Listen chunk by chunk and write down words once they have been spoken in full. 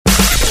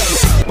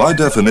By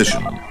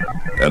definition,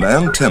 an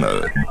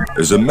antenna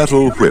is a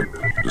metal whip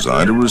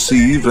designed to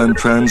receive and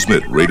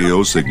transmit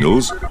radio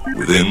signals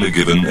within a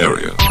given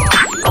area.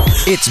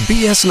 It's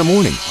BS in the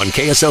Morning on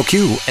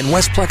KSLQ and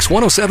Westplex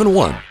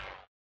 107.1.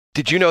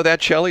 Did you know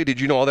that, Shelley?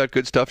 Did you know all that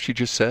good stuff she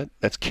just said?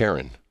 That's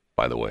Karen,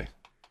 by the way.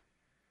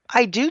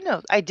 I did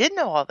know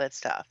all that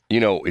stuff.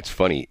 You know, it's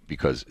funny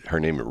because her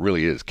name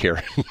really is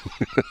Karen.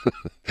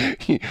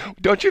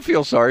 Don't you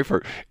feel sorry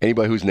for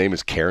anybody whose name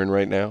is Karen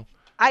right now?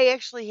 I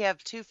actually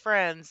have two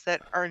friends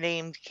that are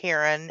named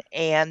Karen,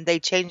 and they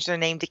changed their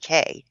name to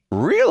Kay.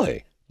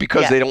 Really?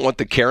 Because Yes. they don't want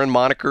the Karen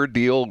moniker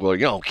deal? Well,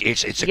 you know,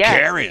 it's a Yes.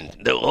 Karen.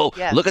 Oh,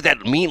 Yes. Look at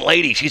that mean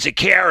lady. She's a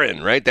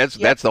Karen, right? That's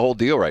the whole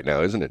deal right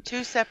now, isn't it?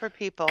 Two separate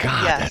people.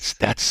 God, Yes.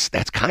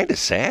 that's kind of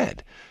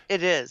sad.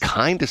 It is.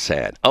 Kind of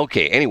sad.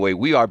 Okay, anyway,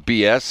 we are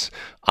BS.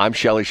 I'm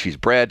Shelley. She's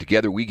Brad.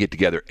 Together, we get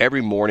together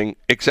every morning,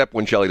 except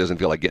when Shelley doesn't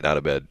feel like getting out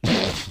of bed.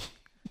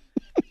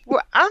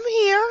 Well, I'm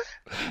here.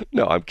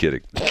 No, I'm kidding.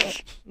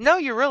 No,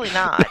 you're really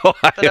not. No,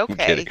 I but am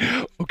okay.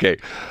 kidding. Okay.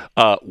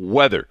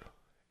 Weather.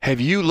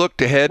 Have you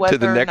looked ahead to Weather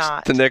the or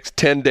not. next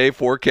 10-day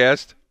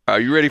forecast?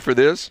 Are you ready for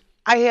this?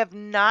 I have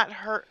not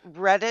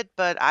read it,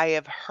 but I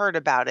have heard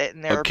about it,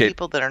 and there Okay. are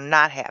people that are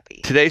not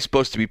happy. Today's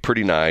supposed to be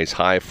pretty nice,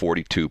 high of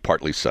 42,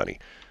 partly sunny.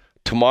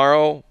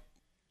 Tomorrow,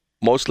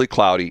 mostly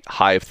cloudy,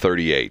 high of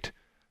 38.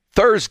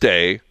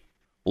 Thursday,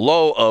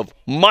 low of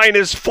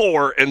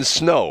 -4 and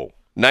snow.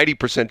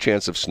 90%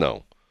 chance of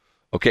snow.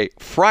 Okay,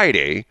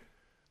 Friday,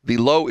 the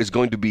low is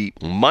going to be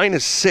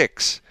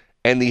 -6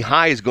 and the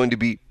high is going to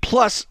be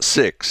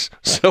 +6.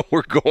 So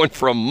we're going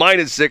from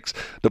 -6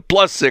 to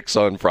 +6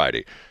 on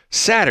Friday.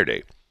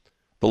 Saturday,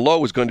 the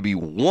low is going to be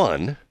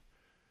 1,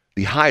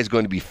 the high is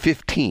going to be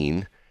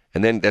 15,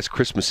 and then that's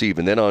Christmas Eve.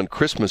 And then on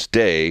Christmas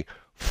Day,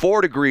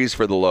 4 degrees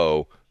for the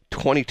low,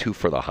 22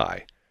 for the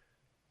high.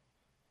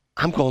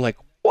 I'm going like,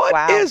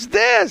 what is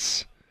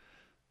this?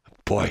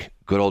 Boy,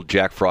 good old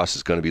Jack Frost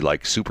is going to be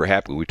like super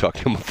happy when we talk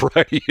to him on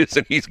Friday,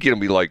 and he's going to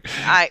be like,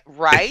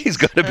 Right? He's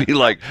going to be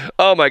like,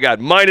 oh my God,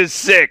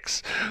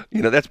 -6.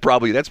 You know, that's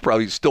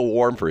probably still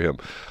warm for him.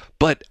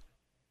 But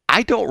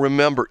I don't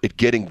remember it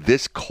getting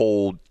this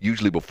cold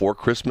usually before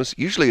Christmas.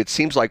 Usually it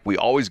seems like we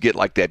always get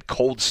like that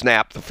cold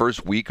snap the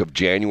first week of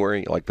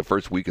January, like the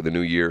first week of the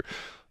new year.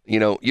 You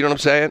know what I'm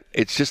saying?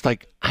 It's just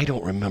like, I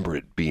don't remember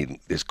it being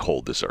this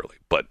cold this early.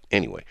 But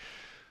anyway,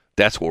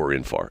 that's what we're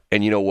in for.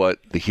 And you know what?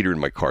 The heater in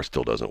my car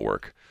still doesn't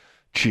work.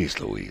 Jeez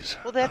Louise.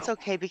 Well, that's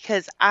okay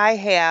because I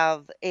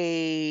have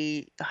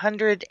a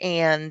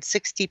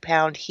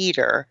 160-pound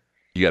heater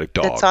You got a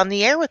dog. that's on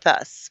the air with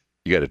us.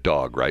 You got a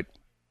dog, right?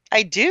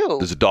 I do.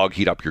 Does a dog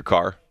heat up your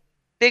car?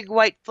 Big,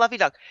 white, fluffy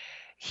dog.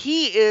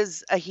 He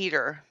is a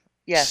heater.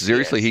 Yes.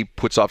 Seriously, he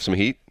puts off some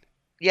heat?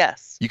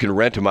 Yes. You can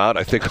rent him out,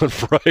 I think, on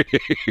Friday.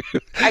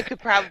 I could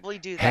probably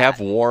do that. Have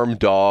warm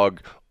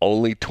dog,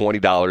 only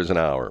 $20 an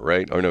hour,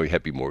 right? Or no,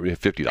 it'd be more,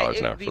 $50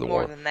 an hour for the more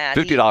warm. than that.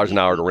 $50 an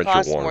hour to rent your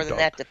costs warm more dog. than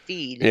that to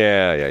feed.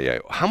 Yeah.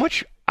 How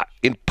much,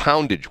 in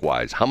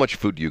poundage-wise, how much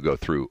food do you go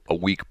through a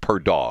week per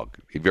dog?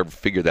 Have you ever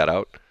figured that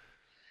out?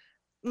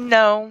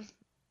 No,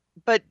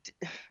 but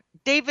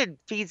David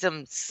feeds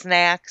them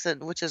snacks,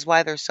 which is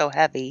why they're so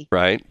heavy.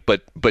 Right.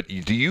 But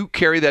do you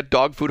carry that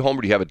dog food home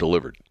or do you have it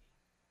delivered?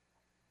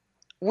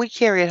 We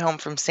carry it home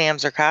from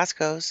Sam's or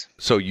Costco's.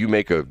 So you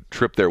make a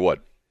trip there,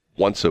 what,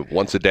 once a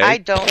day? I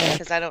don't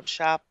because I don't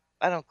shop.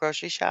 I don't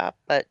grocery shop,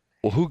 but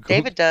Well,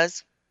 David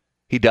does.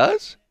 He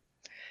does?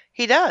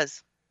 He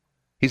does.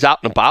 He's out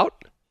and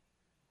about?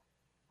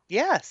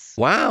 Yes.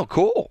 Wow,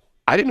 cool.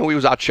 I didn't know he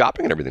was out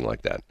shopping and everything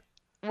like that.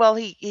 Well,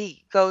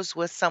 he goes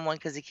with someone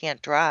because he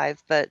can't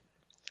drive, but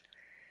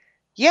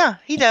yeah,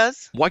 he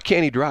does Why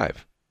can't he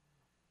drive?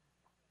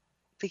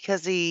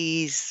 because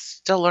he's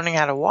still learning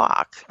how to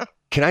walk.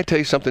 Can I tell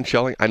you something,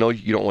 Shelley? I know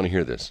you don't want to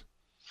hear this.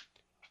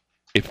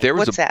 If there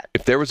was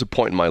If there was a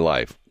point in my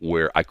life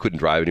where I couldn't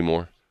drive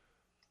anymore,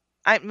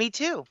 Me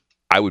too.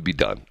 I would be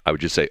done. I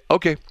would just say,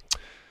 okay,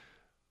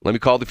 let me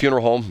call the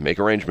funeral home, make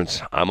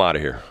arrangements. I'm out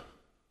of here.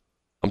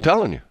 I'm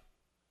telling you.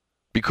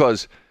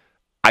 Because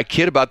I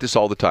kid about this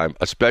all the time,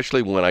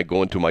 especially when I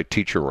go into my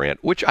teacher rant,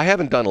 which I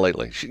haven't done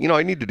lately. You know,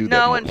 I need to do that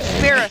No, more. and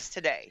spare us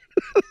today.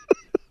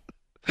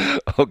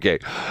 Okay.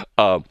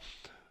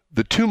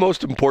 The two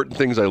most important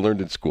things I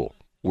learned in school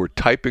were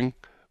typing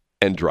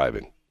and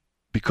driving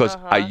because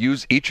I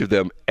use each of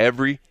them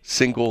every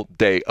single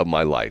day of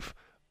my life.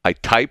 I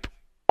type,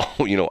 I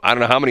don't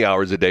know how many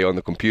hours a day on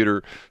the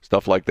computer,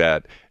 stuff like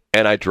that,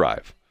 and I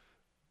drive.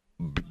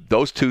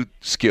 Those two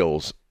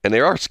skills, and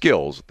there are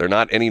skills, they're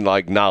not any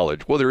like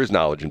knowledge. Well, there is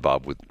knowledge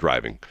involved with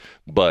driving,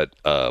 but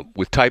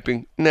with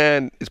typing,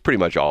 it's pretty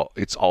much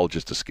it's all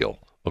just a skill,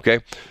 okay?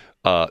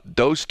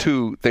 Those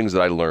two things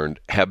that I learned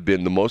have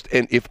been the most,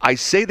 and if I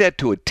say that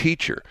to a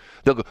teacher,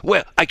 they'll go,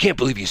 well, I can't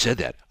believe you said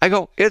that. I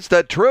go, it's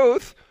the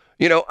truth.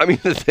 I mean,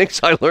 the things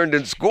I learned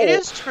in school. It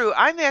is true.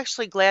 I'm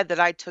actually glad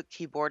that I took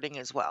keyboarding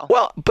as well.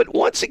 Well, but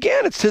once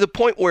again, it's to the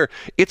point where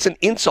it's an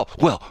insult.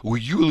 Well,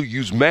 you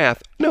use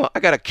math. No, I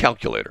got a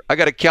calculator.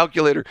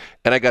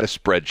 And I got a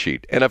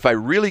spreadsheet. And if I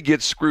really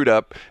get screwed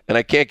up and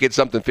I can't get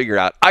something figured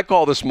out, I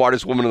call the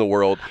smartest woman in the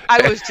world.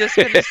 I was just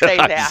going to say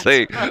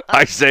that.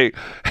 I say,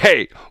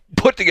 hey,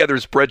 put together a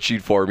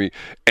spreadsheet for me.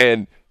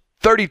 And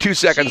 32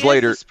 seconds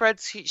later, the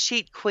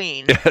spreadsheet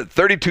queen.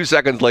 32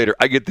 seconds later,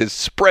 I get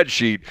this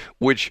spreadsheet,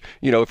 which,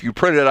 if you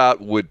print it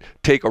out, would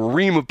take a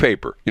ream of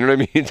paper. You know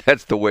what I mean?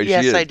 That's the way she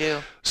is. Yes, I do.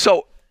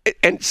 So,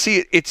 and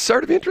see, it's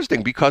sort of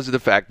interesting because of the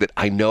fact that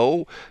I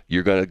know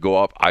you're going to go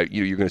off.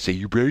 You're going to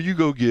say, there you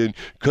go again,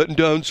 cutting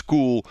down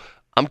school.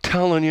 I'm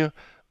telling you,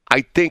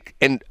 I think,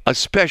 and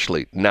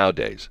especially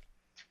nowadays,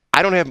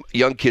 I don't have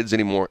young kids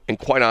anymore, and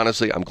quite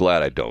honestly, I'm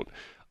glad I don't.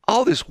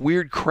 All this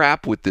weird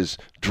crap with this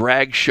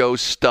drag show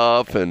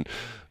stuff and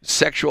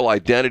sexual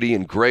identity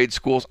in grade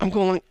schools. I'm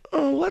going like,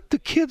 let the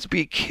kids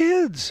be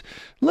kids.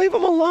 Leave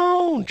them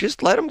alone.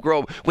 Just let them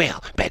grow.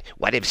 Well, but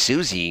what if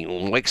Susie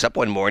wakes up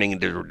one morning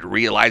and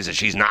realizes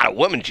she's not a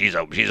woman, she's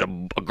a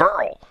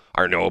girl,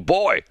 or no, a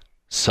boy?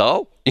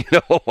 So,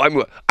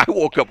 I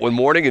woke up one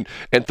morning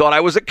and thought I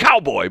was a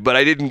cowboy, but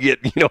I didn't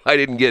get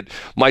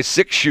my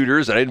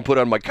 6-shooters, and I didn't put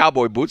on my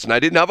cowboy boots, and I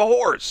didn't have a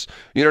horse.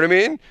 You know what I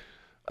mean?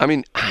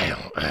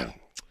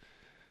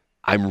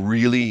 I'm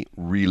really,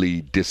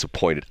 really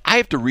disappointed. I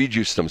have to read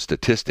you some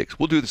statistics.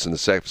 We'll do this in the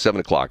 7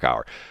 o'clock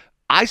hour.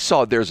 I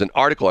saw there's an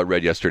article I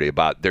read yesterday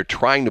about they're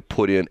trying to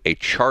put in a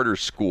charter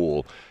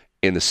school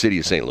in the city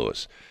of St.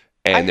 Louis.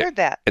 And I heard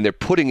that. And they're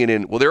putting it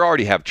in. Well, they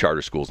already have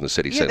charter schools in the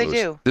city of St. Louis. Yeah,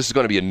 they do. This is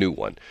going to be a new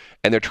one.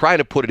 And they're trying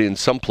to put it in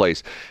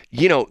someplace.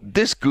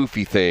 This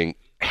goofy thing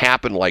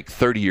happened like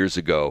 30 years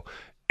ago.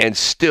 And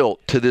still,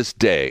 to this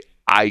day,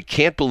 I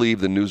can't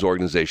believe the news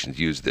organizations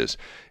use this.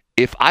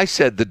 If I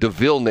said the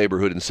DeVille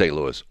neighborhood in St.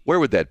 Louis, where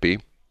would that be?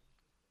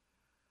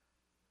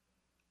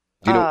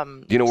 Do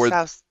you know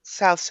where?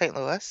 South St.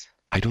 Louis.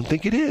 I don't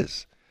think it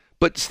is.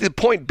 But the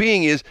point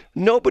being is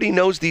nobody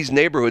knows these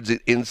neighborhoods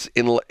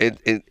until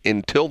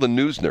the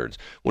news nerds.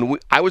 When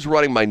I was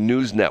running my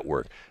news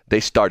network, they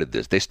started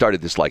this. They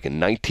started this like in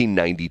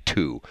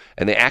 1992,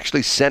 and they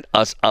actually sent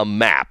us a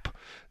map.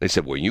 They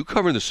said, when you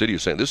cover the city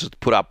of St. Louis, this is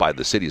put out by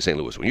the city of St.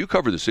 Louis. When you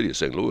cover the city of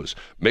St. Louis,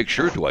 make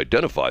sure to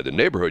identify the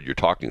neighborhood you're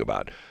talking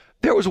about.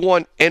 There was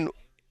one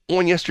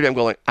yesterday. I'm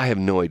going, I have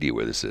no idea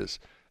where this is.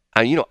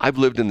 And I've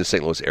lived in the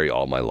St. Louis area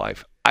all my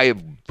life.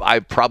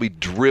 I've probably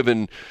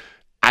driven.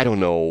 I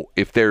don't know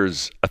if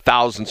there's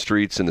 1,000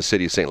 streets in the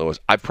city of St. Louis.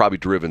 I've probably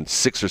driven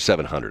 600 or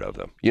 700 of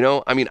them.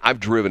 I've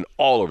driven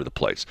all over the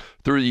place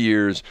through the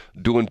years,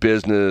 doing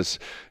business,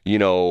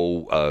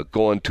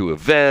 going to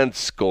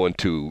events, going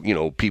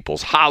to,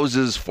 people's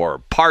houses for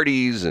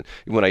parties. And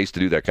when I used to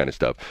do that kind of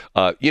stuff,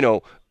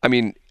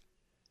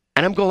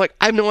 and I'm going like,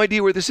 I have no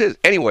idea where this is.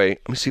 Anyway,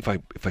 let me see if I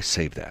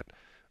save that.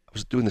 I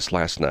was doing this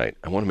last night.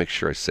 I want to make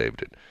sure I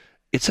saved it.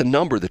 It's a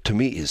number that to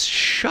me is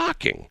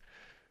shocking.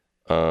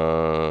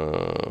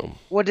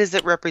 What does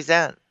it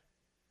represent?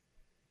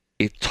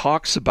 It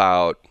talks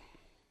about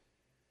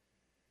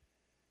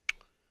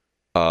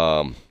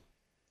the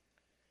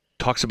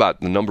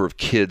number of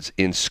kids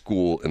in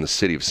school in the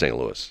city of St.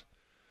 Louis.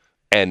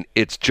 And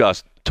it's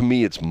just, to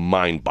me, it's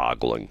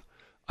mind-boggling.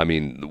 I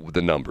mean,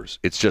 the numbers.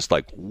 It's just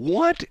like,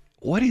 what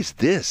is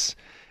this?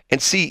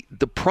 And see,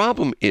 the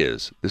problem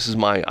is, this is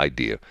my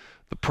idea,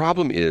 the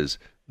problem is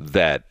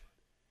that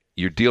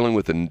you're dealing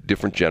with a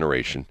different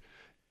generation,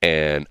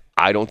 and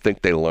I don't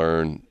think they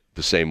learn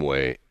the same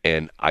way.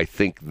 And I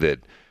think that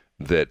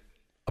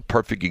a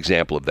perfect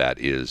example of that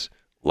is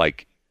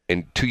like,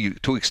 and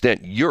to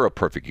extent, you're a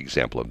perfect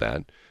example of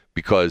that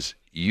because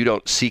you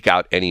don't seek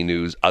out any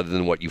news other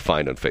than what you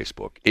find on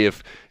Facebook.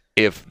 If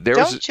there's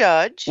don't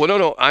judge. Well,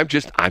 no, I'm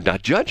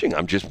not judging.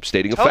 I'm just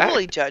stating a fact.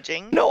 Totally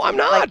judging. No, I'm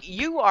not. Like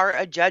you are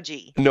a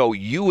judgy. No,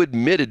 you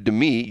admitted to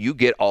me you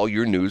get all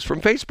your news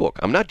from Facebook.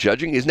 I'm not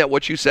judging. Isn't that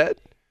what you said?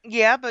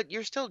 Yeah, but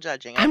you're still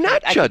judging. I'm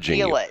not judging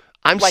I can feel you. it.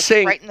 I'm like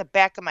saying right in the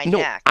back of my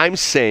neck. I'm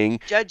saying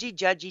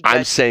judgy.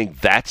 I'm saying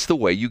that's the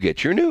way you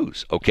get your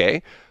news.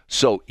 Okay,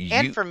 so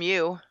and from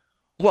you.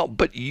 Well,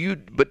 but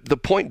the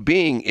point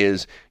being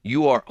is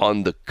you are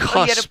on the cusp.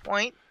 Oh, you had a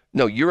point?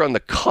 No, you're on the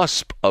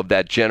cusp of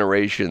that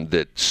generation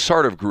that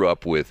sort of grew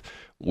up with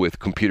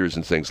computers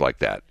and things like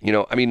that.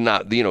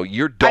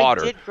 Your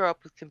daughter. I did grow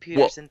up with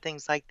computers and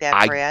things like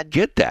that, Brad. I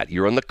get that.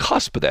 You're on the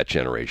cusp of that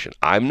generation.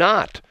 I'm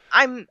not.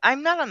 I'm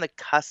not on the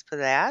cusp of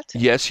that.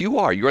 Yes, you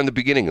are. You're on the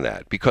beginning of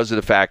that because of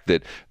the fact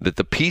that the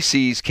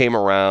PCs came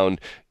around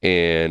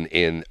in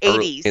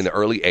the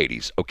early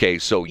 80s. Okay,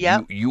 so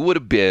yep. you would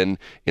have been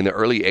in the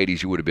early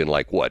 80s. You would have been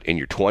like what, in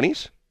your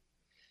 20s?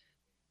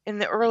 In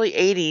the early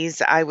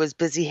 80s, I was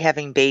busy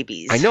having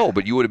babies. I know,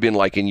 but you would have been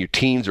like in your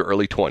teens or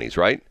early 20s,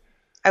 right?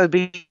 I would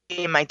be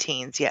in my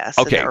teens, yes.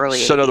 Okay, in the early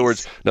so 80s.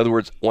 in other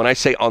words, when I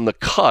say on the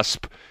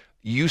cusp,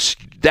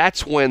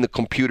 that's when the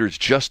computers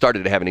just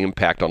started to have an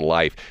impact on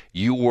life.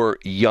 You were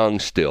young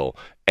still,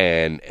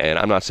 and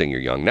I'm not saying you're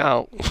young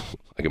now.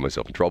 I get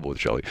myself in trouble with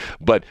Shelley.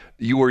 But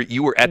you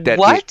were at that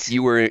What?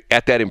 you were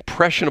at that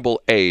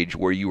impressionable age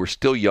where you were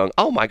still young.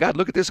 Oh my God,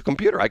 look at this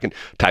computer. I can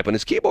type on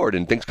this keyboard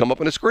and things come up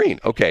on the screen.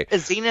 Okay. A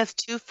Zenith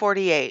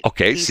 248.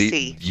 Okay, PC.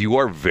 see, you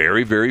are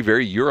very, very,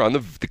 very, you're on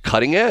the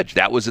cutting edge.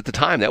 That was at the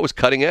time. That was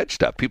cutting edge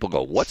stuff. People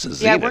go, what's a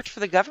Zenith? Yeah, I worked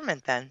for the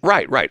government then.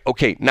 Right.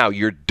 Okay, now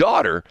your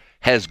daughter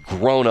has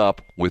grown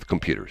up with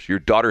computers. Your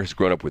daughter has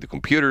grown up with the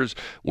computers,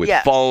 with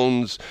Yes.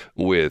 phones,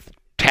 with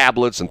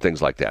tablets and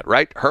things like that,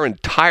 right? Her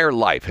entire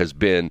life has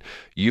been,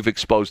 you've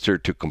exposed her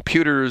to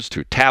computers,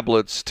 to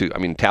tablets,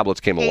 tablets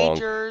came along.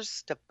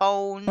 Pagers to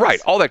phones. Right,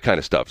 all that kind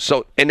of stuff.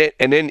 So, and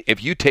then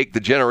if you take the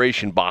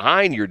generation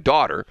behind your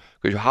daughter,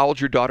 because how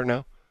old's your daughter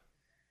now?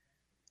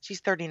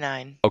 She's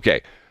 39.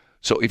 Okay,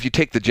 so if you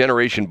take the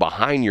generation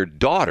behind your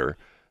daughter,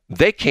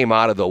 they came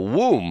out of the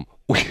womb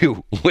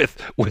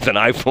with an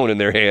iPhone in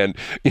their hand,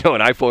 an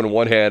iPhone in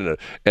one hand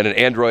and an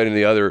Android in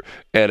the other,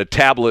 and a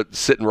tablet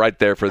sitting right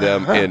there for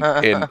them in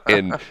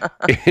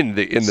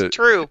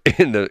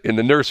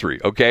the nursery.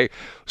 Okay,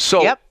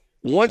 so Yep.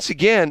 once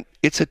again,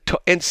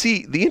 and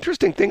see, the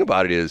interesting thing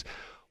about it is,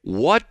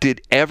 what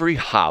did every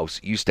house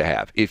used to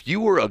have? If you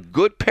were a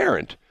good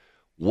parent,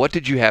 what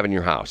did you have in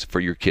your house for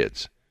your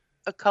kids?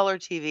 A color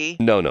TV.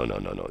 No.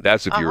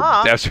 That's if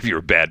you're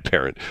a bad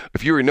parent.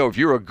 If you're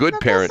a good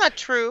parent. That's not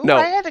true. No.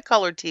 I had a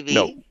color TV.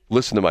 No,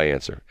 listen to my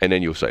answer, and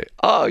then you'll say,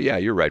 "Oh yeah,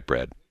 you're right,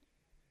 Brad."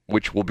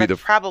 Which will be That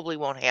probably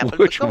won't happen.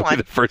 which but go will on.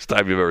 be the first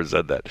time you've ever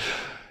said that.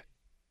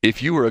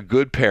 If you were a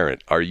good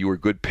parent, or you were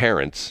good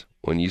parents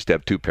when you used to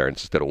have two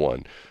parents instead of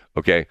one,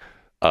 okay,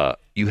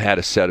 you had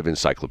a set of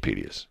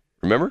encyclopedias.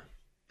 Remember?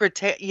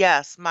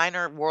 Yes, mine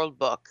are World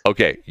Book.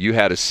 Okay, you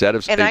had a set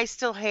of. And I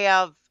still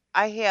have.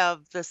 I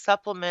have the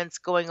supplements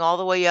going all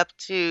the way up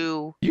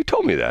to. You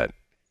told me that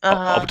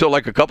up until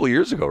like a couple of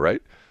years ago,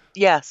 right?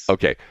 Yes.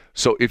 Okay,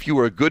 so if you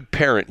were a good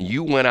parent,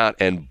 you went out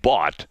and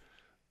bought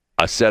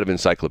a set of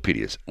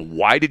encyclopedias.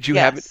 Why did you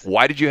have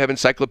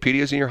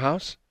encyclopedias in your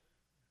house?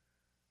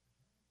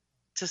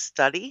 To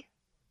study.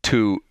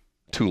 To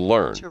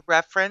learn. To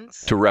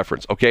reference. To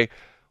reference. Okay.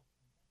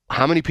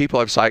 How many people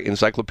have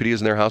encyclopedias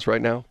in their house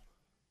right now?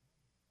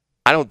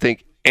 I don't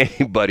think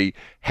anybody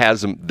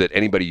has them, that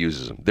anybody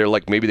uses them. They're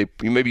like, maybe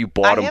you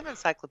bought them. I have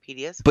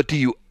encyclopedias. But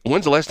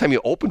when's the last time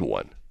you opened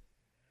one?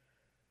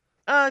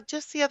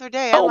 Just the other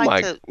day. I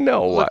like to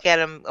look at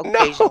them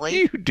occasionally. No,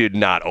 you did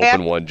not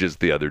open one just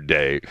the other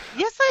day.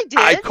 Yes, I did.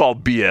 I call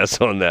BS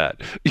on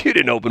that. You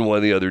didn't open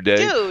one the other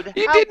day. Dude,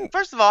 you didn't.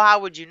 First of all, how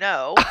would you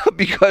know?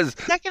 Because.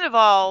 Second of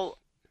all.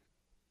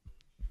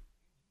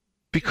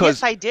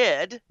 Yes, I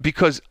did.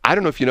 Because I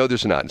don't know if you know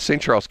this or not. In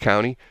St. Charles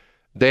County,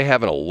 they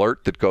have an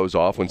alert that goes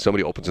off when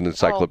somebody opens an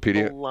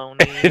encyclopedia. Oh,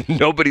 and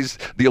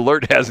the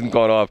alert hasn't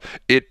gone off.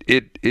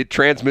 It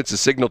transmits a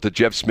signal to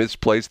Jeff Smith's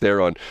place there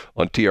on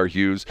TR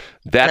Hughes.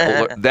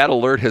 That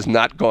alert has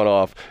not gone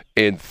off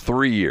in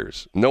 3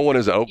 years. No one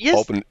has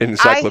opened an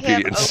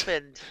encyclopedia. I have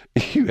opened.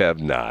 You have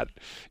not.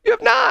 You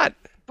have not.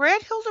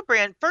 Brad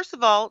Hildebrand, first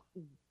of all,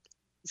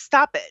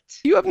 stop it.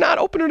 You have not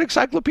opened an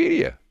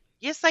encyclopedia.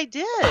 Yes, I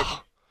did.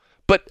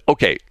 But,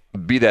 okay,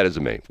 be that as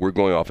it may, we're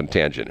going off on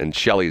tangent, and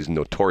Shelley is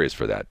notorious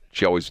for that.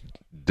 She always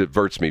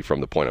diverts me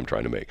from the point I'm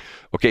trying to make.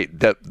 Okay,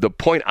 the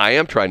point I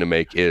am trying to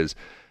make is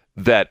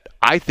that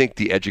I think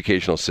the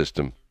educational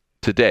system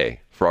today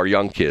for our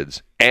young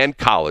kids and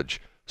college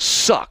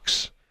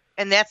sucks.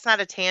 And that's not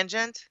a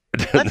tangent?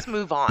 Let's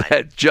move on.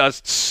 That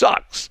just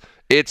sucks.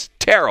 It's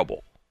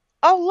terrible.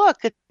 Oh, look,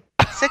 it's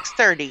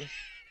 6:30.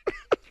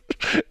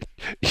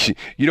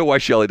 You know why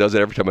Shelley does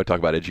it every time I talk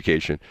about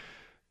education?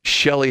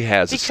 Shelley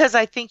has because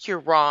I think you're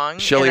wrong,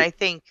 Shelley,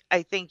 and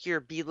I think you're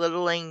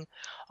belittling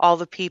all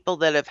the people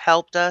that have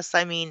helped us.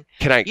 I mean,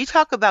 you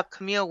talk about Dr.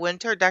 Camille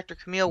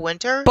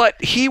Winter, but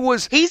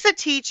he's a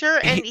teacher,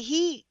 and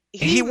he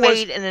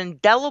made an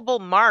indelible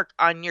mark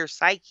on your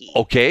psyche.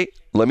 Okay,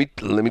 let me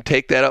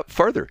take that up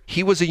further.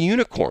 He was a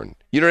unicorn.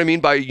 You know what I mean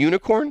by a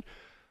unicorn?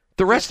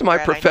 The rest of my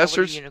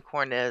professors, I know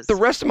what a unicorn is. The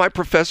rest of my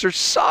professors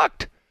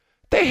sucked.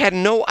 They had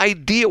no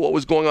idea what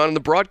was going on in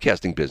the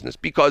broadcasting business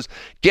because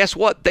guess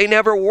what? They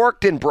never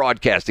worked in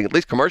broadcasting, at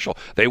least commercial.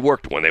 They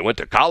worked when they went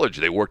to college.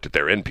 They worked at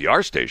their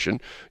NPR station.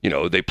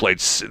 They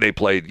played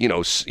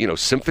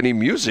symphony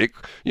music,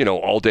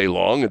 all day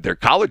long at their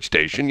college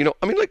station.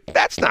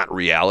 That's not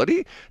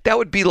reality. That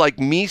would be like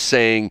me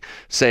saying,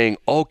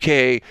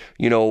 okay,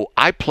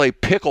 I play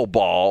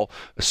pickleball,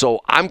 so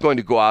I'm going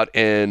to go out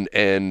and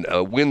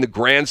win the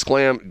Grand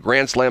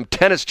Slam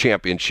tennis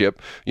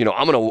championship.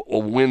 I'm going to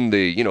win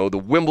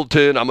the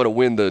Wimbledon, I'm going to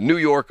win the New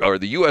York or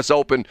the U.S.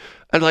 Open.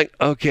 And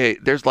okay,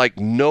 there's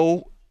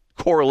no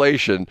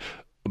correlation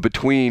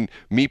between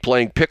me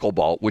playing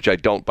pickleball, which I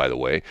don't, by the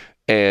way,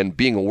 and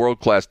being a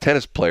world-class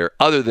tennis player,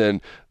 other than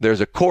there's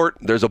a court,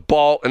 there's a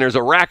ball, and there's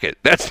a racket.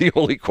 That's the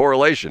only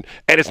correlation.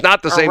 And it's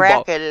not the same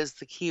ball. Racket is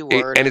the key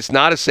word. And it's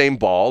not the same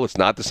ball, it's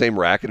not the same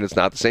racket, and it's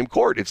not the same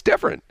court. It's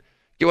different.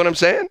 You know what I'm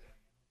saying?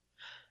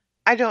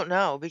 I don't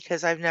know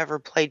because I've never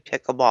played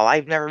pickleball.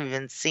 I've never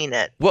even seen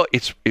it. Well,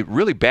 it's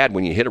really bad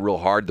when you hit it real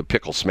hard. The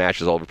pickle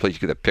smashes all over the place. You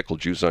get that pickle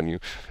juice on you,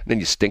 and then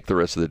you stink the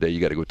rest of the day.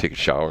 You got to go take a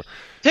shower.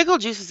 Pickle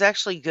juice is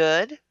actually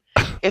good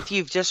if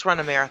you've just run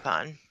a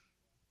marathon.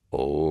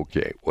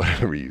 Okay,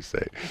 whatever you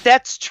say.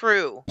 That's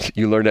true.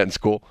 You learned that in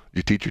school?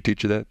 Did your teacher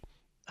teach you that?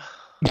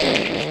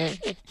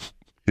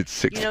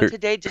 It's 6:30.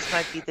 Today just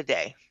might be the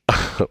day.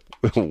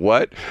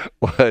 What?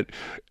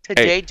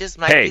 Today just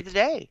might be the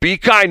day. Be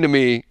kind to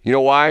me. You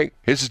know why?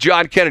 This is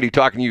John Kennedy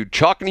talking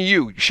to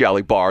you,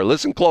 Shelley Barr.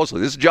 Listen closely.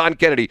 This is John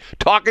Kennedy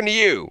talking to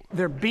you.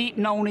 They're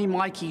beating on him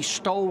like he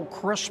stole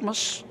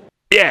Christmas.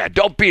 Yeah,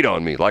 don't beat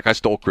on me like I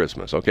stole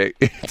Christmas, okay?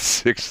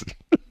 It's 6:33.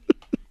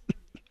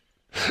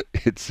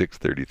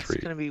 It's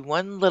going to be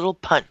one little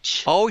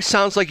punch. Oh, he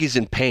sounds like he's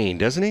in pain,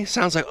 doesn't he?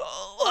 Sounds like,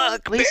 oh,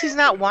 look. At least he's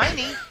not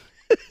whiny.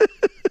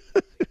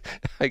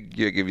 I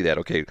give you that.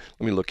 Okay,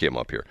 let me look him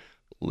up here.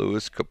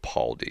 Louis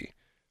Capaldi.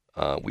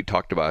 We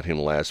talked about him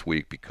last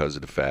week because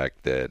of the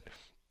fact that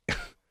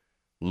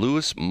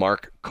Louis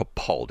Mark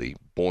Capaldi,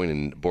 born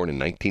in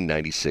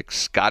 1996,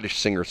 Scottish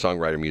singer,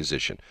 songwriter,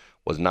 musician,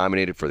 was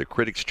nominated for the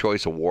Critics'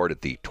 Choice Award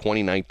at the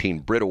 2019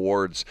 Brit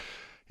Awards.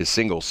 His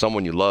single,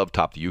 Someone You Love,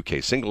 topped the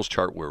UK singles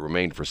chart where it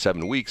remained for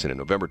 7 weeks, and in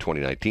November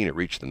 2019, it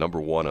reached the number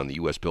 1 on the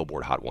US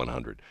Billboard Hot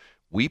 100.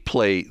 We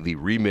play the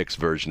remix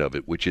version of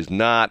it, which is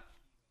not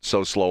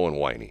so slow and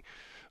whiny.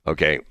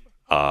 Okay,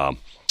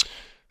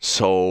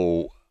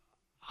 so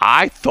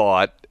I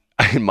thought,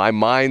 in my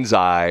mind's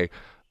eye,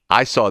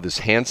 I saw this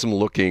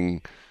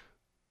handsome-looking,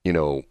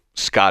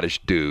 Scottish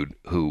dude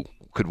who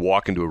could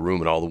walk into a room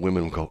and all the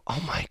women would go,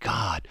 "Oh my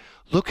God,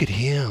 look at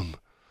him,"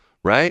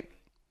 right?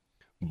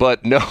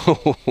 But no,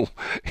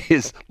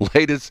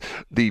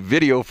 the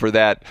video for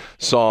that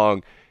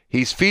song,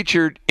 he's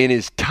featured in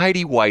his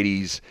tighty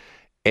whities,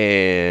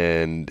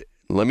 and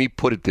let me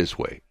put it this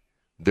way.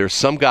 There's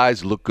some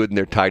guys look good in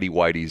their tighty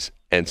whities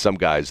and some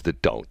guys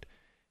that don't.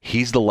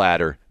 He's the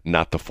latter,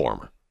 not the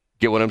former.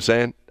 Get what I'm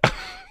saying?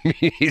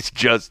 He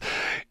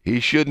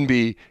shouldn't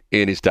be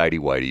in his tighty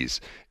whities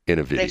in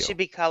a video. They should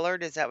be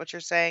colored? Is that what you're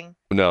saying?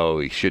 No,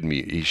 he shouldn't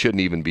be. He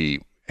shouldn't even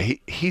be.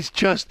 He's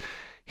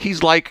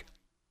like,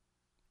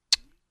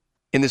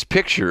 in this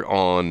picture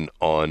on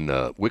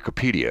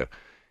Wikipedia,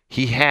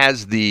 he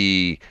has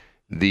the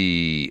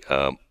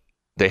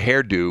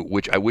hairdo,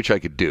 which I wish I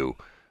could do.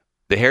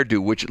 The hairdo,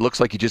 which looks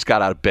like he just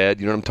got out of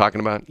bed. You know what I'm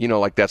talking about?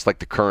 Like that's like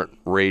the current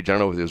rage. I don't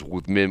know if it is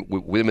with men,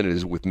 with women, it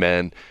is with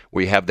men,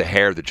 where you have the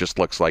hair that just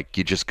looks like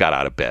you just got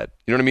out of bed.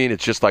 You know what I mean?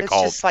 It's just like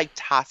just like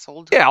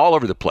tousled. Yeah, all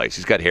over the place.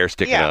 He's got hair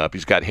sticking up.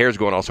 He's got hairs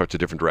going all sorts of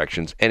different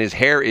directions. And his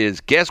hair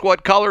is, guess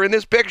what color in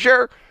this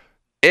picture?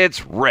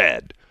 It's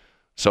red.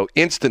 So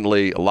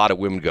instantly, a lot of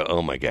women go,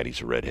 "Oh my God,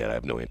 he's a redhead. I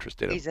have no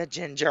interest in him. He's a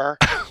ginger."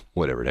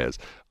 Whatever it is.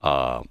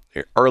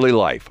 Early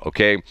life,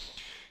 okay?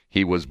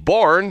 He was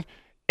born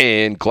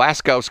in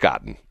Glasgow,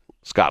 Scotland.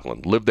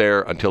 Lived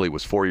there until he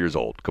was 4 years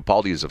old.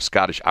 Capaldi is of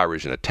Scottish,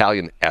 Irish, and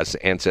Italian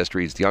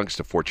ancestry. He's the youngest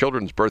of 4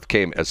 children. His birth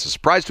came as a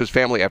surprise to his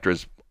family after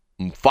his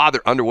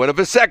father underwent a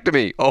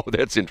vasectomy. Oh,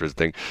 that's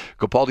interesting.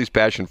 Capaldi's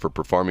passion for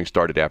performing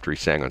started after he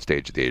sang on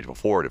stage at the age of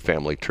 4 at a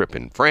family trip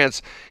in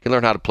France. He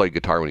learned how to play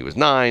guitar when he was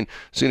 9.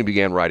 Soon he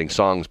began writing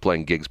songs,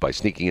 playing gigs by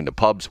sneaking into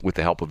pubs with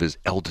the help of his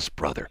eldest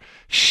brother.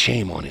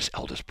 Shame on his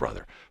eldest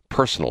brother.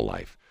 Personal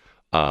life.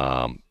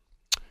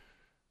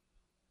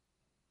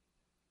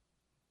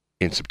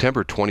 In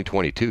September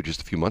 2022,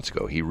 just a few months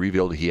ago, he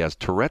revealed he has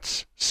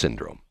Tourette's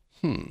syndrome.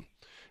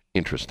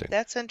 Interesting.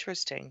 That's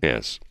interesting.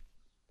 Yes.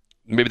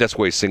 Maybe that's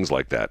why he sings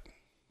like that.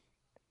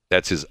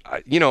 That's his,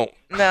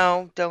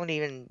 No, don't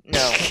even,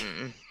 no.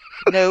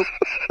 Nope.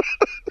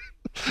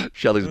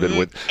 Shelley's been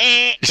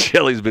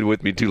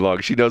with me too long.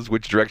 She knows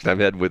which direction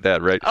I'm heading with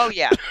that, right? Oh,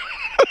 yeah.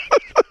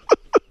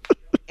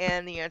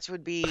 And the answer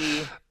would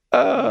be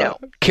no.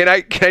 Can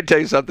I tell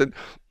you something?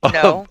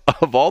 No.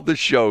 Of all the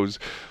shows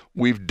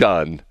we've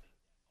done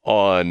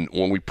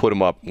when we put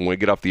them up, when we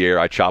get off the air,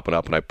 I chop it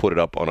up and I put it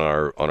up on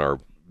our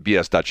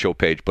bs.show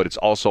page, but it's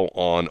also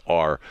on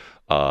our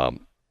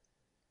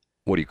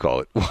what do you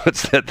call it?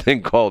 What's that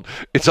thing called?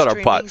 It's on our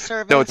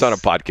No, it's on our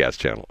podcast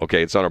channel.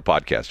 Okay, it's on our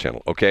podcast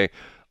channel. Okay,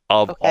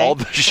 all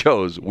the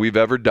shows we've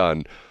ever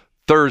done,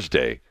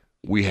 Thursday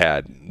we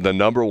had the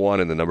number 1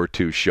 and the number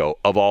 2 show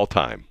of all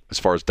time as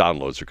far as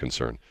downloads are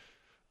concerned.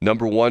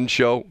 Number 1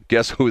 show,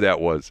 guess who that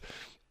was?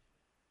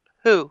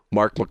 Who?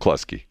 Mark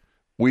McCluskey.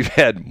 We've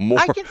had more.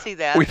 I can see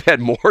that. We've had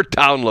more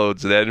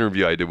downloads of that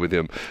interview I did with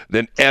him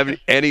than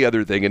any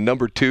other thing. And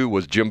number 2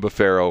 was Jim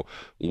Buffaro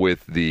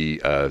with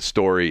the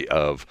story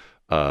of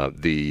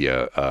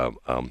the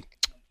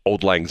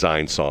Old Lang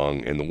Syne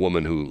song and the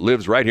woman who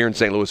lives right here in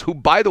St. Louis. Who,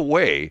 by the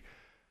way,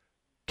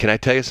 can I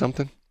tell you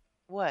something?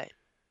 What?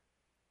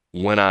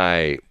 When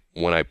I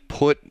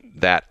put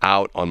that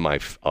out on my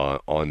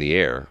on the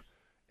air,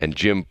 and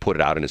Jim put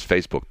it out on his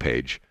Facebook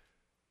page,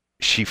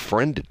 she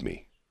friended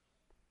me.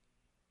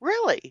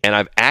 Really? And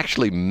I've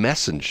actually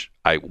messaged,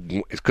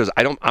 because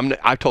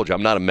I told you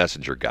I'm not a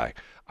messenger guy.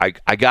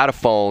 I got a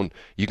phone.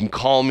 You can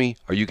call me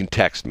or you can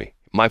text me.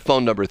 My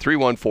phone number,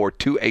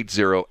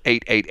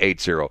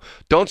 314-280-8880.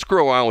 Don't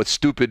screw around with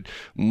stupid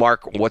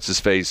Mark,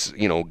 what's-his-face,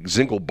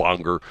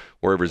 Zinkelbonger,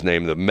 wherever his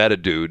name, the meta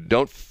dude.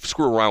 Don't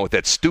screw around with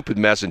that stupid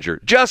messenger.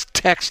 Just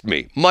text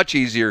me. Much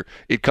easier.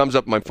 It comes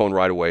up on my phone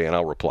right away, and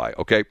I'll reply,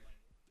 okay?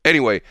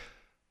 Anyway,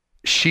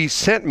 she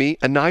sent me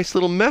a nice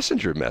little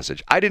messenger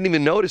message. I didn't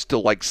even notice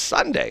till like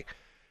Sunday.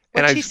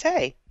 What'd she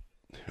say?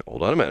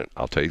 Hold on a minute.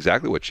 I'll tell you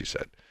exactly what she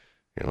said.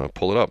 I'll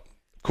pull it up.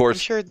 Of course, I'm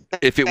sure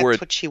if it were a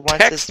what she wants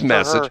text is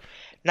message,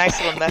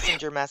 nice little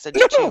messenger message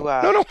no,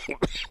 to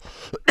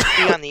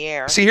be on the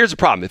air. See, here's the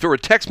problem. If it were a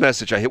text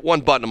message, I hit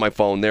one button on my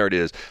phone, there it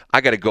is.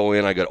 I got to go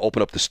in, I got to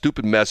open up the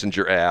stupid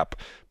messenger app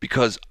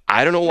because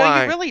I don't know why.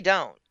 No, you really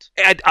don't.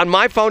 On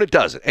my phone, it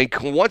doesn't.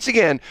 And once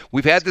again,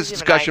 we've had this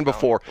discussion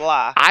before.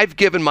 Blah. I've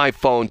given my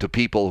phone to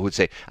people who would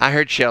say, I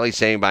heard Shelley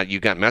saying about you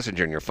got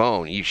Messenger on your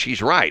phone.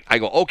 She's right. I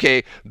go,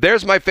 okay,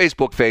 there's my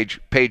Facebook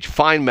page,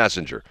 find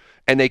Messenger.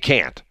 And they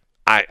can't.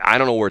 I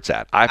don't know where it's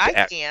at. I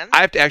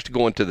have to actually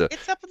go into the.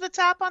 It's up at the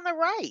top on the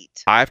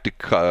right. I have to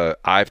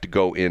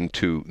go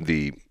into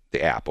the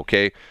app.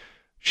 Okay,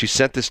 she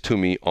sent this to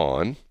me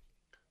on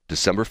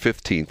December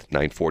 15th,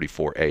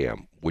 9:44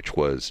 a.m., which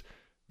was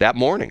that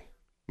morning.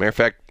 Matter of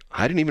fact,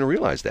 I didn't even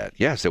realize that.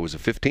 Yes, it was the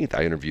 15th.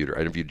 I interviewed her.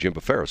 I interviewed Jim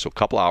Bufero. So a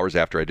couple hours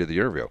after I did the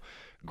interview.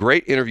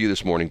 Great interview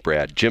this morning,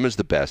 Brad. Jim is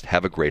the best.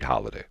 Have a great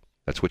holiday.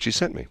 That's what she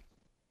sent me.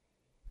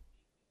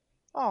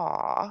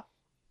 Aw.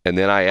 And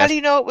then I asked. How do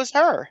you know it was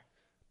her?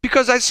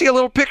 Because I see a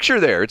little picture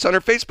there. It's on her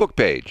Facebook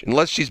page.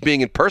 Unless she's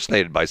being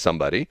impersonated by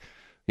somebody.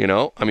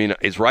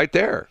 It's right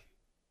there.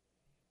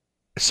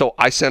 So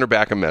I sent her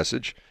back a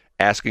message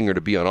asking her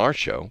to be on our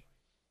show,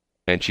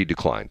 and she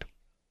declined.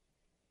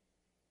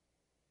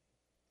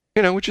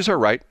 Which is her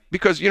right.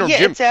 Because, Jim...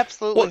 it's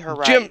absolutely her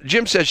right.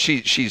 Jim says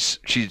she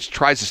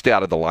tries to stay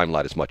out of the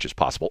limelight as much as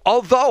possible.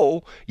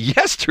 Although,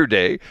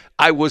 yesterday,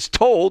 I was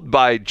told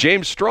by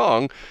James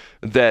Strong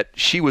that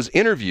she was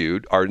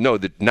interviewed,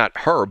 not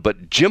her,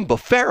 but Jim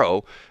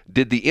Bufero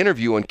did the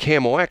interview on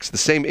KMOX, the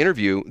same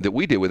interview that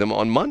we did with him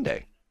on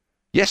Monday,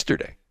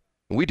 yesterday.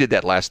 We did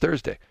that last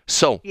Thursday.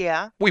 So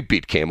we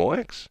beat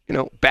KMOX.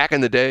 Back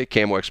in the day,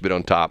 KMOX would have been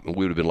on top, and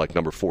we would have been like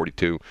number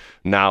 42.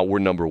 Now we're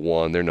number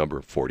 1. They're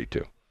number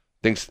 42.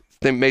 It's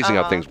amazing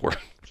how things work.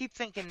 Keep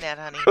thinking that,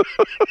 honey.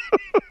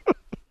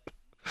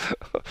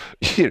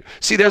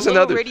 See, there's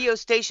another radio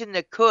station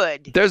that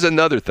could. There's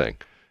another thing.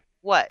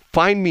 What?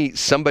 Find me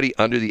somebody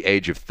under the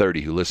age of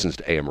 30 who listens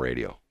to AM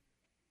radio.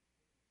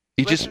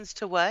 Listens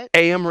to what?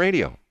 AM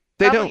radio.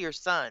 They Probably don't. Your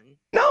son.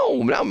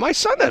 No, my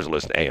son doesn't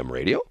listen to AM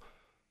radio.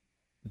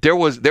 There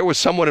was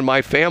someone in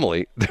my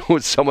family. There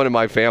was someone in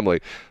my family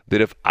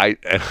that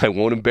and I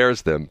won't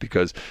embarrass them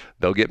because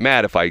they'll get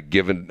mad if I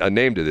give a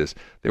name to this.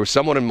 There was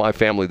someone in my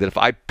family that if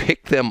I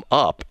picked them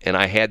up and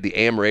I had the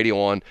AM radio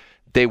on,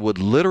 they would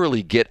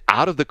literally get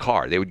out of the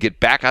car. They would get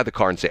back out of the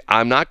car and say,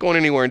 "I'm not going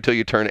anywhere until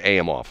you turn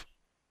AM off."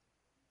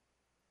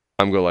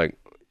 I'm going like,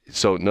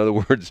 so in other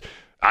words,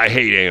 I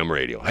hate AM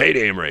radio. Hate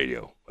AM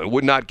radio. I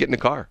would not get in the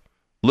car.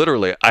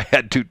 Literally, I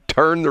had to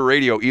turn the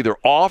radio either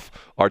off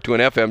or to an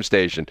FM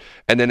station,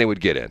 and then they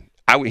would get in.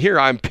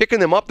 I'm picking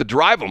them up to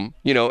drive them,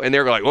 and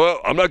they're like,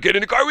 "Well, I'm not getting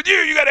in the car with you.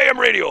 You got AM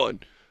radio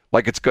on."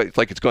 Like it's going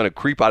to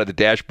creep out of the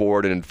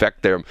dashboard and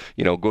infect them,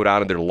 go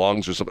down in their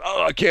lungs or something.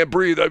 "Oh, I can't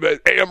breathe. I have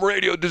AM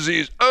radio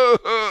disease.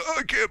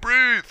 I can't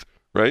breathe."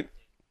 Right?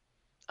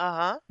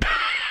 Uh-huh.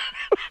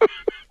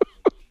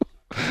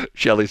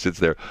 Shelley sits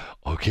there.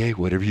 "Okay,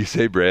 whatever you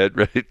say, Brad."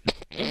 Right?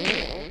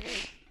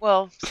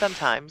 Well,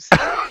 sometimes.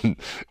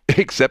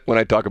 Except when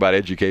I talk about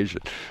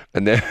education.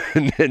 And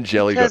then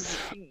Shelley goes,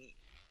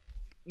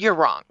 you're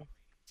wrong.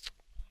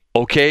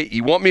 Okay,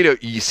 you want me to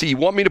pull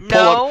up?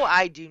 No,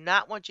 I do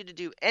not want you to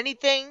do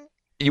anything.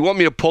 You want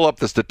me to pull up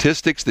the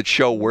statistics that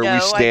show where we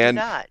stand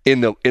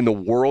in the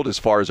world as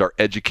far as our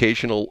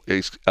educational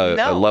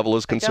level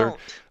is concerned?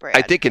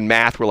 I think in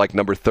math we're like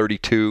number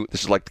 32.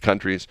 This is like the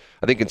countries.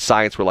 I think in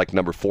science we're like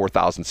number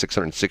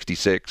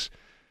 4,666.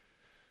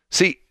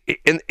 See,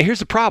 and here's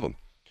the problem.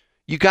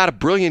 You got a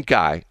brilliant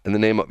guy in the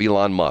name of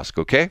Elon Musk,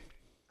 okay?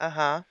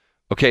 Uh-huh.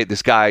 Okay,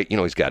 this guy,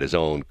 he's got his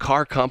own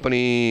car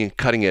company,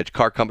 cutting-edge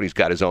car company. He's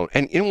got his own.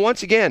 And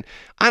once again,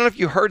 I don't know if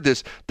you heard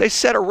this, they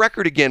set a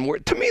record again.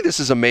 To me, this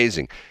is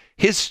amazing.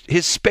 His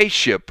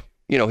spaceship,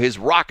 his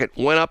rocket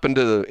went up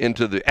into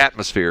the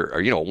atmosphere,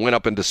 or, went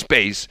up into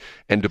space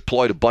and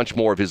deployed a bunch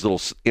more of his little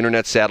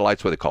internet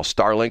satellites, what they call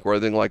Starlink or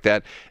anything like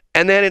that.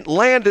 And then it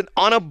landed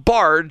on a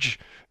barge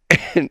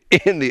in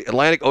the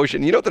Atlantic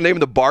Ocean. You know what the name of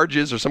the barge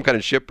is, or some kind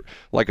of ship,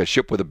 like a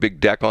ship with a big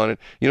deck on it?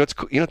 You know what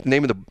the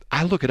name of the...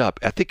 I look it up.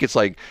 I think it's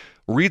like,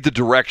 read the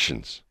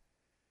directions.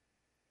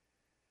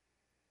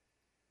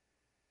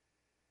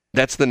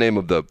 That's the name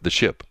of the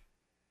ship.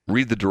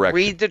 Read the directions.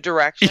 Read the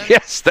directions?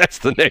 Yes, that's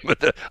the name of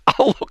the...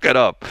 I'll look it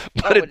up.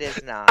 But it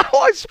is not. Oh,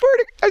 I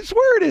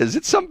swear it is.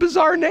 It's some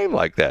bizarre name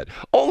like that.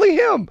 Only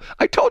him.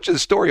 I told you the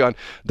story on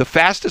the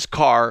fastest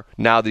car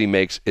now that he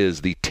makes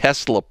is the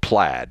Tesla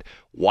Plaid.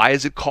 Why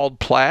is it called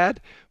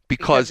Plaid?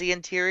 Because the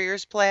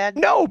interior's plaid?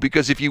 No,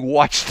 because if you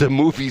watch the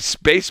movie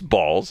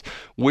Spaceballs,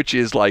 which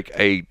is like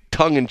a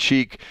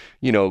tongue-in-cheek,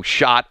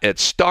 shot at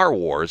Star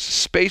Wars,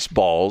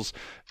 Spaceballs,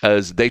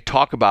 as they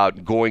talk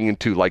about going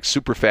into like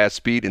super fast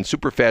speed, and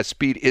super fast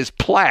speed is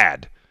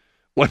plaid.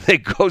 When they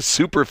go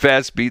super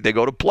fast speed, they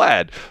go to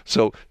plaid.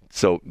 So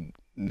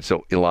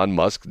Elon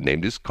Musk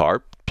named his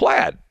car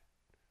Plaid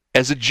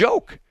as a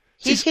joke.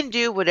 He can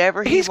do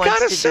whatever he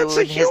wants to do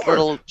in his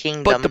little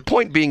kingdom. But the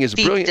point being is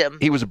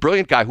he was a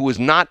brilliant guy who was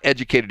not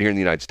educated here in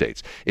the United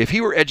States. If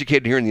he were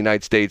educated here in the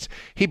United States,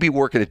 he'd be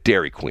working at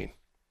Dairy Queen.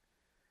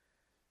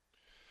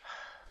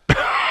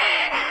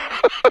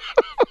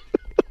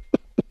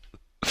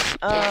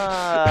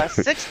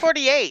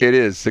 6:48. It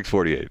is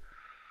 6:48.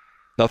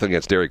 Nothing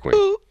against Dairy Queen.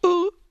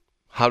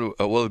 How do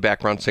what do the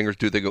background singers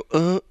do? They go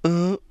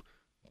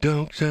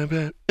don't say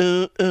that.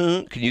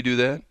 Can you do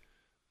that?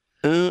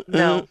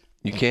 No.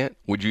 You can't?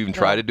 Would you even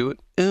try to do it?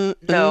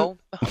 No.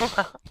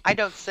 I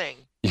don't sing.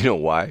 You know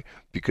why?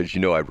 Because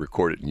I'd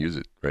record it and use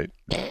it, right?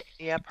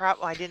 Yeah,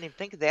 probably. I didn't even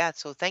think of that,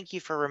 so thank you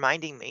for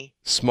reminding me.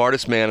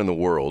 Smartest man in the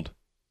world,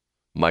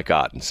 Mike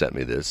Otten, sent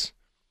me this.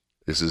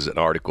 This is an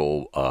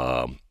article.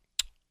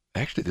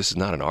 Actually, this is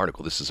not an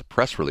article. This is a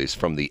press release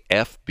from the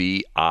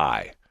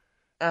FBI.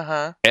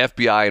 Uh-huh.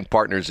 FBI and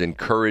partners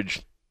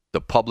encourage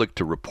the public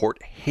to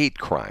report hate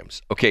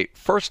crimes. Okay,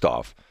 first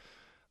off,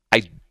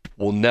 I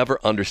will never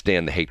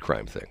understand the hate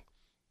crime thing.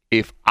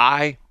 If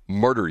I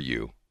murder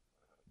you,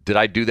 did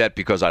I do that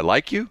because I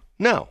like you?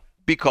 No,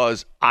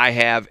 because I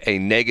have a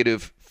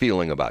negative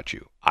feeling about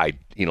you.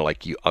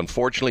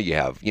 Unfortunately, you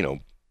have,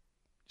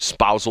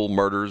 spousal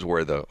murders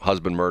where the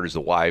husband murders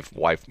the wife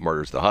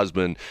murders the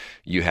husband.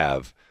 You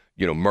have,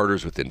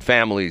 murders within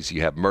families.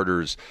 You have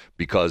murders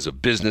because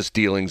of business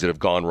dealings that have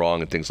gone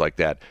wrong and things like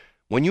that.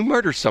 When you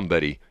murder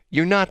somebody,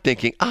 you're not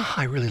thinking,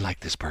 I really like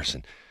this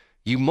person.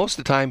 You most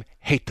of the time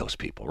hate those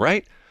people,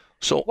 right?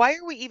 So why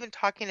are we even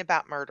talking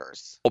about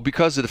murders? Well,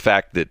 because of the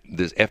fact that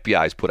this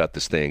FBI has put out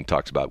this thing,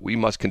 talks about we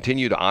must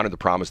continue to honor the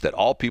promise that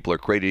all people are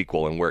created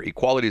equal, and where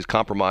equality is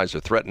compromised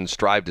or threatened,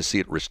 strive to see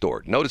it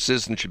restored. No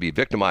citizen should be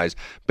victimized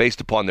based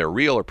upon their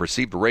real or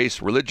perceived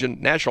race, religion,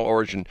 national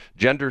origin,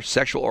 gender,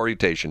 sexual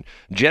orientation,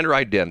 gender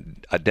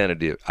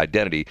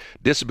identity,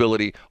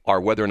 disability, or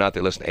whether or not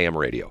they listen to AM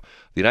radio.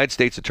 The United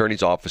States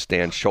Attorney's Office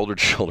stands shoulder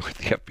to shoulder with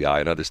the FBI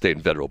and other state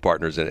and federal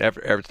partners in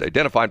efforts to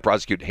identify and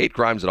prosecute hate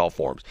crimes in all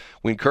forms.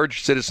 We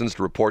encourage citizens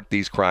to report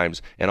these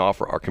crimes and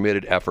offer our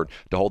committed effort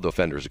to hold the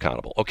offenders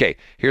accountable. Okay,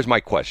 here's my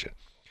question.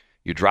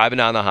 You're driving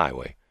down the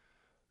highway.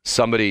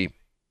 Somebody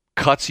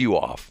cuts you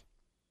off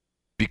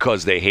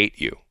because they hate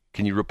you.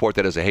 Can you report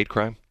that as a hate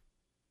crime?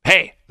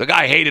 Hey, the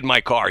guy hated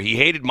my car. He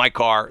hated my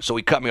car, so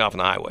he cut me off on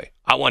the highway.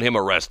 I want him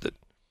arrested.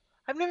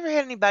 I've never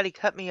had anybody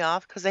cut me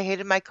off because they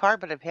hated my car,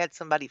 but I've had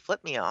somebody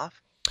flip me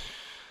off.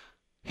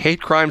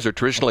 Hate crimes are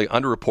traditionally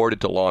underreported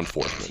to law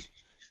enforcement.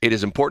 It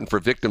is important for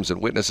victims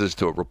and witnesses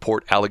to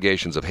report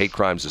allegations of hate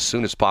crimes as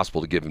soon as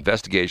possible to give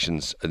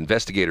investigators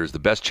the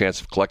best chance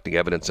of collecting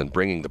evidence and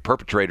bringing the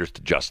perpetrators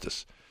to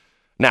justice.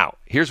 Now,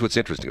 here's what's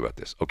interesting about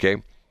this,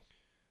 okay?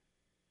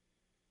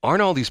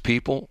 Aren't all these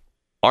people,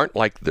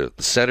 like the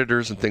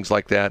senators and things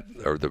like that,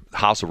 or the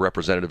House of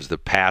Representatives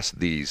that passed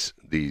these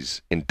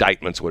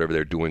indictments, whatever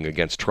they're doing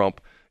against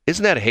Trump,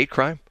 isn't that a hate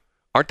crime?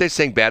 Aren't they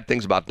saying bad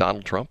things about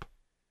Donald Trump?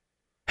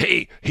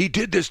 Hey, he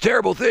did this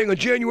terrible thing on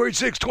January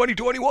 6,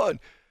 2021.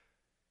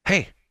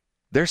 Hey,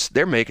 it's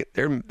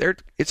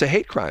a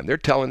hate crime. They're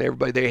telling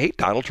everybody they hate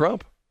Donald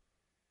Trump.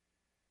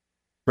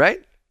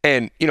 Right?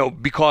 And,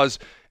 because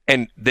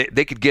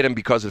they could get him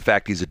because of the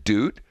fact he's a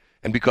dude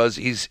and because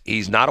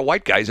he's not a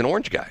white guy, he's an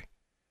orange guy.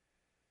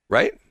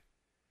 Right?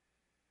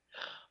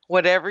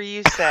 Whatever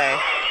you say.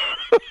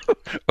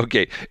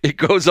 Okay, it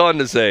goes on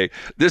to say,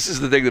 this is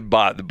the thing that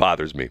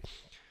bothers me.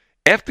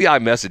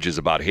 FBI messages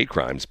about hate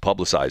crimes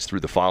publicized through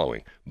the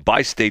following: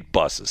 bi-state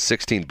buses,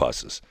 16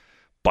 buses,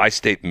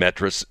 bi-state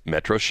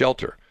metro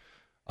shelter,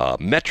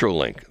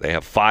 Metrolink, they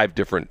have 5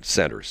 different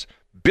centers,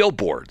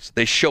 billboards,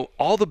 they show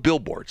all the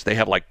billboards, they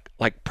have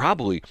like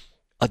probably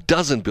a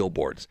dozen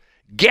billboards,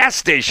 gas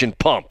station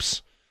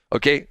pumps,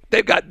 okay,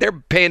 they're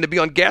paying to be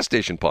on gas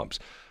station pumps.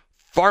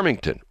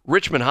 Farmington,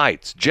 Richmond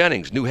Heights,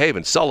 Jennings, New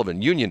Haven,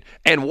 Sullivan, Union,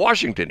 and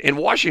Washington. In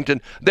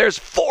Washington, there's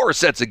 4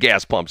 sets of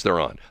gas pumps they're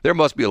on. There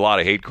must be a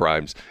lot of hate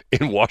crimes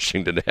in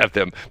Washington to have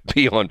them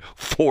be on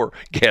 4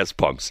 gas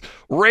pumps.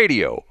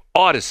 Radio,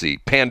 Odyssey,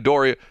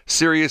 Pandora,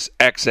 Sirius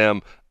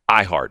XM,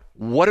 iHeart.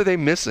 What are they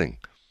missing?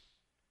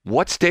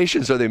 What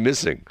stations are they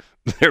missing?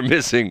 They're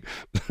missing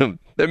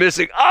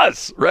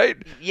us, right?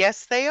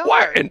 Yes, they are.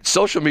 Why? And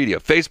social media,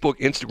 Facebook,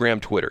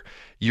 Instagram, Twitter.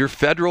 Your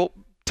federal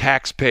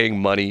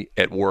tax-paying money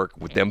at work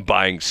with them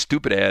buying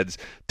stupid ads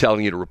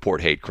telling you to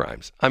report hate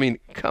crimes. I mean,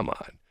 come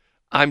on.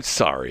 I'm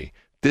sorry.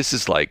 This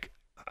is like,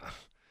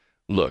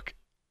 look,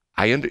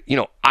 I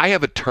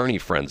have attorney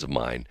friends of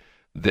mine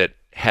that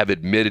have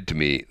admitted to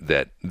me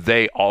that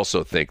they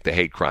also think the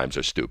hate crimes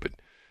are stupid.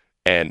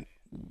 And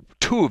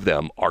 2 of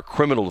them are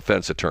criminal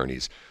defense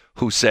attorneys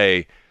who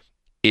say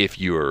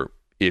if you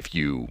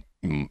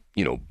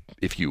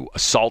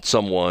assault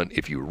someone,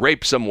 if you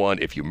rape someone,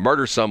 if you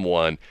murder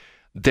someone,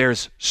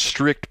 there's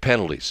strict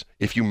penalties.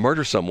 If you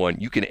murder someone,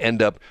 you can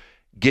end up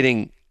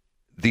getting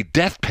the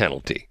death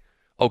penalty.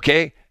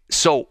 Okay?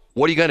 So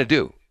what are you going to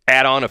do?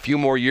 Add on a few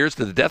more years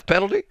to the death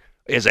penalty?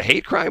 As a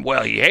hate crime?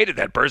 Well, he hated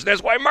that person.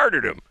 That's why he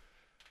murdered him.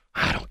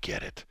 I don't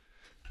get it.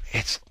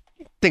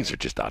 Things are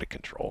just out of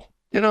control.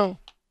 You know?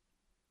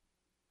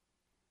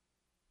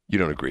 You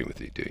don't agree with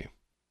me, do you?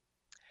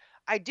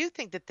 I do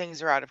think that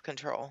things are out of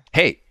control.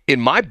 Hey, in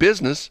my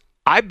business,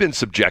 I've been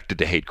subjected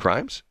to hate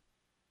crimes.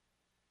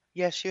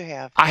 Yes, you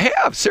have. I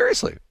have,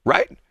 seriously,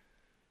 right?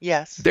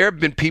 Yes. There have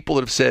been people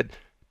that have said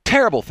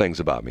terrible things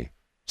about me.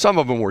 Some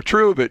of them were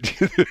true, but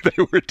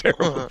they were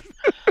terrible.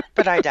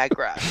 But I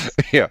digress.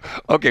 Yeah.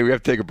 Okay, we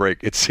have to take a break.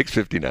 It's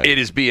 6:59. It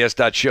is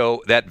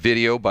BS.show. That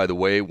video, by the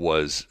way,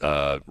 was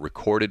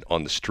recorded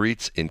on the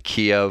streets in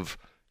Kiev,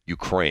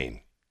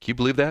 Ukraine. Can you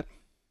believe that?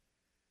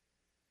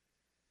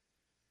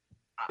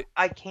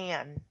 I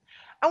can.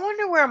 I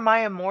wonder where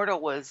My Immortal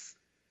was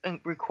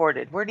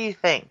recorded. Where do you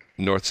think?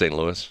 North St.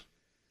 Louis.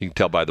 You can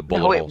tell by the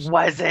bullet holes. No, it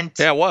wasn't.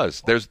 Yeah, it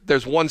was.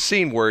 There's one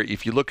scene where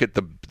if you look at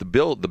the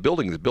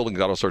building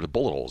got all sorts of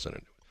bullet holes in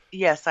it.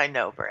 Yes, I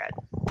know, Brad.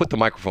 Put the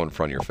microphone in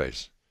front of your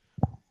face.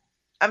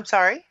 I'm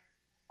sorry?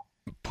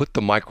 Put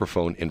the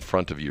microphone in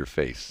front of your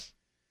face.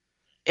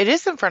 It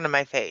is in front of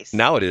my face.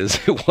 Now it is.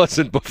 It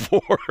wasn't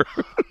before.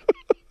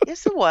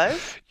 Yes, it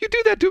was. You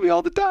do that to me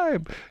all the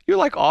time. You're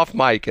like off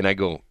mic, and I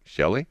go,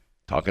 Shelley,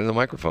 talking to the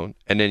microphone.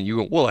 And then you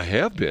go, well, I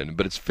have been,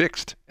 but it's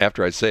fixed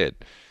after I say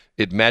it.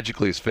 It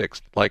magically is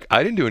fixed. Like,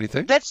 I didn't do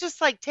anything. That's just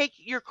like take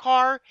your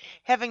car,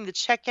 having the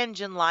check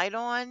engine light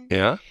on.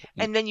 Yeah.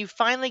 And then you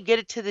finally get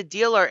it to the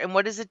dealer, and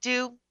what does it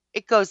do?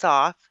 It goes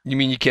off. You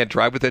mean you can't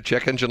drive with that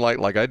check engine light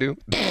like I do?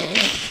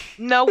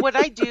 No, what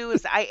I do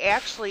is I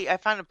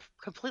found a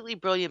completely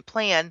brilliant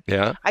plan.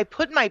 Yeah. I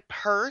put my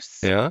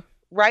purse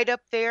right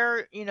up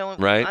there,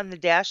 right on the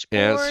dashboard.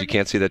 Yeah, so you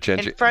can't see that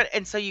engine. In front,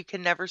 and so you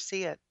can never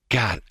see it.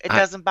 God. It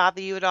doesn't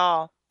bother you at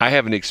all. I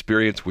have an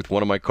experience with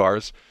one of my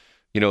cars.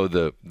 You know,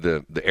 the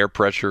air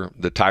pressure,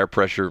 the tire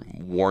pressure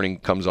warning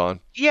comes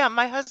on. Yeah,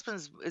 my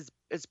husband's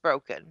is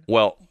broken.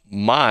 Well,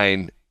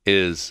 mine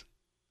is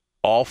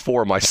all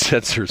four of my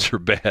sensors are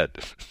bad.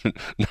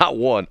 Not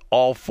one,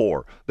 all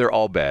four. They're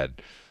all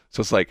bad.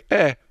 So it's like,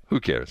 who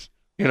cares?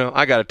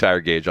 I got a tire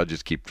gauge. I'll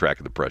just keep track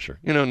of the pressure.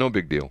 No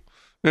big deal.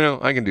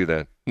 I can do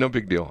that. No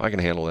big deal. I can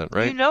handle that,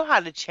 right? You know how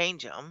to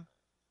change them.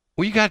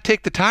 Well, you got to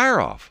take the tire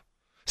off.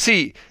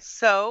 See,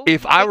 so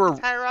if I were the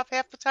tire off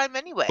half the time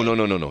anyway. Oh,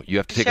 no. You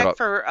have to take it off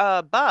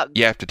for bugs.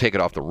 You have to take it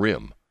off the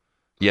rim.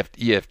 You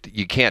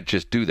can't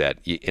just do that.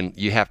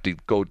 You have to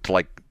go to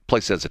like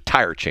place as a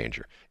tire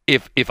changer.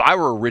 If I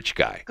were a rich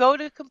guy, go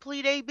to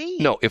Complete AB.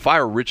 No, if I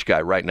were a rich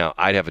guy right now,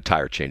 I'd have a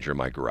tire changer in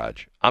my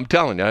garage. I'm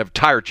telling you, I have a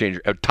tire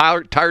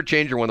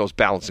changer, one of those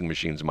balancing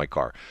machines in my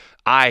car.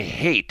 I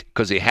hate,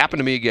 because it happened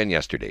to me again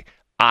yesterday.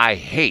 I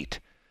hate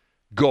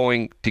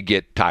going to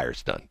get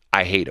tires done.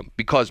 I hate them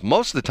because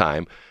most of the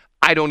time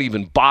I don't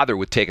even bother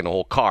with taking the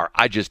whole car.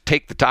 I just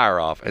take the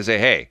tire off and say,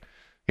 hey,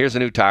 here's a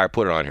new tire.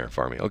 Put it on here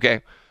for me,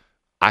 okay?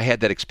 I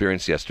had that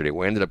experience yesterday.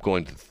 We ended up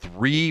going to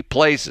 3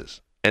 places,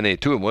 and they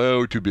 2 of them, well,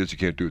 we're too busy,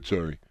 can't do it,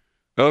 sorry.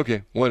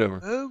 Okay, whatever.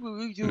 That's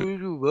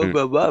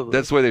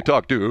the way they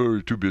talk, too. Oh,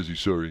 we're too busy,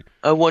 sorry.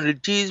 I want a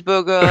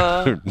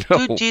cheeseburger, 2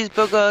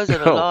 cheeseburgers,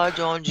 and a large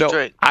orange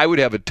drink. I would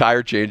have a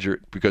tire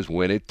changer because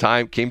when it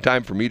came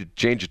time for me to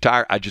change a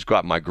tire, I'd just go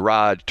out in my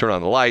garage, turn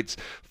on the lights,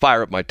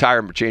 fire up my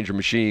tire changer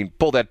machine,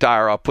 pull that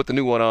tire off, put the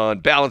new one on,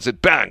 balance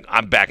it, bang,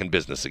 I'm back in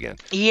business again.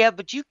 Yeah,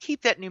 but you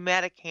keep that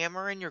pneumatic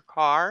hammer in your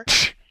car.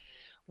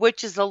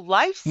 Which is a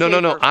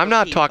lifesaver. No. I'm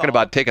not talking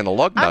about taking the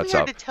lug nuts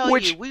out. I'm here to tell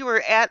you, we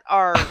were at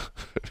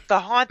the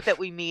haunt that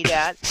we meet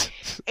at,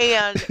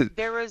 and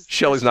there was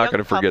Shelley's not going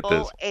to forget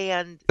this.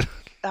 And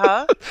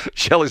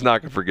Shelley's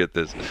not going to forget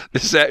this.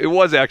 It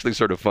was actually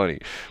sort of funny.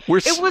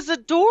 It was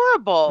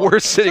adorable. We're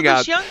sitting out.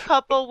 This young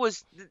couple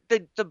was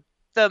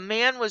the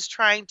man was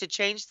trying to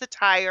change the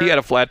tire. He had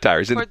a flat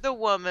tire for the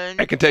woman.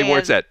 I can tell you where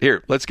it's at.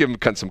 Here, let's give him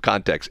some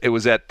context. It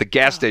was at the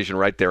gas station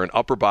right there in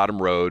Upper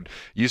Bottom Road.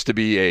 Used to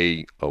be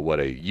a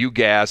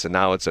U-Gas, and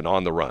now it's an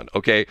On the Run.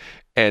 Okay,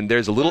 and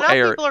there's a little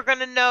air. People are going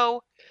to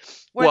know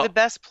where the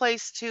best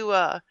place to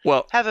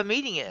have a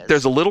meeting is.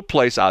 There's a little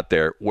place out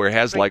there where it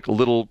has like a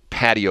little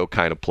patio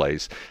kind of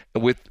place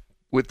with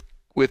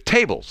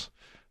tables.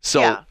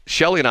 So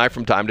Shelley and I,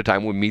 from time to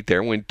time, we meet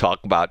there and we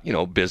talk about,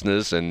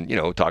 business and,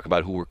 talk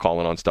about who we're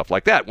calling on, stuff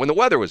like that. When the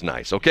weather was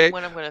nice, okay?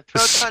 When I'm going to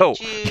throat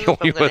punch you,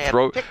 I'm going to have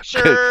a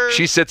picture.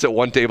 She sits at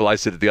one table, I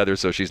sit at the other,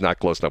 so she's not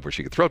close enough where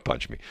she can throat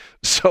punch me.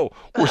 So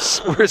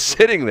we're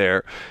sitting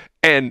there,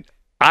 and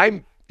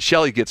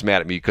Shelley gets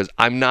mad at me because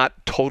I'm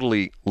not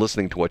totally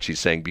listening to what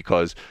she's saying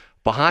because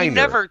behind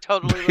her. Never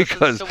totally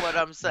listens to what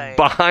I'm saying.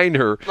 Behind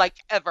her, like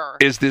ever,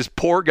 is this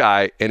poor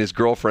guy and his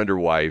girlfriend or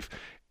wife.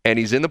 And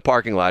he's in the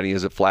parking lot, and he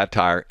has a flat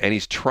tire, and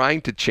he's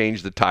trying to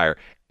change the tire.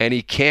 and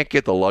he can't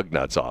get the lug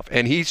nuts off,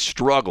 and he's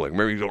struggling.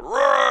 Remember, he's going,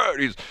 roar!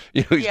 He was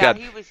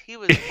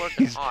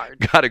working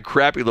hard. Got a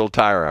crappy little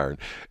tire iron,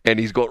 and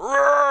he's going,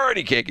 roar! And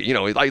he can't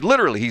get, like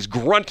literally, he's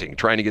grunting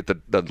trying to get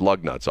the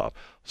lug nuts off.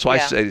 So I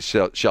say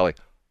to Shelley,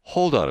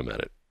 hold on a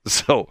minute.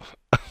 So,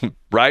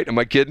 right? Am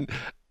I kidding?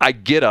 I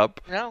get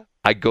up. No.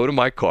 I go to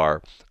my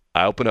car.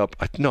 I open up.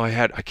 I can't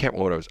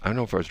remember what I was. I don't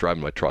know if I was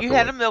driving my truck. You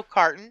had a milk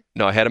carton.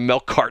 No, I had a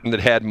milk carton that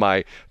had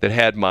my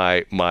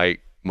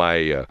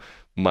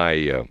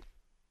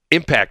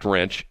impact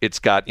wrench. It's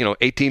got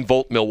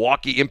 18-volt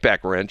Milwaukee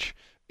impact wrench.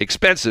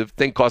 Expensive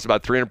thing, costs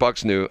about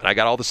 $300 new, and I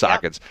got all the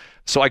sockets. Yep.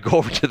 So I go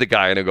over to the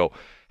guy and I go,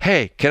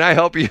 "Hey, can I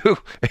help you?"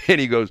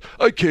 And he goes,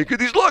 "I can't get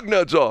these lug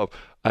nuts off."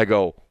 I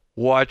go,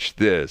 "Watch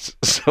this."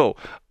 So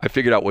I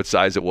figured out what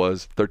size it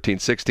was,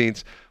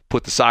 13/16.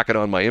 Put the socket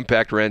on my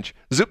impact wrench.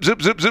 Zip,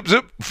 zip, zip, zip,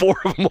 zip. 4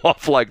 of them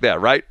off like that,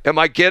 right? Am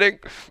I kidding?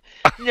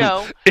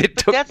 No,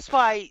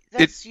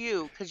 that's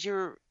you, because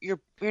you're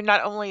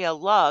not only a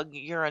lug,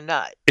 you're a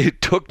nut.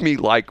 It took me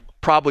like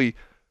probably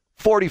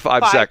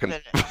 45 seconds.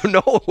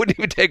 No, it wouldn't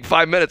even take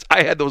 5 minutes.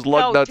 I had those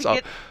lug nuts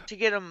off. To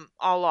get them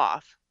all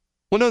off.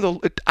 Well, no,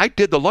 I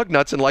did the lug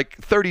nuts in like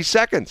 30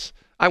 seconds.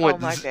 I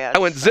went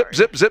zip,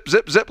 zip, zip,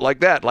 zip, zip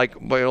like that, like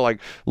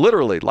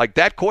literally like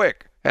that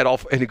quick. And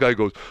the guy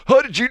goes,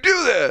 "How did you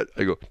do that?"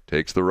 I go,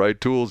 "Takes the right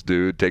tools,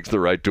 dude. Takes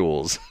the right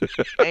tools."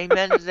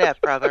 Amen to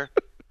that, brother.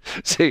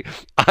 See,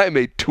 I'm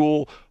a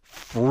tool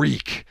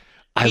freak.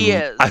 He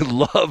is. I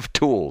love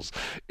tools.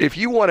 If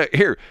you want to,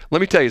 here, let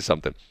me tell you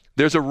something.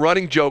 There's a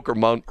running joke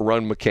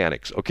around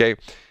mechanics, okay?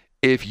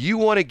 If you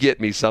want to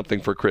get me something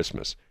for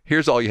Christmas,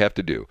 here's all you have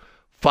to do.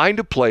 Find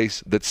a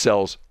place that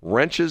sells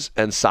wrenches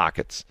and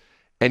sockets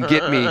and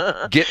get me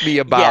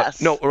about,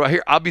 yes. No, right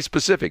here, I'll be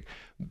specific.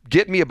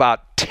 Get me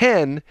about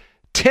 10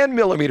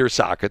 millimeter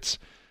sockets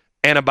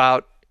and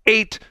about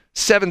 8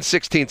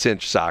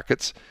 7/16"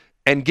 sockets,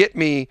 and get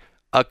me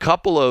a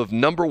couple of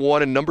number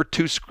 1 and number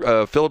 2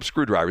 Phillips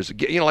screwdrivers.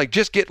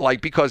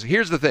 Because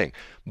here's the thing.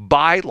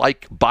 Buy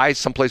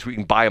someplace where you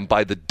can buy them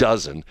by the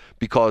dozen,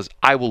 because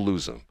I will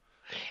lose them.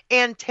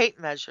 And tape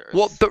measures.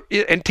 Well,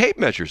 and tape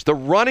measures. The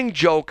running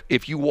joke,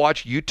 if you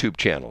watch YouTube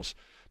channels,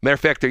 matter of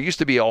fact, there used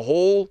to be a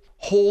whole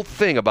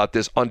thing about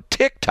this on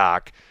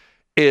TikTok,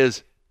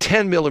 is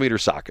 10 millimeter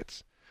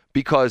sockets.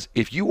 Because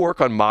if you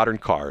work on modern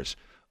cars,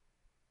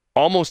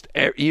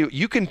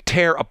 you can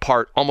tear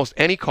apart almost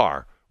any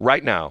car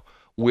right now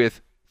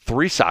with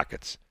 3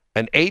 sockets,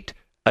 an 8,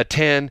 a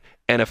 10,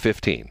 and a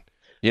 15.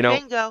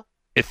 Bingo.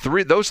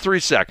 Those 3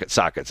 sockets,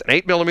 an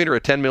 8 millimeter,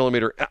 a 10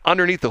 millimeter,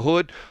 underneath the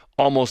hood,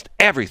 almost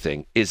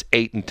everything is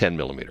 8 and 10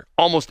 millimeter.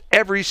 Almost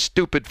every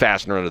stupid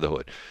fastener under the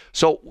hood.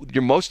 So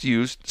your most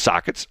used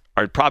sockets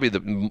are probably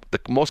the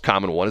most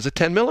common one is a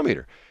 10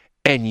 millimeter,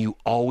 and you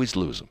always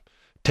lose them.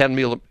 10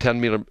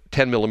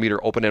 millimeter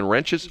open-end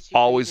wrenches,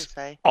 always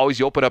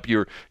you open up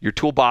your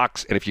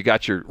toolbox, and if you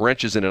got your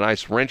wrenches in a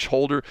nice wrench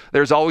holder,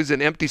 there's always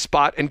an empty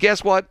spot, and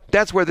guess what?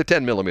 That's where the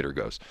 10 millimeter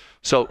goes.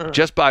 So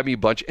just buy me a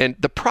bunch. And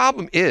the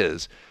problem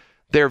is,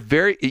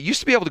 it used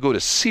to be able to go to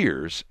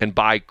Sears and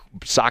buy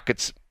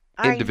sockets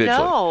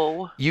individually. I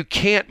know. You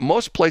can't.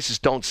 Most places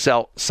don't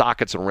sell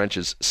sockets and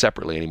wrenches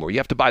separately anymore. You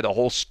have to buy the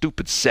whole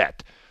stupid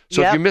set.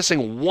 So if you're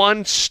missing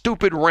one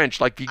stupid wrench,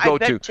 like you go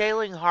to... I bet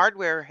Jailing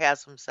Hardware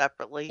has them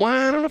separately. Well,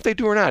 I don't know if they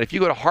do or not. If you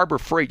go to Harbor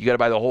Freight, you got to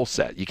buy the whole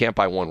set. You can't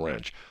buy one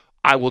wrench.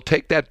 I will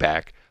take that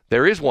back.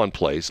 There is one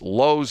place,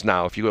 Lowe's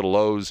now. If you go to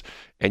Lowe's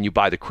and you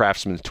buy the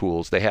Craftsman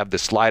tools, they have the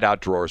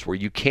slide-out drawers where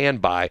you can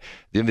buy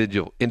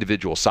the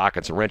individual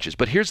sockets and wrenches.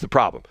 But here's the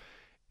problem.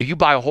 If you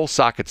buy a whole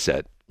socket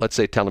set, let's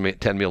say 10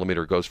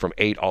 millimeter goes from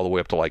 8 all the way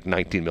up to like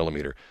 19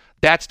 millimeter,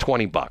 that's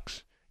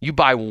 $20. You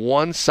buy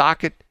one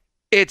socket,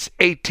 it's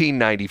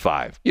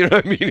 $18.95. You know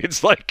what I mean?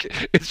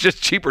 It's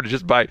just cheaper to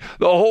just buy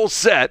the whole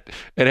set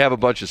and have a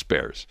bunch of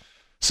spares.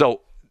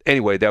 So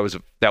anyway, that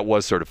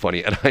was sort of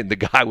funny. And the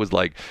guy was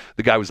like,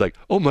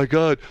 "Oh my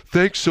God,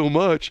 thanks so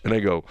much." And I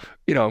go,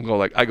 "You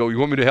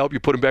want me to help you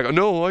put them back?"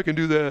 "No, I can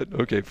do that."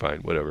 "Okay,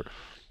 fine, whatever."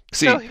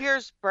 See, so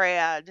here's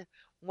Brad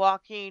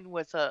walking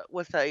with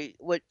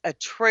a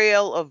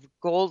trail of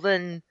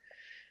golden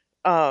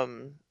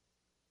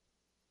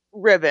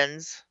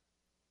ribbons.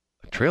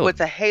 With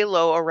a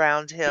halo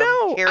around him,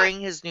 carrying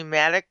his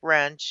pneumatic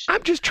wrench.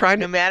 I'm just trying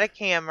pneumatic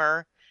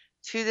hammer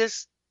to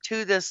this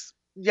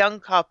young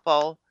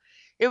couple.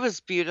 It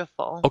was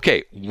beautiful.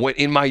 Okay,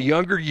 in my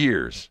younger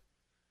years,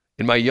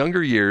 I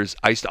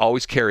used to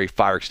always carry a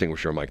fire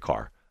extinguisher in my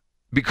car,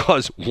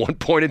 because one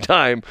point in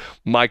time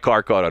my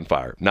car caught on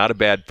fire.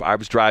 I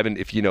was driving.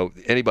 If you know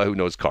anybody who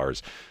knows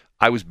cars,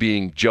 I was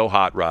being Joe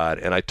Hot Rod,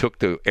 and I took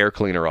the air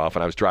cleaner off,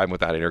 and I was driving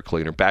without an air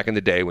cleaner. Back in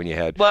the day when you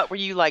had... What, were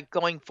you like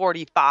going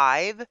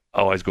 45?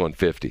 Oh, I was going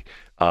 50.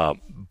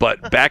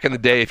 But back in the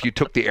day, if you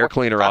took the air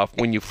cleaner off,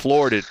 when you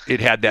floored it, it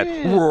had that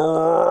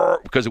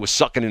roar because it was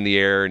sucking in the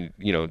air and,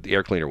 the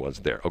air cleaner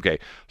wasn't there. Okay,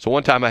 so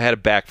one time I had a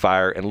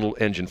backfire and a little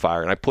engine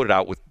fire, and I put it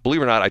out with,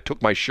 believe it or not, I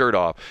took my shirt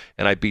off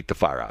and I beat the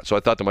fire out. So I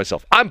thought to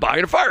myself, I'm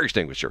buying a fire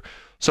extinguisher.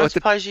 So I'm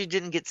surprised you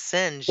didn't get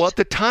singed. Well, at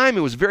the time,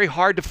 it was very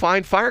hard to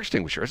find fire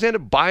extinguishers. I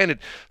ended up buying it.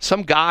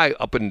 Some guy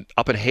up in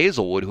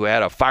Hazelwood who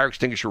had a fire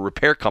extinguisher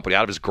repair company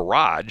out of his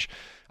garage.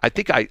 I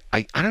think I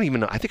don't even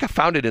know. I think I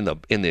found it in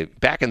the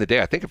back in the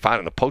day. I think I found it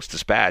in the Post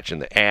Dispatch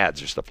and the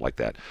ads or stuff like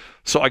that.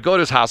 So I go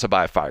to his house, I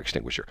buy a fire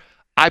extinguisher.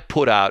 I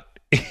put out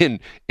in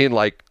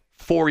like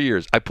 4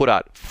 years, I put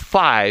out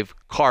 5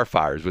 car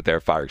fires with their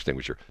fire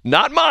extinguisher.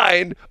 Not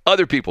mine,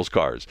 other people's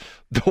cars.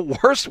 The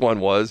worst one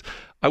was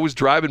I was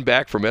driving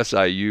back from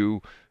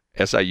SIUE,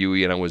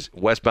 and I was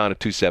westbound at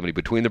 270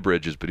 between the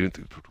bridges,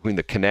 between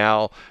the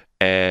canal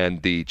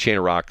and the Chain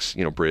of Rocks,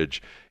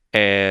 bridge.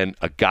 And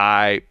a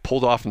guy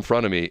pulled off in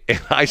front of me, and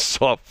I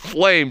saw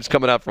flames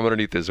coming out from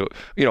underneath his,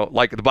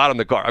 like at the bottom of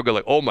the car. I go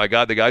like, oh my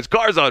God, the guy's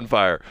car's on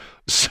fire.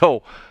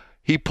 So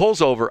he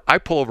pulls over. I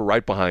pull over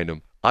right behind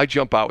him. I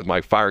jump out with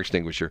my fire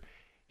extinguisher.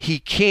 He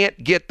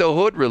can't get the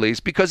hood release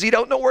because he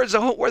don't know where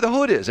the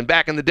hood is. And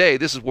back in the day,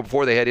 this is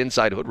before they had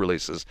inside hood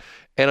releases.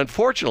 And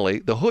unfortunately,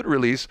 the hood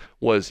release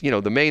was,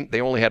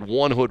 they only had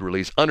one hood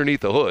release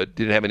underneath the hood,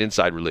 didn't have an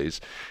inside release.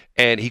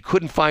 And he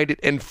couldn't find it,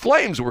 and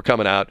flames were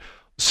coming out.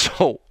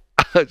 So,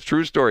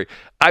 true story,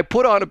 I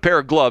put on a pair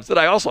of gloves that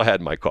I also had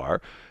in my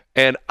car,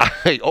 and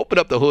I open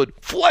up the hood,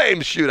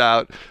 flames shoot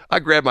out. I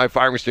grab my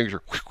fire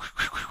extinguisher,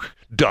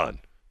 done.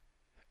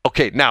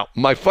 Okay, now,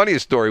 my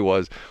funniest story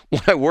was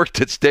when I worked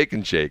at Steak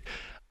and Shake,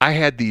 I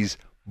had these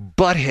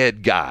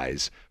butthead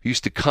guys who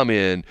used to come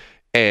in,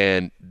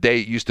 and they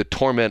used to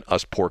torment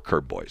us poor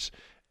curb boys.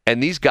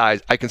 And these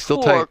guys, I can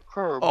still tell you,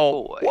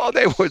 well,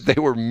 they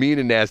were mean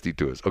and nasty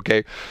to us.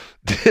 Okay,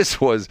 these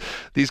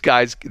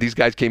guys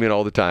came in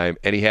all the time,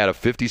 and he had a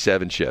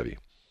 '57 Chevy.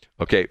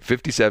 Okay,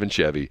 '57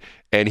 Chevy,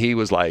 and he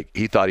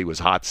thought he was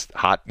hot,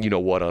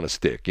 on a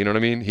stick. You know what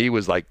I mean? He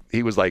was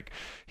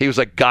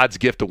like God's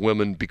gift to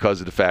women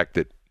because of the fact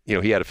that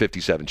he had a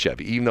 '57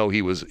 Chevy, even though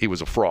he was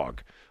a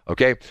frog.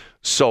 Okay,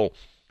 so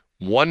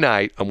one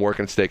night I'm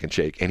working at Steak and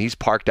Shake, and he's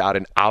parked out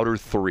in Outer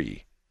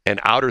 3, and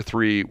Outer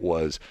 3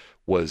 was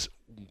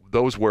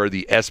those where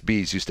the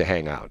SBs used to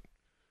hang out.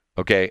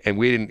 Okay, and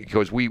we didn't,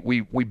 because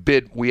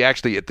we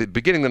actually at the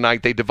beginning of the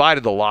night they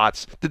divided the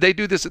lots. Did they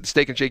do this at the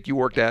Steak and Shake you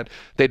worked at?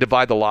 They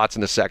divide the lots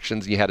into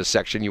sections. You had a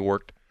section you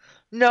worked.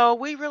 No,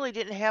 we really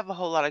didn't have a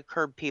whole lot of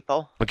curb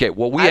people. Okay,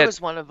 well, I was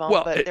one of them,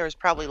 but there was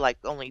probably like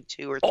only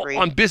 2 or 3.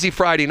 On busy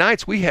Friday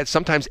nights, we had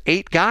sometimes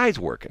 8 guys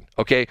working.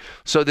 Okay,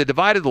 so they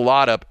divided the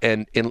lot up,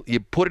 and you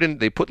put it in.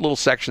 They put little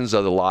sections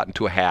of the lot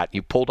into a hat.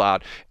 You pulled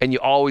out, and you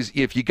always,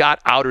 if you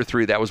got Outer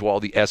 3, that was where all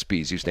the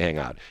SBs used to hang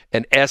out.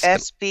 And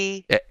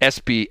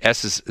SB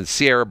is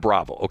Sierra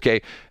Bravo.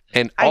 Okay.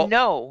 And I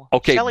know.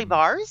 Okay. Shelley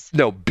bars?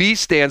 No, B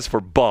stands for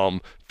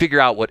bum. Figure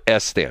out what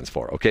S stands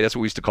for. Okay, that's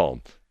what we used to call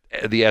them.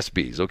 The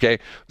SBs, okay?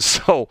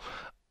 So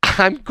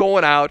I'm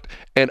going out,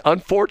 and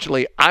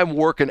unfortunately, I'm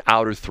working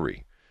Outer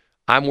 3.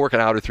 I'm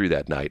working Outer 3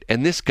 that night,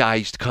 and this guy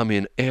used to come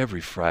in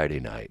every Friday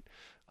night.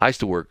 I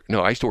used to work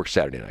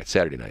Saturday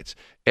nights.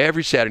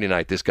 Every Saturday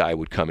night, this guy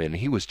would come in, and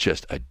he was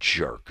just a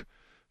jerk.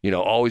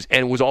 Always,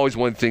 and it was always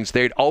one of the things,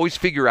 they'd always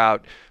figure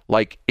out,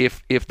 like,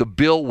 if the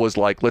bill was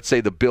like, let's say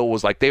the bill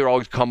was like, they would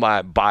always come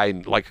by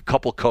like a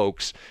couple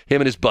Cokes,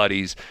 him and his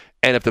buddies.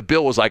 And if the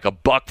bill was like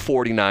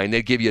 $1.49,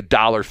 they'd give you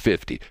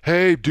 $1.50.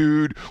 Hey,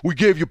 dude, we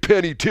gave you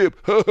penny tip.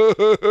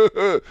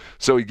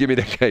 So he give me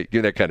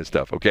that kind of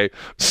stuff. Okay,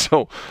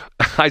 so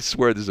I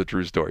swear this is a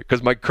true story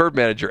because my curb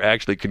manager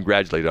actually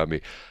congratulated on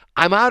me.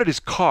 I'm out at his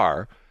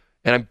car,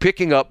 and I'm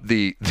picking up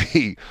the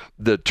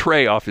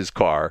tray off his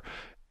car,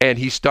 and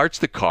he starts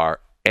the car,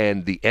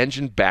 and the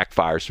engine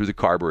backfires through the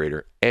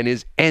carburetor, and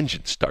his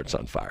engine starts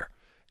on fire.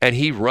 And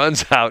he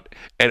runs out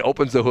and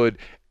opens the hood.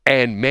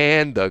 And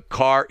man, the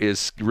car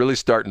is really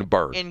starting to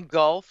burn.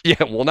 Engulfed?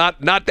 Yeah, well,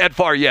 not that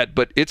far yet,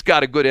 but it's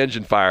got a good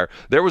engine fire.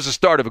 There was a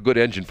start of a good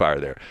engine fire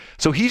there.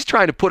 So he's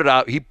trying to put it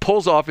out. He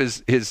pulls off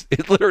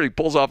it literally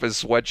pulls off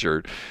his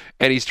sweatshirt,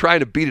 and he's trying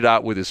to beat it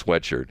out with his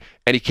sweatshirt,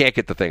 and he can't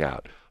get the thing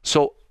out.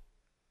 So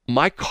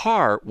my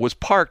car was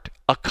parked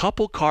a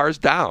couple cars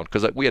down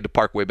because we had to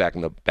park way back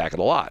in the back of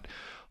the lot.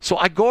 So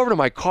I go over to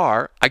my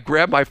car, I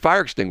grab my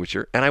fire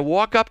extinguisher, and I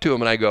walk up to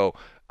him, and I go,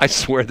 I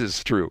swear this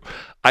is true.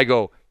 I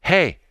go,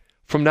 hey,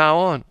 from now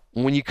on,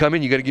 when you come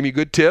in, you got to give me a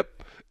good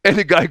tip. And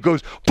the guy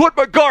goes, put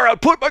my car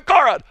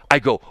out. I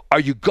go,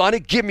 are you going to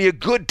give me a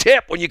good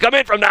tip when you come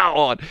in from now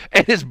on?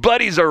 And his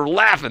buddies are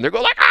laughing. They're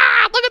going like,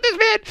 look at this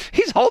man.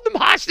 He's holding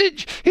them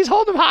hostage.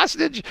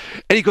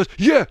 And he goes,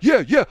 yeah,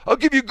 I'll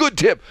give you a good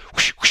tip.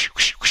 Whoosh, whoosh,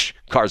 whoosh, whoosh.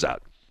 Car's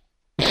out.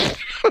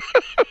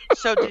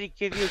 So did he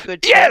give you a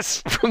good tip?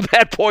 Yes! From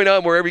that point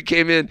on, wherever he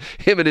came in,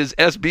 him and his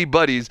SB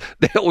buddies,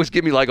 they always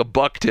give me like a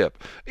buck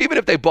tip. Even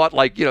if they bought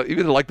like,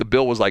 even like the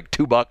bill was like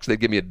 $2, they'd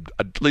give me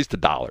at least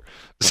 $1.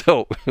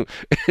 So,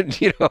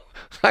 and,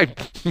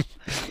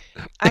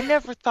 I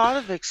never thought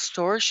of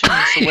extortion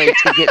as a way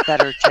to get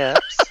better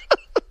tips.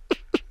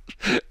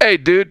 Hey,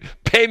 dude,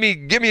 pay me,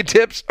 give me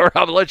tips, or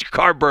I'll let your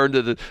car burn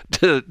to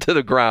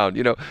the ground.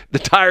 The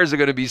tires are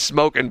going to be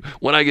smoking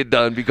when I get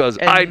done because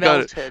I ain't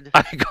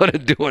going to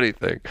do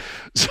anything.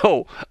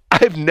 So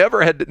I've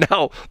never had to.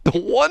 Now, the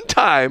one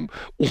time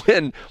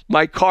when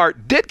my car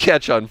did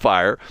catch on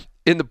fire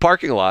in the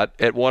parking lot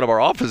at one of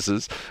our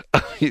offices,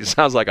 it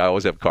sounds like I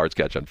always have cars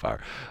catch on fire.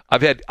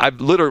 I've had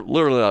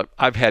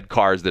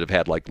cars that have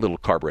had like little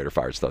carburetor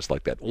fires, stuff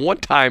like that. One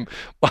time,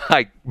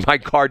 my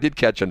car did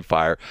catch on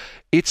fire.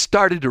 It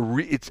started to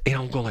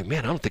I'm going like,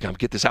 man, I don't think I'm gonna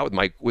get this out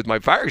with my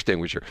fire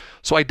extinguisher.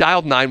 So I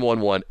dialed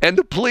 911, and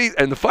the police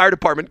and the fire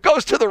department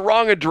goes to the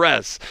wrong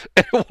address.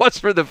 And it was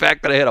for the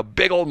fact that I had a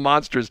big old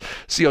monstrous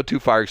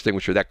CO2 fire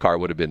extinguisher. That car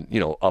would have been,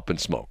 up in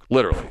smoke.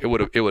 Literally, it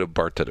would have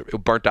burnt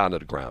down to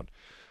the ground.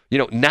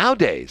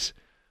 Nowadays,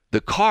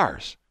 the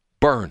cars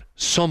burn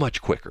so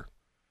much quicker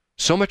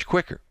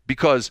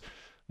because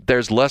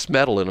there's less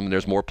metal in them and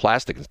there's more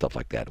plastic and stuff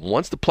like that. And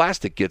once the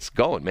plastic gets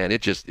going, man,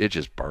 it just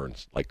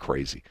burns like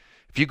crazy.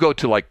 If you go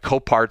to like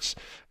Coparts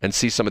and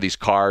see some of these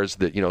cars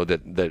that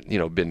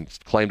been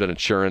claimed on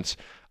insurance,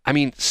 I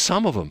mean,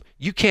 some of them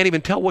you can't even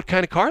tell what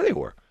kind of car they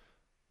were.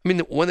 I mean,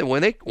 when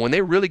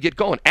they really get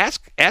going,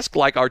 ask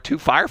like our two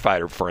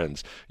firefighter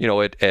friends,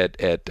 at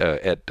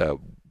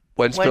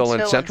Wentzville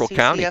and Central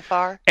County,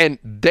 and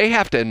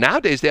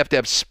nowadays they have to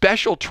have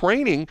special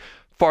training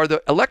for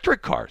the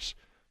electric cars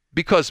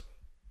because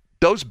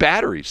those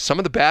batteries, some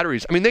of the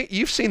batteries, I mean,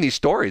 you've seen these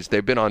stories.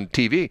 They've been on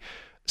TV.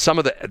 Some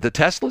of the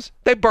Teslas,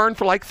 they burn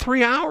for like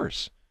 3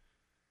 hours.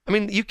 I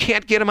mean, you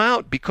can't get them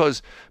out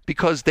because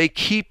they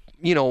keep,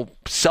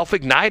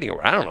 self-igniting.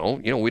 Or I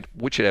don't know.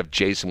 We should have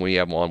Jason when you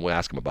have him on. We'll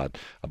ask him about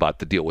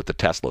the deal with the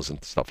Teslas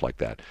and stuff like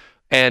that.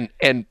 And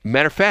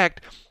matter of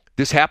fact,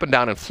 this happened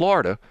down in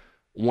Florida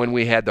when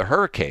we had the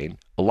hurricane.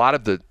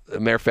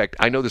 Matter of fact,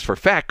 I know this for a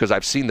fact because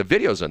I've seen the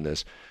videos on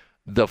this.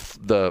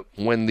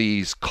 When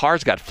these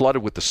cars got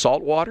flooded with the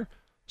salt water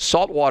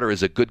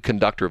is a good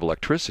conductor of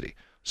electricity.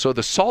 So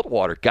the salt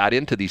water got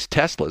into these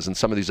Teslas and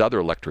some of these other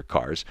electric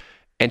cars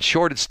and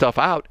shorted stuff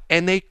out,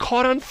 and they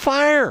caught on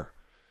fire.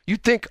 You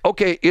think,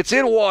 okay, it's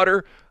in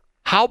water.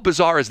 How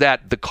bizarre is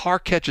that? The car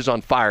catches on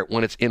fire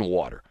when it's in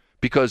water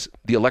because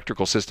the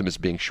electrical system is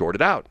being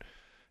shorted out.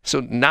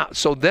 So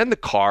then the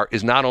car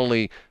is not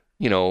only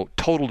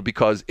totaled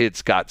because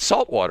it's got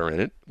salt water in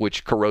it,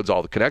 which corrodes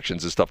all the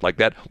connections and stuff like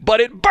that, but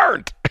it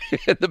burnt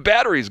and the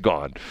battery's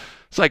gone.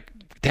 It's like,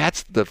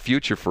 that's the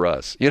future for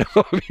us. I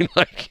mean,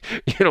 like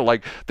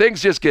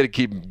things just keep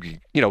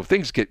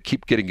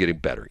getting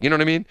better. You know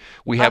what I mean?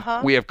 We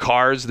have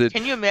cars that.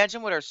 Can you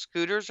imagine what our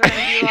scooters are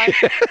going to be like?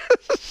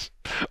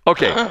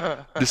 Okay.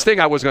 This thing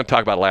I was going to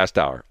talk about last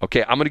hour.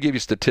 Okay. I'm going to give you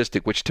a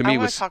statistic, which to me was. I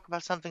want to talk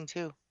about something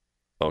too.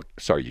 Oh,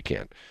 sorry, you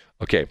can't.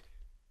 Okay.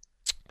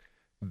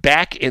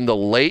 Back in the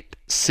late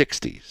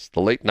 60s, the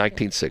late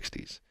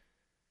 1960s,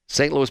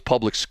 St. Louis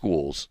public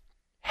schools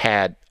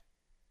had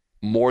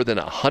more than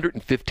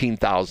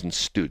 115,000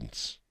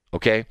 students,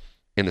 okay,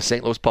 in the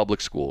St. Louis public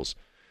schools.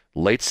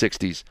 Late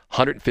 60s,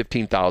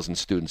 115,000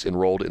 students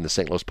enrolled in the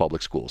St. Louis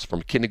public schools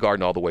from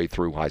kindergarten all the way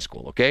through high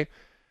school, okay?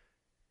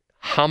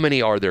 How many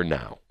are there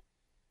now?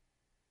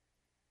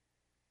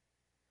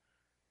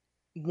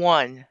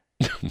 One.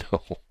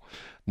 No,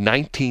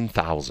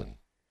 19,000.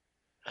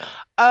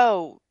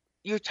 Oh,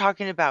 you're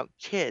talking about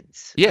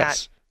kids.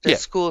 Yes. Not the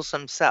schools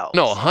themselves.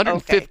 No,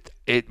 150.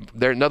 Okay.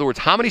 In other words,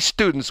 how many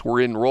students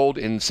were enrolled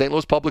in St.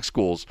 Louis public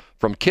schools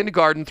from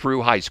kindergarten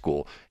through high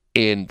school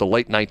in the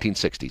late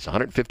 1960s?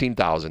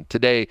 115,000.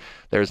 Today,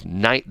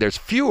 there's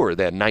fewer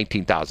than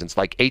 19,000. It's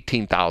like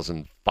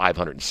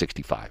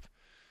 18,565.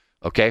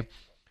 Okay?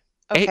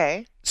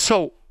 Okay.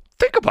 So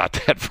think about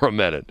that for a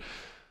minute.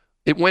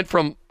 It went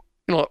from,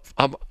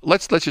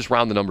 let's just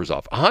round the numbers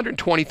off.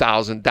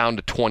 120,000 down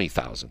to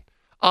 20,000.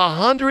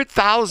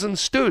 100,000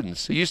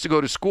 students who used to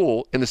go to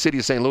school in the city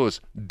of St.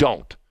 Louis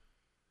don't.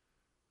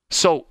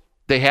 So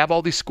they have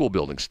all these school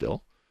buildings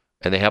still,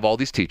 and they have all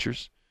these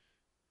teachers,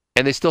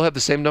 and they still have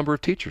the same number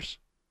of teachers.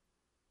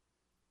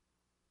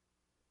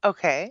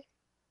 Okay.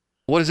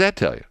 What does that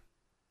tell you?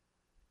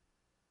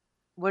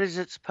 What is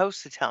it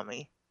supposed to tell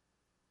me?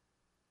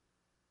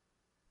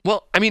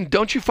 Well, I mean,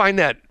 don't you find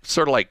that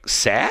sort of like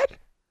sad?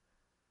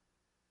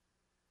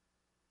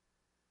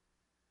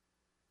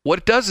 What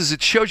it does is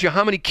it shows you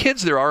how many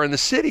kids there are in the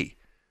city.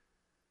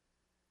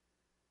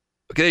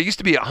 Okay, there used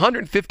to be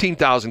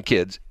 115,000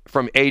 kids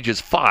from ages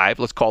 5,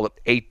 let's call it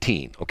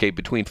 18, okay,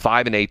 between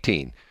 5 and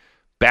 18.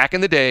 Back in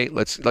the day,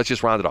 let's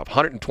just round it off,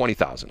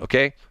 120,000,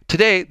 okay?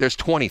 Today, there's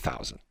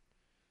 20,000.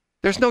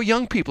 There's no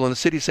young people in the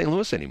city of St.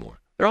 Louis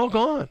anymore. They're all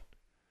gone.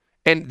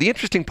 And the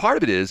interesting part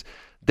of it is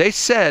They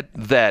said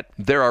that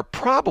there are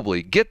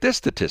probably, get this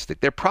statistic,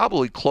 there are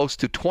probably close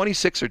to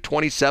 26 or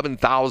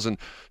 27,000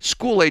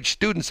 school-age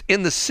students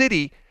in the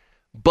city,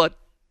 but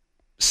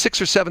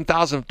 6 or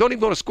 7,000 don't even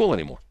go to school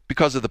anymore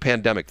because of the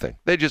pandemic thing.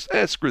 They just,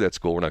 screw that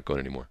school. We're not going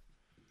anymore.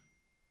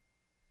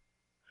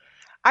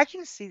 I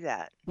can see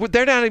that. Well,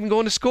 they're not even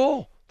going to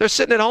school. They're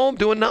sitting at home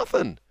doing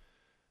nothing.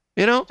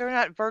 You know? They're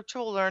not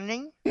virtual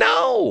learning?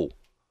 No.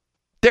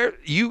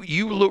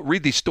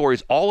 Read these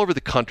stories all over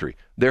the country.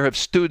 There have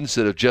students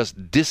that have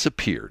just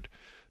disappeared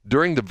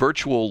during the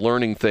virtual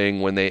learning thing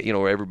when they,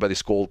 everybody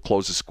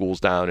closes schools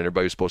down and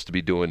everybody was supposed to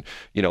be doing,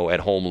 at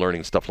home learning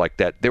and stuff like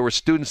that. There were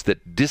students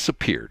that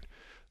disappeared,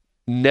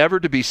 never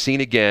to be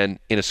seen again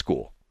in a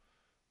school.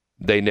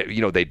 They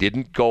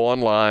didn't go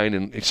online,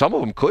 and some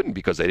of them couldn't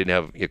because they didn't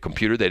have a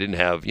computer, they didn't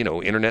have,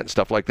 internet and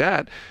stuff like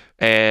that,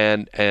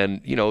 and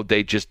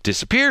they just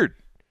disappeared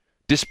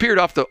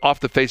off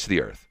the face of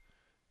the earth.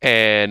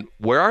 And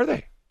where are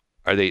they?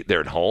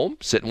 They're at home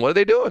sitting? What are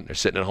they doing? They're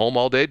sitting at home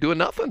all day doing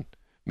nothing,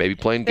 maybe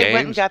playing games. They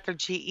went and got their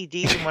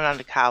GEDs and went on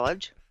to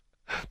college.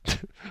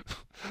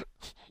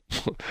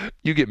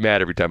 You get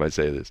mad every time I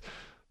say this.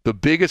 The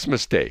biggest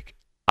mistake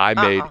I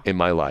made in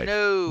my life.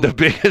 No. The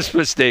biggest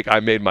mistake I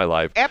made in my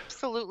life.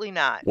 Absolutely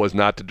not. Was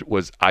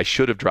I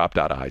should have dropped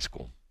out of high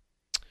school.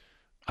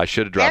 I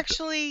should have dropped.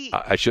 Actually,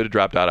 I should have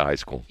dropped out of high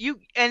school.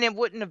 And it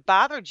wouldn't have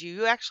bothered you.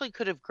 You actually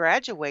could have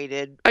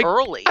graduated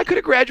early. I could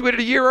have graduated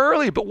a year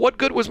early, but what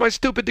good was my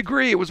stupid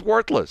degree? It was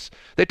worthless.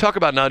 They talk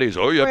about nowadays.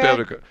 Oh, you have to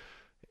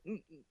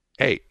have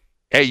Hey,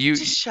 you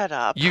just shut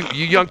up. You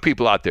young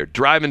people out there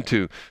driving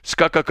to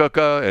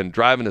Skukkakukka and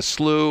driving to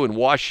SLU and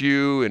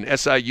WashU and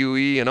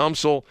SIUE and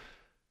UMSL.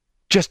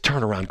 Just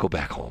turn around and go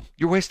back home.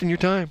 You're wasting your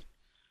time.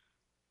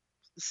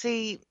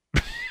 See,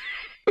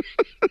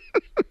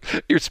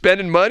 you're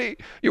spending money.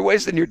 You're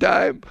wasting your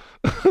time.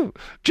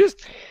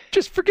 just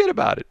forget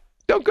about it.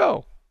 Don't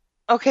go.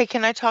 Okay,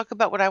 can I talk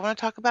about what I want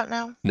to talk about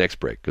now? Next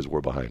break, because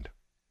we're behind.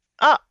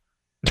 Oh,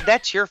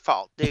 that's your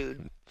fault,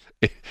 dude.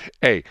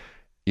 Hey,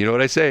 you know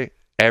what I say?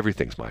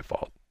 Everything's my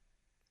fault.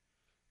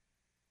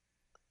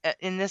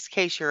 In this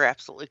case, you're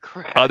absolutely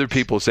correct. Other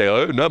people say,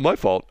 oh, not my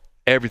fault.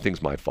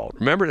 Everything's my fault.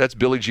 Remember, that's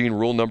Billie Jean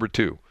rule number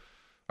 2.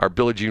 Or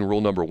Billie Jean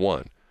rule number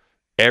 1.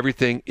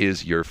 Everything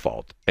is your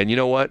fault. And you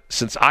know what?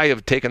 Since I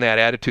have taken that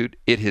attitude,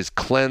 it has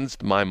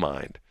cleansed my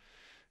mind.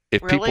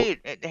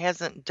 It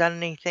hasn't done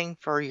anything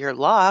for your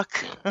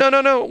luck. No.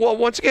 Well,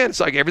 once again, it's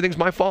like everything's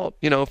my fault.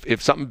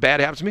 If something bad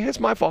happens to me, it's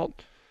my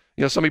fault.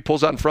 Somebody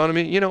pulls out in front of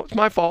me, it's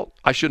my fault.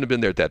 I shouldn't have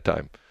been there at that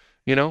time.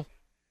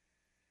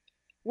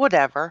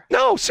 Whatever.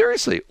 No,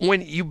 seriously.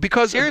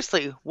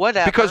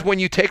 Whatever. Because when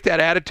you take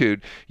that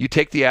attitude, you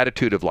take the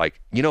attitude of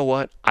like, you know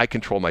what? I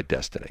control my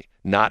destiny,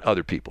 not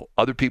other people.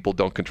 Other people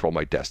don't control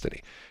my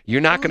destiny. You're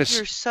not going to.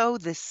 You're so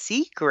the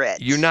secret.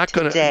 You're not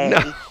going to.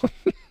 No.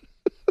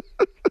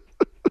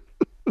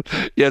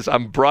 Yes,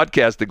 I'm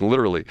broadcasting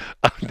literally.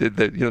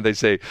 They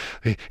say,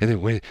 and then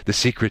when the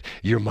secret,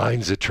 your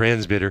mind's a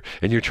transmitter,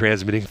 and you're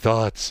transmitting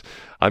thoughts.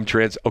 I'm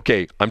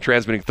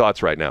transmitting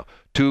thoughts right now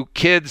to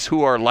kids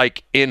who are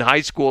like in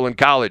high school and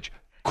college.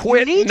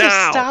 Quit now. You need to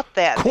stop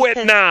that.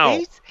 Quit now.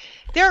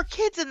 There are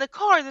kids in the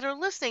car that are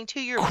listening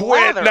to your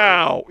Quit blather.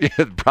 now.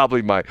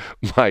 Probably my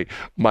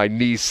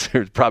niece.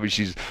 She's probably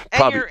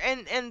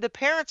and the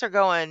parents are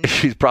going.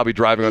 She's probably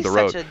driving on the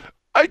road.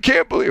 I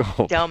can't believe.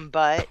 Dumb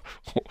butt.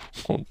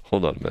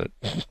 Hold on a minute.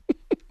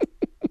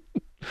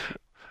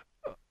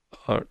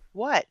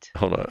 What?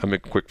 Hold on. I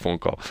make a quick phone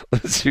call.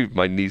 Let's see.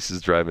 My niece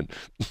is driving.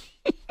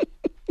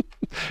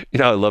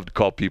 I love to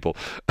call people.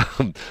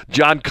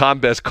 John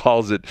Combest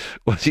calls it,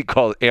 what does he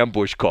call it?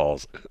 Ambush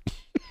calls.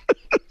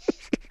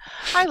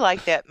 I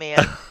like that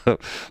man.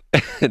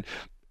 And,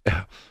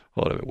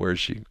 hold on a minute. Where is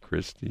she?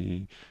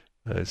 Christy.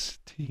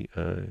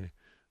 S-T-I.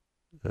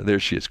 There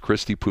she is.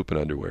 Christy pooping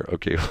underwear.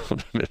 Okay, hold on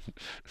a minute.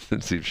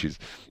 Let's see if she's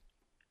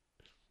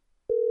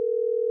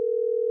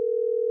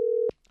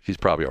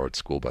probably out at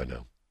school by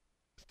now.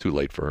 It's too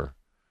late for her.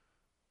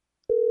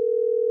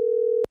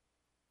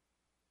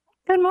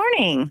 Good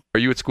morning. Are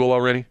you at school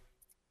already?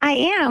 I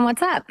am.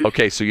 What's up?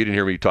 Okay, so you didn't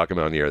hear me talking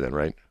about on the air then,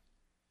 right?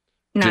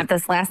 Not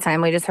this last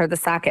time. We just heard the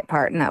socket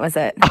part, and that was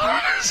it.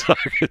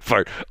 Socket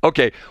part.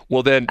 Okay,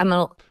 well then,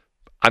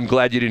 I'm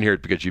glad you didn't hear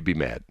it because you'd be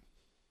mad.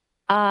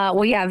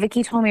 Well, yeah,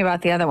 Vicky told me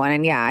about the other one,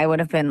 and yeah, I would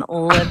have been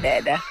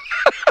livid.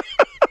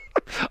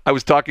 I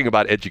was talking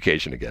about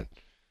education again.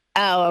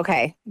 Oh,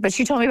 okay. But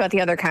she told me about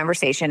the other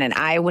conversation, and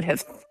I would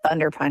have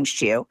thunder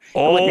punched you. It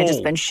wouldn't have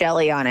just been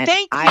Shelley on it.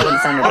 I would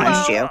have thunder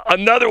punched you.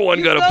 Another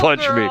one going to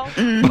punch me.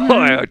 Mm-hmm.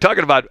 Boy,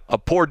 talking about a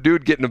poor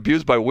dude getting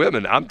abused by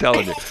women. I'm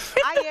telling you.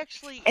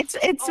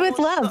 It's with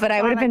love, but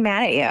I would have been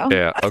mad at you.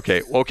 Yeah.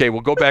 Okay.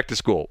 We'll go back to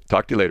school.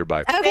 Talk to you later.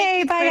 Bye.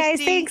 Okay. Bye,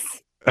 guys.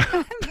 Thanks.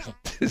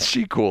 Is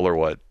she cool or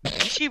what?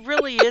 She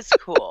really is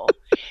cool.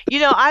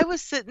 I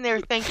was sitting there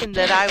thinking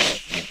that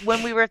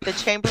when we were at the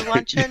chamber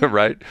luncheon,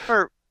 right?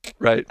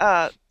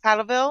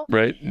 Paddleville,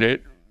 right?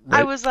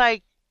 I was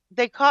like,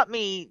 they caught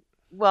me.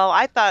 Well,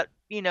 I thought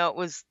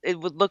it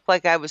would look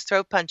like I was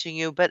throat punching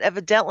you, but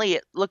evidently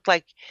it looked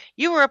like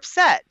you were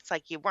upset. It's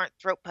like you weren't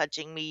throat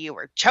punching me, you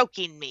were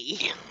choking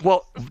me.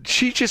 Well,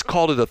 she just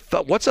called it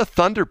what's a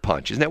thunder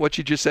punch? Isn't that what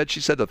she just said?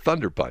 She said a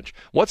thunder punch.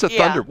 What's a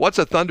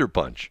thunder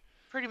punch?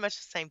 Pretty much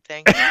the same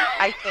thing.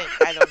 I think.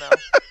 I don't know.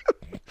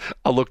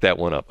 I'll look that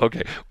one up.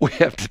 Okay, we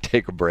have to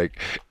take a break.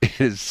 It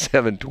is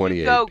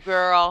 7:28. Go,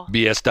 girl.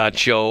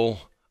 BS.show.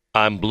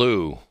 I'm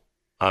blue.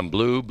 I'm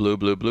blue, blue,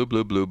 blue, blue,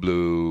 blue, blue,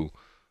 blue.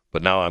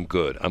 But now I'm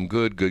good. I'm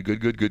good, good, good,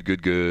 good, good,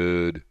 good,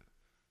 good.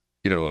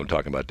 You don't know what I'm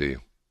talking about, do you?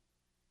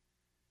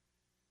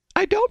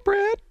 I don't,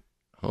 Brad.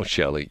 Oh,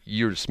 Shelley,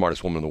 you're the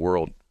smartest woman in the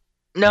world.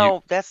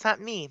 No, that's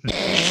not me.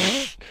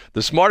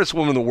 The smartest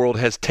woman in the world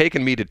has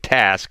taken me to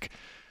task.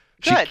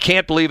 She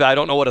can't believe I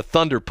don't know what a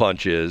thunder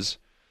punch is.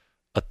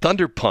 A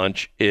thunder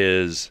punch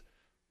is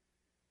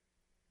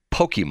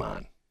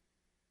Pokemon.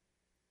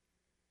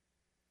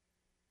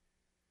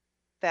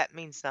 That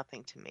means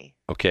nothing to me.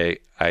 Okay,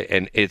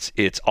 and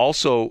it's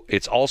also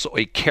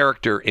a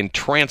character in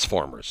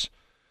Transformers.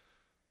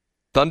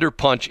 Thunder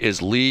Punch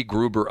is Lee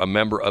Gruber, a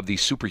member of the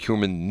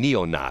superhuman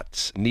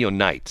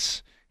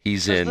Neonites.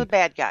 He's Those are the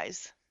bad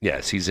guys.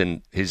 Yes, he's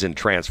in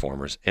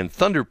Transformers, and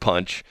Thunder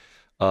Punch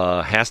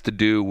has to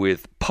do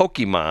with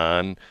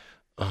Pokemon.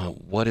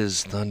 What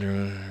is Thunder?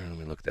 Let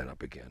me look that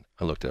up again.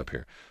 I looked it up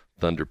here.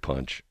 Thunder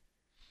Punch.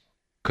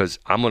 Because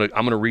I'm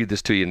gonna read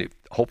this to you, and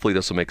hopefully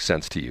this will make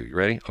sense to you. You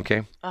ready?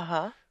 Okay.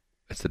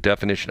 It's the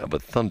definition of a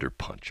thunder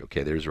punch.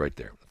 Okay, there's right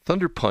there.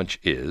 Thunder punch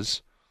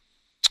is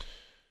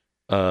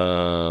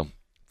thunder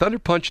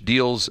punch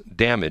deals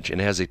damage and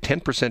has a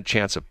 10%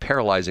 chance of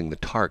paralyzing the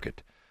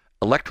target.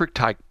 Electric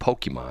type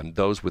Pokemon,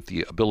 those with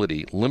the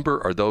ability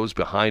limber, are those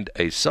behind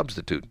a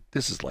substitute.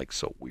 This is like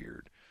so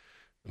weird.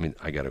 I mean,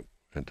 I gotta.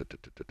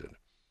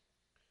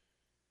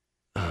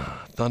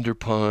 Thunder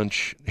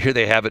Punch. Here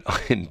they have it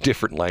in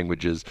different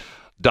languages.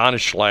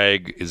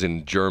 Donnerschlag is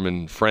in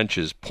German. French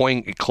is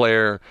Point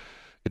Eclair.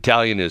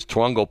 Italian is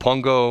Tuongo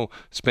Pongo.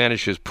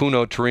 Spanish is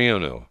Puno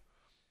Triano.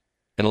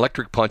 An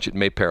electric punch, it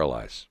may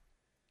paralyze.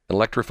 An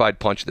electrified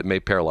punch that may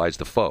paralyze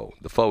the foe.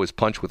 The foe is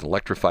punched with an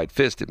electrified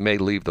fist. It may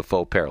leave the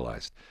foe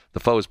paralyzed. The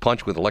foe is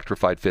punched with an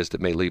electrified fist.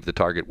 It may leave the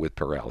target with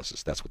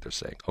paralysis. That's what they're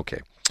saying. Okay.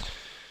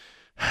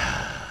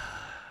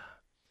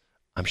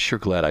 I'm sure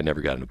glad I never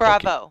got into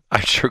Pokemon. Bravo.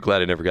 I'm sure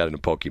glad I never got into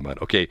Pokemon.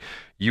 Okay,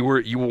 you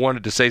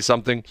wanted to say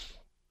something?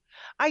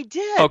 I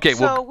did. Okay,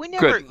 well,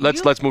 good.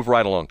 Let's move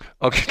right along.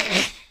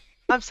 Okay.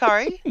 I'm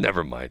sorry?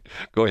 Never mind.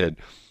 Go ahead.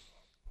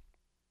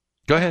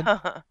 Go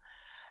ahead.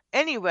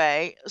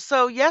 Anyway,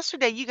 so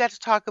yesterday you got to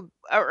talk,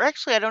 or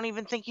actually I don't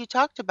even think you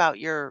talked about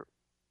your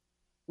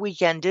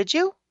weekend, did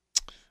you?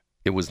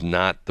 It was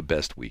not the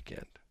best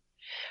weekend.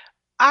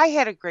 I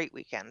had a great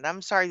weekend.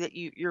 I'm sorry that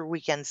your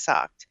weekend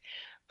sucked.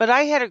 But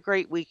I had a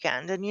great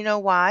weekend, and you know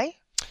why?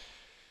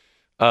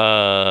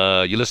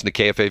 You listened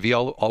to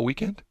KFAV all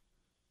weekend?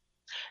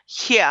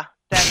 Yeah,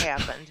 that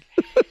happened.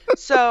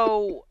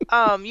 So,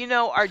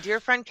 our dear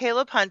friend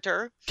Caleb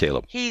Hunter.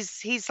 Caleb.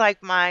 He's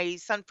like my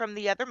son from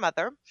the other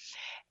mother,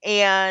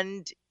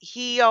 and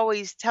he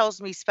always tells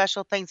me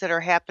special things that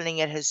are happening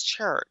at his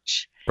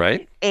church.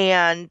 Right.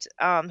 And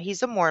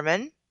he's a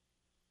Mormon,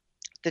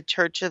 the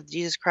Church of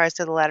Jesus Christ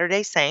of the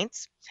Latter-day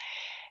Saints,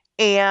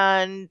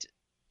 and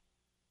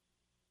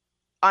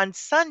on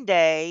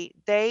Sunday,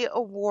 they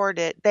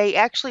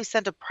actually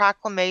sent a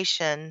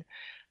proclamation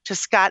to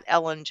Scott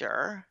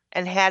Ellinger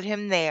and had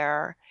him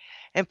there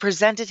and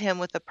presented him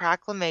with a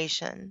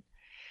proclamation.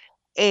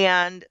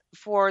 And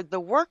for the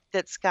work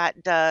that Scott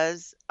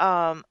does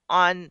on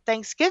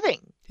Thanksgiving.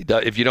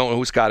 If you don't know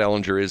who Scott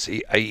Ellinger is,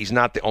 he's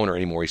not the owner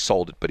anymore. He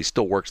sold it, but he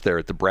still works there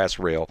at the Brass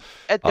Rail.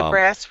 At the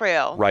Brass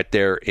Rail. Right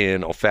there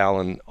in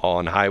O'Fallon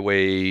on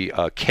Highway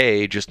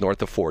K, just north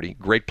of 40.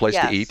 Great place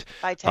to eat.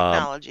 By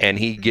technology. And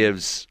he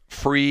gives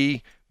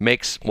literally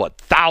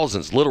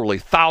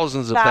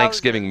thousands of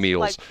Thanksgiving meals.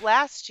 Like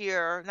last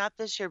year, not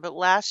this year, but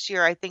last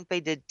year, I think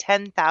they did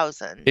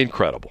 10,000.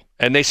 Incredible.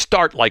 And they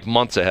start like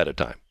months ahead of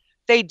time.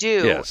 They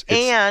do. Yes,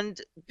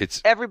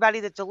 it's everybody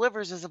that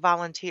delivers is a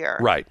volunteer.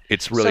 Right.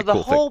 It's really cool. So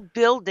the whole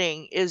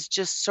building is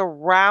just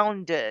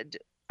surrounded.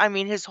 I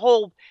mean, his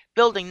whole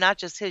building, not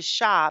just his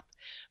shop,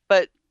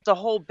 but the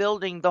whole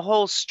building, the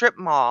whole strip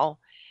mall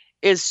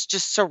is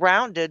just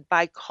surrounded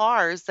by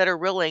cars that are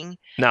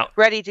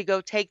ready to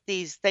go take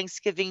these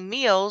Thanksgiving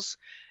meals.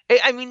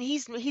 I mean,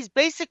 he's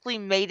basically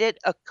made it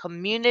a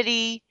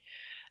community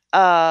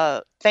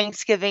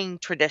Thanksgiving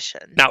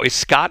tradition. Now, is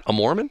Scott a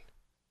Mormon?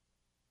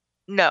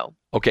 No.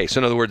 Okay, so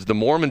in other words, the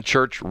Mormon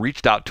Church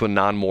reached out to a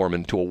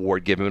non-Mormon to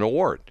give him an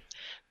award.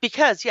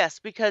 Because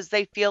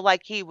they feel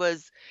like he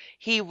was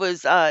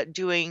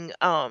doing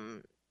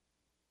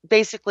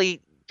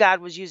basically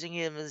God was using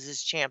him as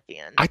his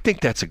champion. I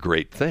think that's a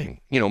great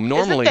thing.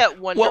 Normally, isn't that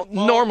wonderful?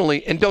 Well,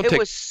 normally, and it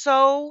was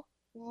so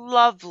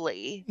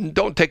lovely.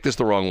 Don't take this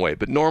the wrong way,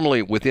 but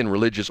normally within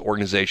religious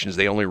organizations,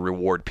 they only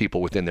reward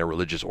people within their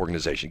religious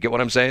organization. Get what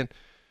I'm saying?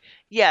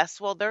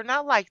 Yes. Well, they're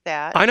not like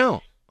that. I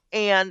know.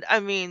 And I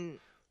mean,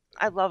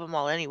 I love them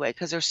all anyway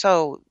because they're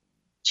so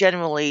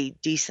genuinely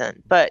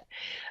decent. But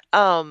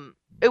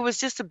it was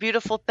just a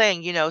beautiful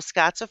thing.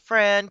 Scott's a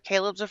friend,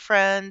 Caleb's a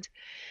friend,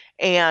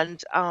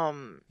 and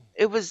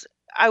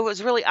I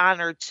was really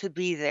honored to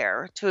be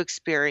there to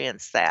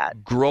experience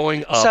that.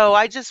 Growing up. So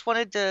I just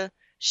wanted to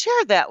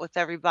share that with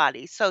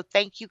everybody. So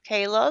thank you,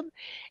 Caleb,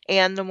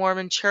 and the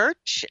Mormon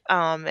Church,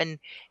 and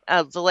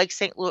the Lake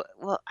St. Louis.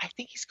 Well, I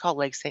think he's called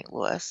Lake St.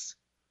 Louis.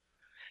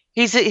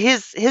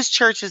 His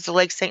church is the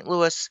Lake St.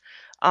 Louis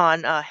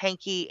on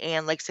Hankey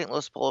and Lake St.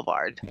 Louis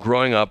Boulevard.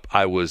 Growing up,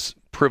 I was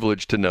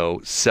privileged to know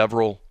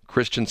several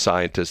Christian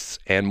Scientists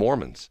and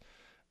Mormons,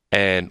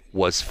 and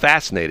was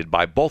fascinated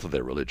by both of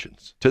their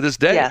religions. To this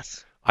day,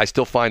 yes. I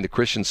still find the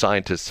Christian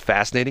Scientists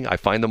fascinating. I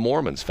find the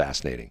Mormons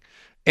fascinating,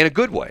 in a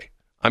good way.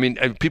 I mean,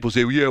 and people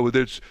say, well, yeah, well,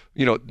 there's,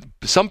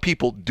 some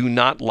people do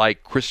not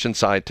like Christian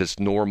Scientists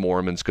nor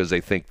Mormons because they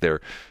think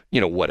they're,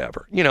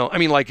 whatever. I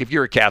mean, like if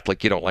you're a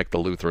Catholic, you don't like the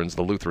Lutherans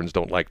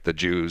don't like the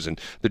Jews, and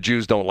the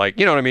Jews don't like,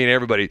 what I mean?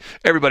 Everybody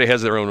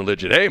has their own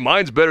religion. Hey,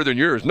 mine's better than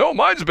yours. No,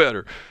 mine's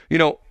better.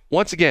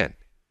 Once again,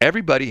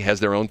 everybody has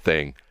their own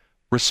thing.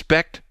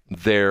 Respect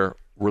their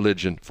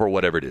religion for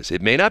whatever it is.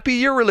 It may not be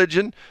your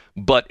religion,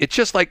 but it's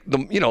just like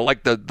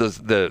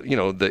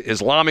the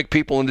Islamic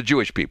people and the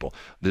Jewish people.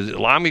 The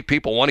Islamic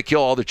people want to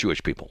kill all the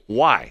Jewish people.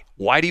 Why?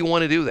 Why do you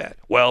want to do that?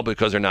 Well,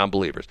 because they're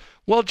non-believers.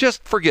 Well,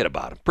 just forget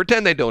about them.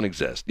 Pretend they don't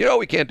exist.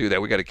 We can't do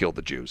that. We got to kill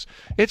the Jews.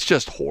 It's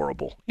just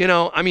horrible.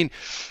 I mean,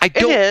 I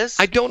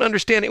don't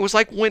understand. It was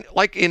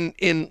like in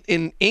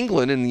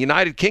England, in the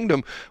United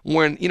Kingdom,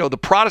 when, the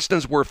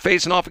Protestants were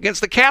facing off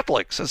against the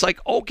Catholics. It's like,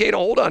 okay, no,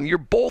 hold on. You're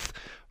both,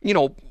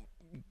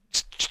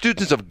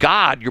 students of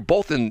God. You're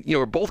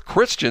both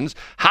Christians.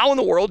 How in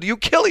the world do you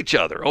kill each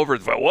other over?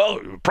 Well,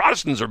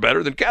 Protestants are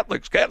better than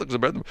Catholics. Catholics are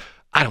better than...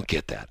 I don't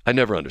get that. I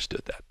never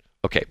understood that.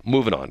 Okay,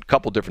 moving on.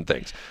 Couple different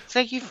things.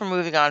 Thank you for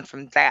moving on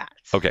from that.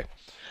 Okay.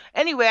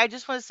 Anyway, I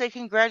just want to say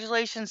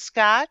congratulations,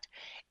 Scott,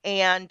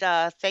 and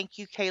thank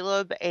you,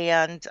 Caleb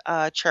and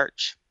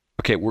Church.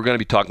 Okay, we're going to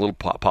be talking a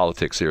little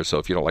politics here, so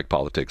if you don't like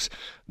politics,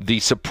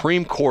 the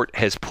Supreme Court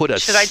has put a...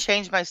 Should I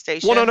change my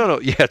station? Well, no.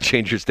 Yeah,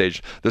 change your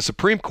station. The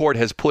Supreme Court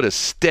has put a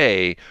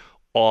stay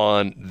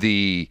on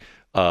the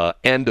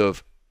end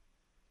of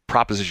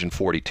Proposition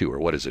 42, or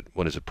what is it?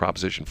 What is it,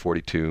 Proposition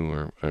 42,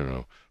 or I don't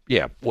know.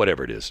 Yeah,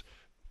 whatever it is.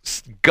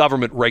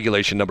 Government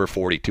Regulation number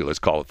 42, let's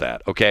call it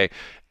that, okay?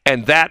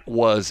 And that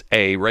was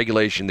a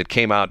regulation that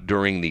came out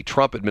during the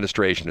Trump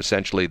administration,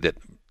 essentially, that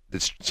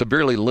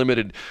severely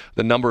limited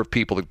the number of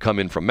people that come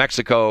in from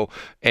Mexico,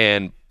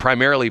 and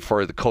primarily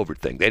for the COVID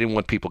thing. They didn't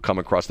want people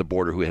coming across the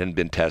border who hadn't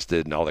been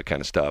tested and all that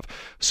kind of stuff.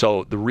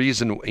 So the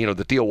reason,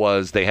 the deal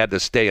was they had to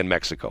stay in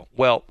Mexico.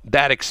 Well,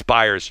 that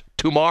expires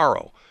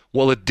tomorrow.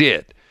 Well, it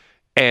did.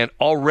 And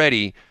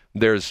already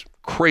there's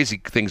crazy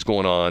things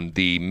going on.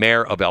 The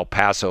mayor of El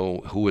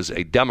Paso, who is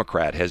a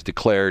Democrat, has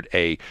declared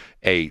a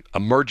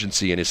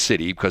emergency in his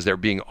city because they're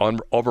being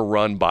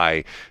overrun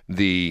by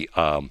the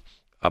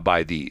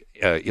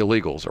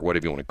illegals, or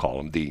whatever you want to call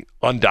them, the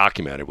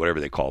undocumented, whatever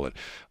they call it.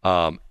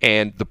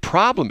 And the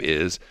problem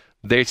is,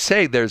 they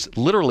say there's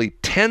literally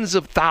tens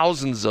of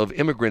thousands of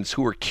immigrants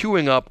who are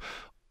queuing up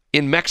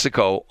in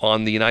Mexico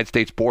on the United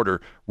States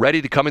border, ready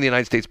to come in the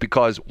United States,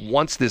 because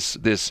once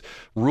this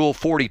Rule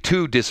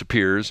 42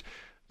 disappears,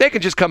 they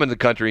can just come into the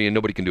country and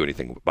nobody can do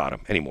anything about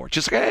them anymore.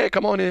 Just, hey,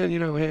 come on in,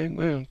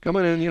 hey, come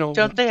on in,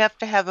 Don't they have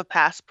to have a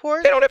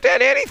passport? They don't have to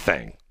have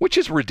anything, which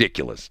is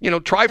ridiculous.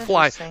 Try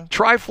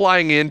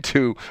flying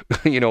into,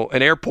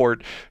 an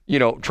airport,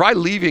 try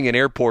leaving an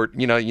airport,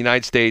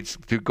 United States,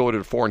 to go to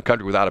a foreign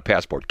country without a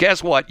passport.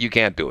 Guess what? You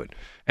can't do it.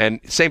 And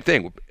same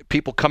thing,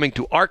 people coming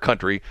to our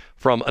country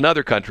from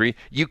another country,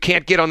 you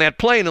can't get on that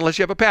plane unless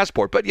you have a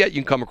passport, but yet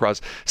you can come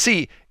across.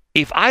 See,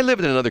 if I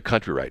lived in another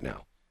country right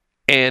now,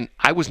 and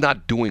I was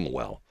not doing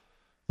well,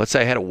 let's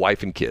say I had a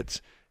wife and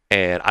kids,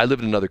 and I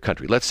lived in another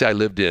country. Let's say I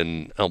lived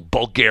in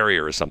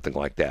Bulgaria or something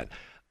like that.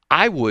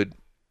 I would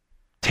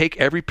take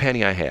every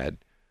penny I had,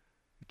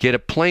 get a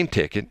plane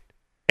ticket,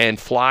 and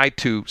fly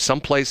to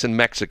someplace in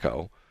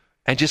Mexico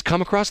and just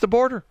come across the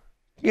border.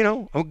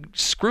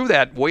 Screw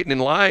that waiting in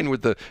line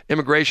with the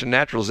immigration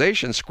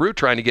naturalization. Screw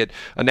trying to get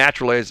a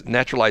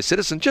naturalized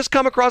citizen. Just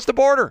come across the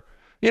border.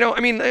 What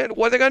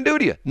are they going to do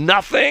to you?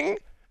 Nothing.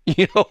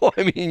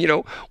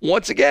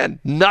 Once again,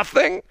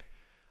 nothing.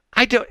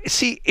 I don't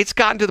see. It's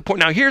gotten to the point.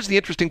 Now, here's the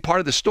interesting part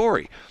of the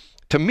story.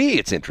 To me,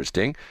 it's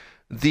interesting.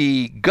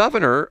 The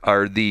governor,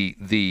 or the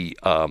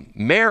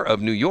mayor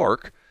of New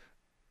York,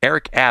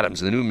 Eric Adams,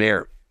 the new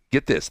mayor.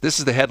 Get this. This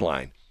is the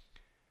headline.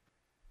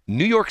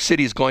 New York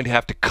City is going to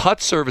have to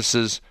cut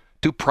services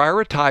to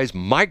prioritize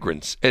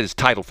migrants as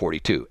Title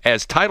 42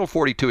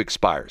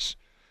 expires.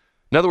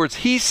 In other words,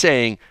 he's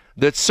saying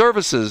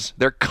that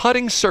they're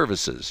cutting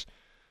services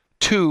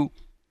to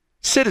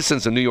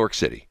citizens of New York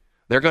City.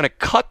 They're going to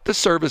cut the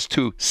service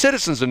to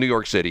citizens of New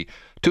York City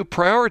to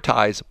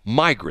prioritize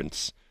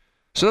migrants.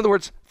 So in other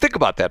words, think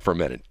about that for a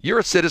minute. You're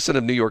a citizen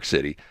of New York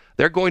City.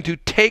 They're going to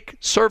take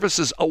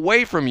services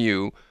away from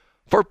you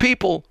for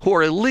people who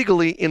are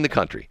illegally in the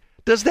country.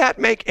 Does that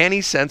make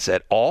any sense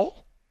at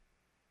all?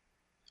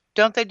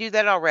 Don't they do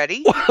that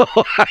already?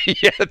 Well,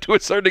 yeah, to a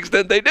certain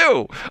extent they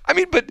do. I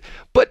mean, but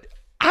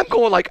I'm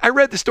going like, I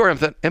read the story. I'm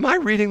thinking, am I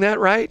reading that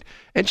right?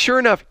 And sure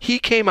enough, he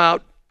came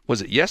out,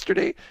 was it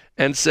yesterday,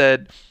 and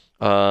said,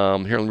 here,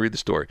 let me read the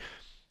story.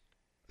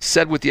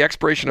 Said with the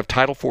expiration of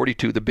Title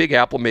 42, the Big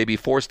Apple may be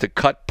forced to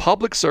cut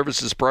public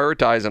services,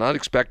 prioritize an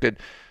unexpected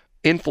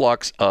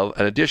influx of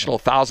an additional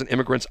 1,000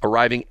 immigrants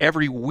arriving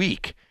every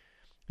week.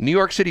 New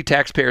York City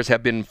taxpayers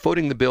have been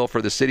footing the bill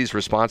for the city's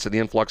response to the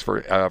influx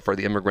for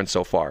the immigrants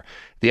so far.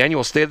 The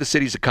annual State of the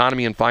City's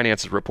Economy and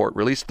Finances report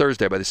released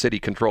Thursday by the city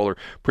controller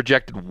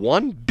projected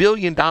 $1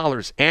 billion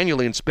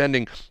annually in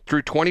spending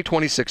through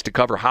 2026 to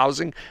cover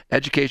housing,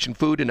 education,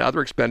 food, and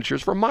other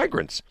expenditures for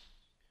migrants.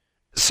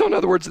 So in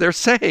other words, they're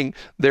saying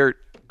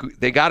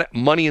they got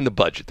money in the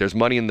budget. There's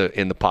money in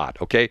the pot,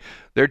 okay?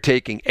 They're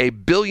taking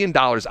 $1 billion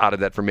out of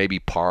that for maybe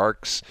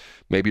parks,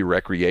 maybe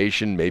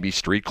recreation, maybe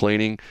street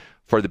cleaning,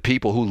 for the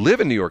people who live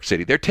in New York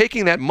City. They're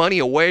taking that money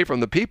away from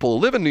the people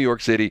who live in New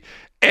York City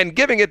and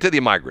giving it to the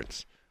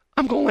migrants.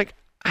 I'm going like,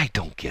 I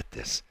don't get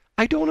this.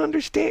 I don't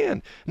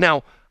understand.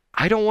 Now,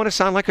 I don't want to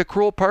sound like a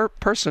cruel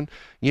person.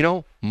 You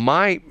know,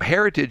 my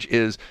heritage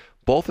is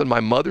both on my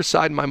mother's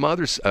side and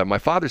my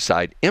father's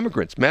side,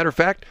 immigrants. Matter of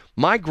fact,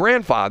 my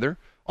grandfather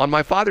on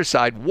my father's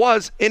side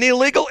was an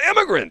illegal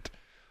immigrant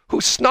who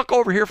snuck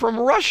over here from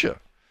Russia.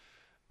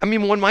 I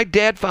mean, when my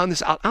dad found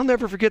this out, I'll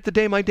never forget the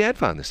day my dad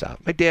found this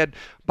out. My dad,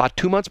 about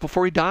 2 months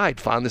before he died,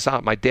 found this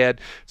out. My dad,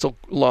 it's a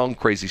long,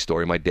 crazy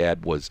story. My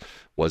dad was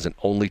an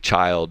only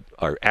child,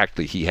 or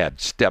actually he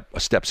had a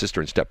stepsister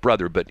and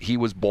stepbrother, but he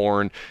was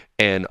born,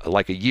 and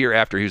like a year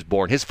after he was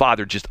born, his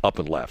father just up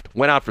and left.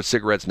 Went out for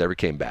cigarettes, never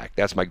came back.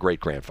 That's my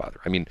great-grandfather.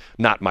 I mean,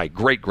 not my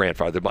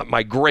great-grandfather, but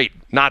my great,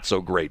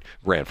 not-so-great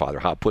grandfather,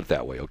 I'll put it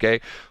that way,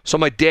 okay? So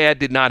my dad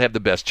did not have the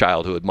best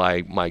childhood.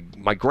 My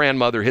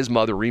grandmother, his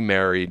mother,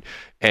 remarried,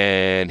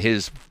 and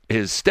his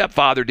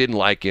stepfather didn't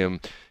like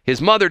him. His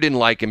mother didn't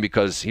like him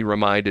because he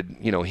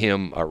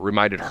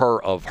reminded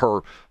her of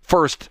her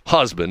first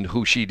husband,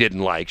 who she didn't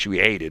like, she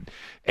hated,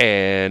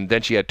 and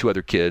then she had 2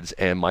 other kids.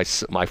 And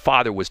my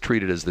father was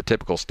treated as the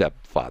typical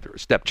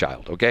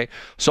stepchild. Okay,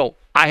 so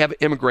I have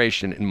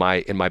immigration in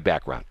my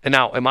background. And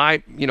now, am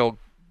I,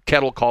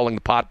 kettle calling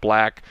the pot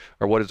black,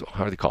 or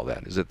how do they call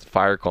that? Is it the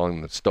fire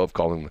calling the stove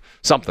calling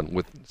something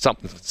with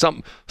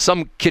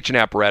some kitchen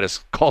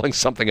apparatus calling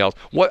something else?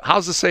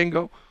 How's the saying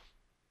go?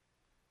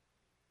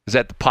 Is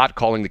that the pot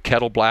calling the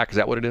kettle black? Is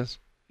that what it is?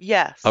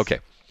 Yes. Okay.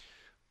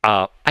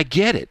 I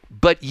get it.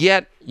 But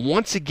yet,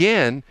 once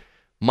again,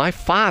 my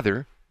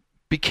father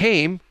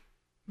became,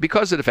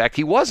 because of the fact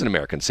he was an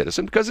American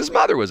citizen, because his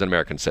mother was an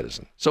American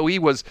citizen. So he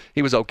was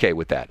okay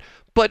with that.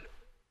 But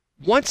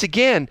once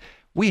again,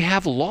 we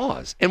have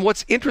laws. And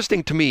what's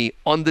interesting to me,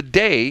 on the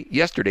day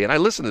yesterday, and I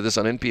listened to this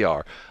on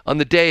NPR, on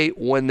the day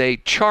when they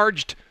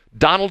charged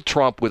Donald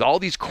Trump with all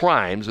these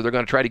crimes, or they're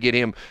going to try to get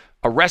him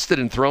arrested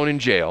and thrown in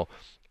jail,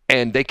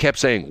 and they kept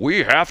saying,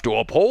 we have to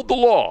uphold the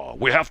law.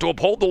 We have to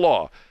uphold the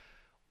law.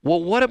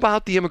 Well, what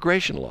about the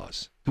immigration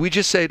laws? Do we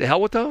just say, to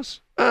hell with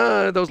those?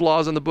 Those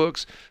laws in the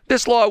books.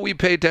 This law we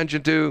pay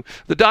attention to.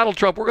 The Donald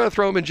Trump, we're going to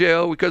throw him in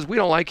jail because we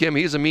don't like him.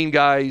 He's a mean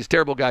guy. He's a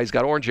terrible guy. He's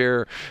got orange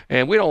hair,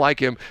 and we don't like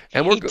him.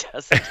 And we're going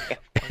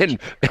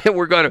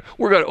to.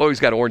 Oh, he's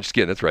got orange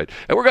skin. That's right.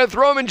 And we're going to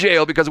throw him in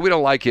jail because we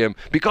don't like him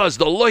because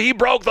he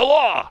broke the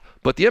law.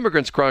 But the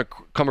immigrants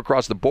come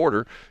across the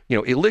border,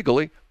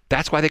 illegally.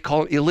 That's why they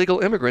call them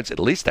illegal immigrants. At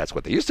least that's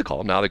what they used to call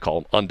them. Now they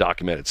call them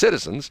undocumented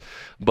citizens.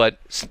 But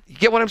you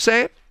get what I'm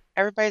saying?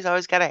 Everybody's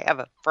always got to have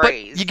a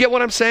phrase. But you get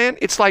what I'm saying?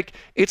 It's like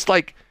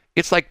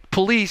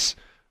police.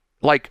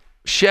 Like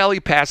Shelley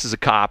passes a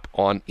cop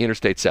on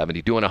Interstate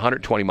 70 doing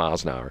 120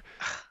 miles an hour,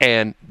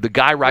 and the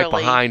guy right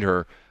behind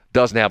her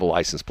doesn't have a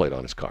license plate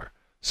on his car.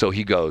 So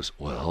he goes,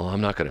 well,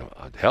 I'm not going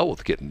to hell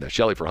with getting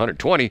Shelley for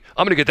 120.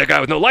 I'm going to get that guy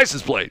with no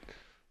license plate.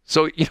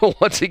 So,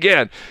 once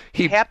again,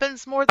 he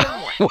happens more than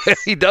once. Well,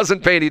 he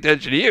doesn't pay any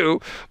attention to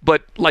you,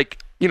 but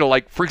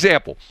for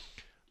example,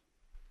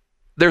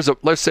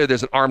 let's say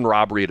there's an armed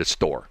robbery at a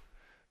store,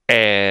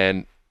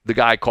 and the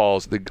guy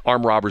calls, the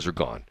armed robbers are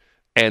gone,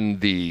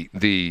 and the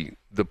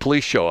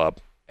police show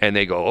up, and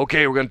they go,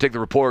 okay, we're going to take the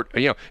report.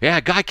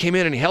 A guy came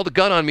in and he held a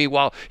gun on me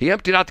while he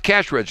emptied out the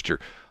cash register.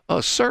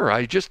 Sir,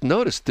 I just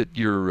noticed that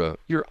your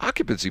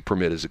occupancy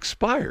permit is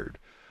expired.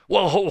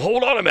 Well,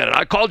 hold on a minute.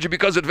 I called you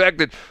because of the fact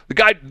that the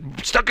guy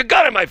stuck a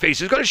gun in my face.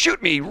 He was going to shoot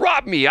me,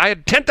 rob me. I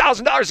had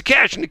 $10,000 of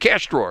cash in the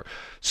cash drawer.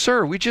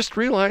 Sir, we just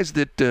realized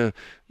that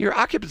your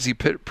occupancy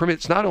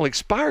permit's not only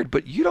expired,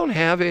 but you don't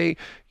have a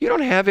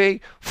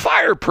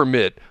fire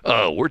permit.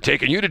 We're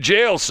taking you to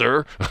jail,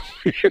 sir.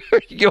 You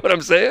get what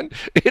I'm saying?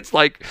 It's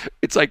like,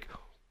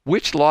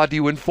 which law do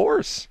you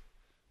enforce?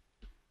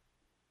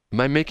 Am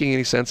I making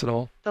any sense at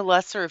all? The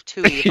lesser of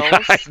two evils.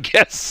 Yeah, I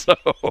guess so.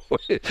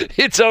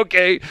 It's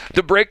okay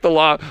to break the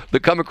law to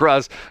come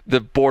across the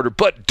border,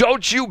 but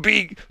don't you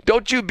be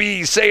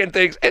saying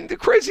things. And the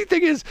crazy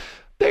thing is,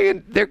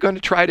 they're going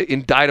to try to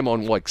indict him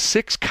on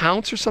 6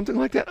 counts or something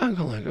like that. I'm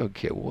going like,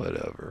 okay,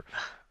 whatever.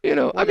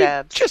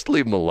 Just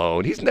leave him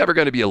alone. He's never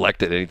going to be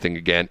elected anything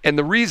again. And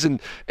the reason,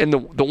 and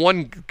the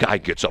one guy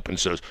gets up and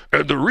says,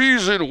 and the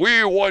reason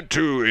we want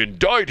to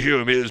indict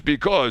him is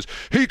because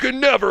he can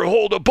never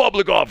hold a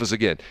public office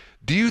again.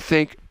 Do you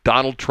think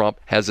Donald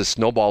Trump has a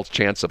snowball's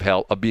chance of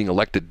hell of being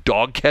elected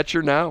dog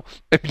catcher now?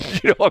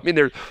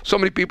 There's so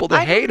many people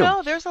that hate him.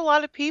 No, there's a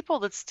lot of people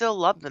that still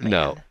love the man.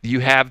 No, you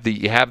have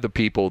the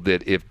people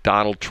that if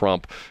Donald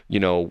Trump,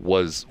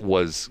 was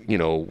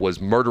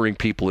murdering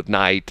people at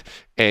night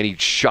and he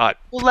shot.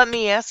 Well, let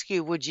me ask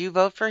you, would you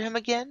vote for him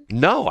again?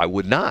 No, I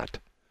would not.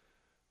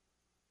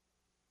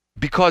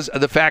 Because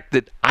of the fact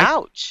that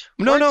Ouch.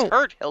 No.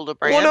 Hurt,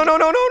 Hildebrand. Well,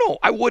 no.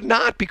 I would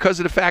not, because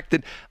of the fact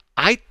that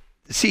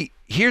see,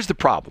 here's the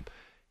problem.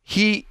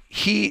 There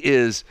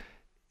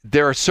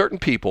are certain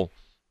people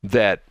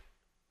that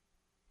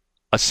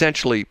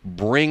essentially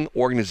bring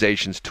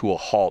organizations to a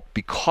halt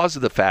because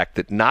of the fact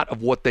that not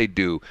of what they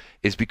do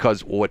is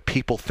because of what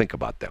people think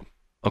about them.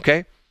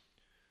 Okay?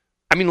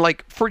 I mean,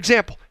 like, for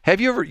example, have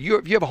you have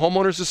a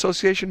homeowners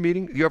association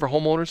meeting? You have a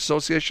homeowners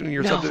association in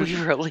your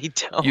subdivision? No, we really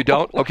don't. You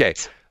don't? Okay.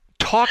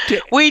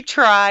 We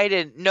tried,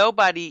 and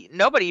nobody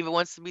even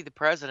wants to be the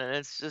president.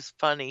 It's just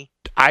funny.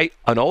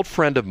 An old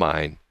friend of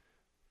mine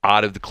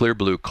out of the clear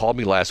blue called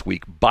me last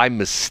week by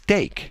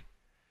mistake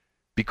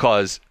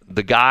because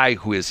the guy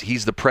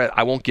he's the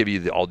I won't give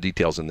you all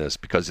details in this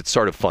because it's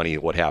sort of funny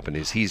what happened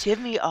is give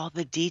me all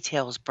the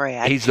details,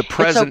 Brad. He's the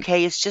president. It's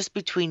okay. It's just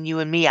between you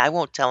and me. I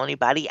won't tell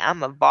anybody.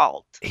 I'm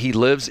involved. He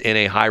lives in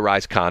a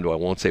high-rise condo. I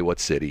won't say what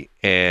city,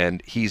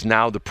 and he's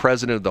now the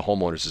president of the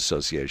homeowners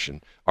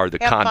association or the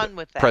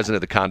president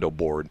of the condo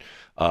board.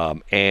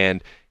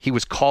 And he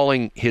was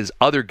calling his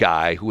other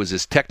guy, who was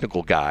his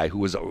technical guy, who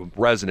was a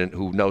resident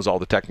who knows all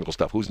the technical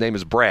stuff, whose name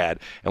is Brad.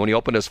 And when he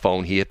opened his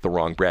phone, he hit the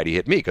wrong Brad. He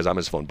hit me because I'm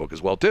his phone book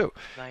as well, too.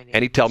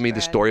 And he told me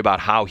the story about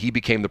how he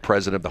became the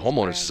president of the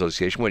homeowners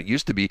association when it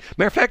used to be.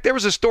 Matter of fact, there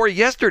was a story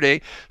yesterday.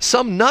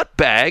 Some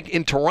nutbag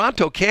in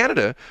Toronto,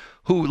 Canada,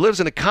 who lives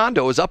in a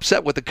condo is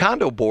upset with the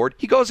condo board.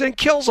 He goes in and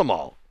kills them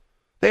all.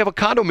 They have a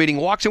condo meeting,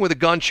 walks in with a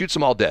gun, shoots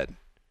them all dead.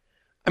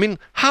 I mean,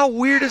 how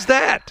weird is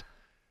that?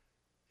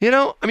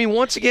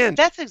 Once again.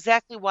 That's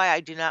exactly why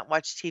I do not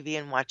watch TV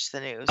and watch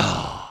the news.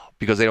 Oh,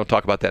 because they don't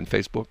talk about that on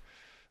Facebook?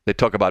 They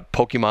talk about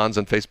Pokemons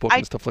on Facebook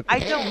and stuff like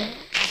that? I don't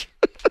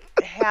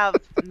have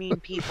mean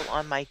people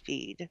on my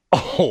feed.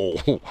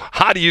 Oh,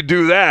 how do you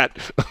do that?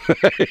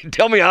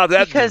 Tell me how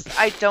that. Because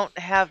I don't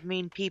have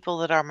mean people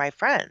that are my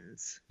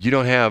friends. You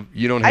don't have.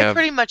 I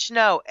pretty much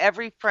know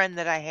every friend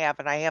that I have,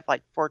 and I have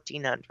like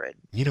 1,400.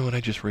 You know what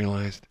I just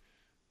realized?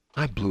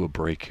 I blew a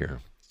break here.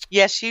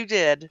 Yes, you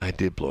did. I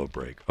did blow a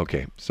break.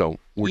 Okay, so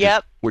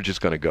we're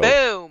just going to go.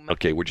 Boom.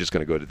 Okay, we're just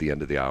going to go to the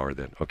end of the hour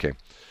then. Okay.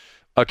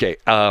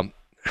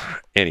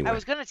 Anyway. I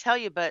was going to tell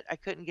you, but I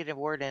couldn't get a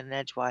word in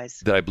edgewise.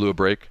 Did I blew a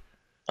break?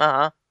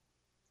 Uh-huh.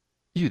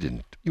 You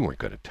didn't. You weren't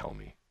going to tell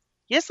me.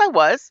 Yes, I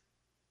was.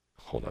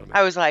 Hold on a minute.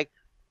 I was like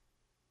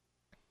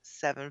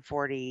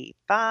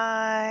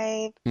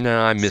 7:45.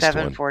 No, I missed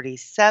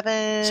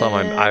 7:47. Some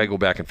I go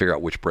back and figure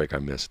out which break I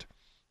missed.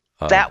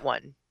 That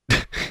one.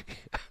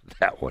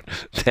 That one.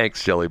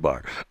 Thanks, Shelley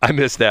Barr. I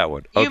missed that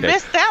one. Okay. You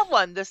missed that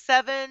one. The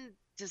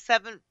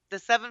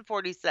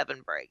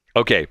 7:47 break.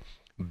 Okay.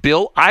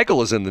 Bill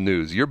Eigel is in the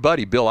news. Your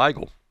buddy, Bill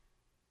Eigel.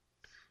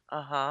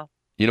 Uh-huh.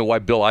 You know why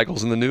Bill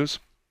Eigel's in the news?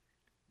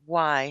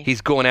 Why?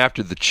 He's going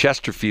after the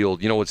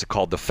Chesterfield, what's it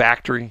called? The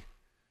factory?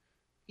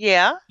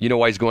 Yeah. You know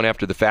why he's going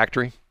after the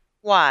factory?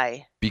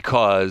 Why?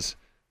 Because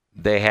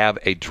they have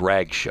a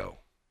drag show.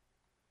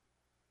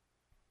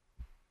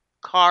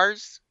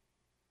 Cars?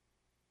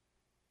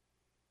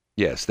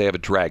 Yes, they have a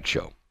drag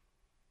show.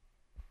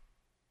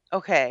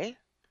 Okay.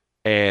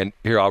 And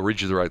here, I'll read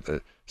you the right.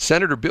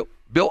 Senator Bill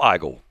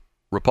Eigel,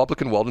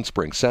 Republican Weldon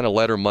Springs, sent a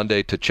letter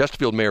Monday to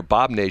Chesterfield Mayor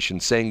Bob Nation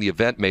saying the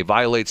event may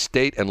violate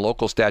state and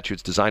local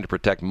statutes designed to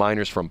protect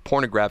minors from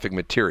pornographic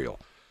material.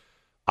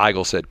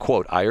 Eigel said,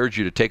 quote, I urge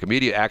you to take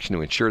immediate action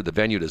to ensure the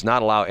venue does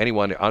not allow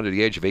anyone under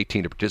the age of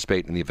 18 to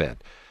participate in the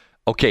event.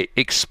 Okay,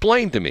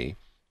 explain to me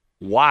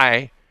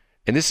why,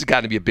 and this has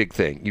got to be a big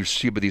thing. You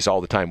see these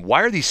all the time.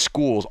 Why are these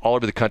schools all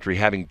over the country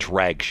having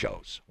drag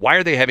shows? Why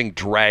are they having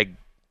drag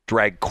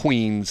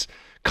queens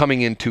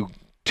coming into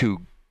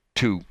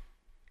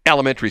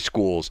elementary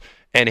schools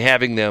and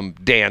having them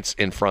dance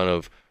in front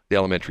of the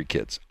elementary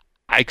kids?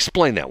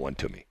 Explain that one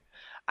to me.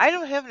 I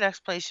don't have an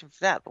explanation for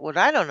that, but what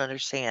I don't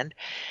understand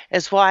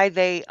is why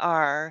they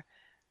are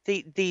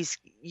these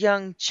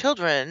young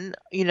children,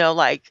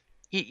 like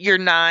you're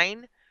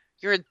 9,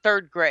 you're in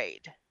 3rd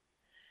grade.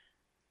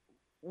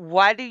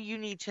 Why do I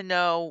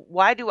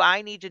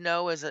need to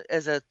know as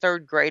a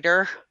 3rd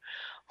grader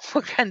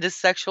what kind of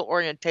sexual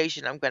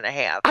orientation I'm going to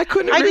have? I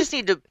just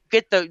need to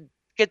get the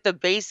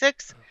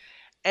basics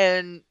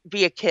and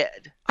be a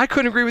kid. I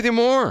couldn't agree with you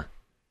more.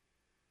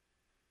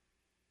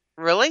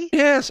 Really?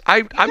 Yes,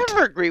 I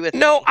never agree with.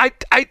 No,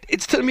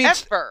 it's to me.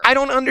 Ever. I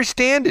don't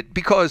understand it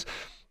because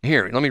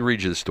here, let me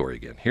read you the story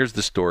again. Here's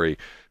the story.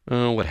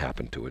 What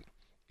happened to it?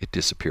 It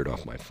disappeared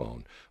off my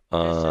phone.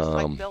 It's just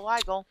like Bill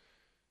Eigel.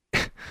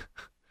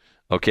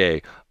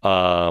 Okay.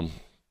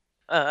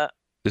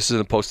 This is in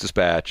the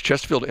Post-Dispatch.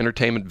 Chesterfield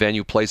entertainment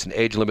venue placed an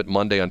age limit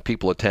Monday on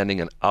people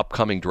attending an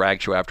upcoming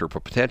drag show after a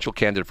potential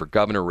candidate for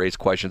governor raised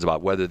questions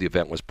about whether the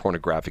event was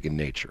pornographic in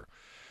nature.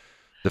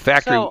 The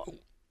factory.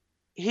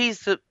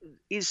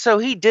 So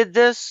he did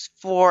this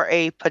for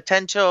a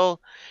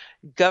potential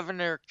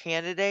governor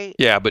candidate.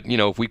 Yeah, but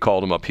if we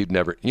called him up, he'd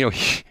never.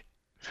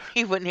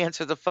 He wouldn't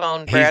answer the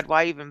phone, Brad.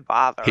 Why even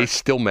bother? He's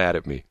still mad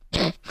at me.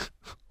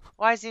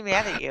 Why is he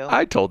mad at you?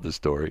 I told the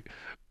story.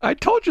 I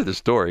told you the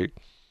story.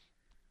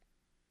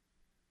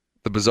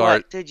 The bizarre.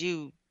 What, did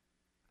you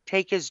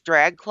take his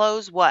drag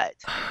clothes? What?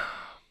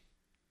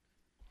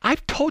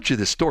 I've told you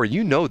this story.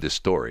 You know this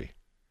story.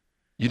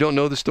 You don't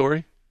know the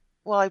story?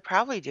 Well, I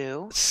probably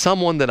do.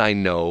 Someone that I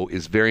know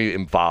is very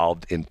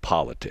involved in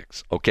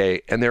politics,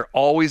 okay? And they're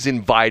always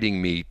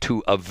inviting me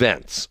to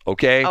events,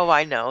 okay? Oh,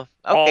 I know.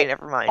 Okay,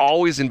 never mind.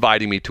 Always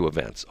inviting me to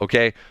events,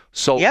 okay?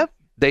 So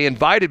they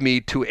invited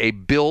me to a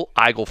Bill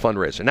Eigel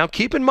fundraiser. Now,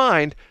 keep in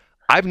mind,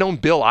 I've known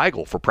Bill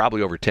Eigel for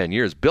probably over 10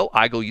 years. Bill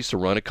Eigel used to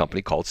run a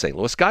company called St.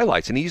 Louis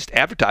Skylights, and he used to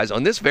advertise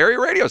on this very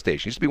radio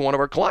station. He used to be one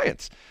of our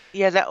clients.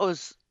 Yeah, that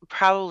was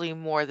probably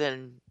more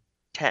than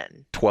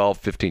 10. 12,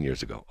 15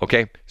 years ago,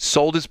 okay?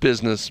 Sold his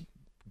business,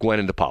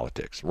 went into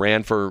politics,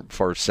 ran for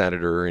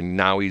senator, and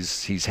now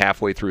he's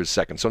halfway through his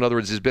second. So in other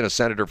words, he's been a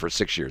senator for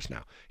 6 years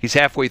now. He's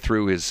halfway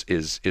through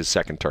his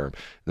second term.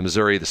 In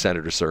Missouri, the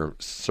senators serve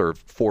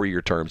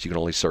 4-year terms. You can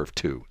only serve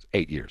 2,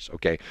 8 years,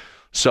 okay?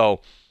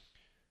 So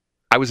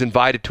I was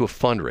invited to a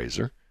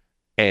fundraiser,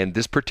 and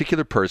this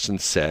particular person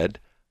said,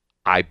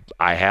 I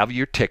have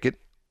your ticket.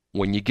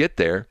 When you get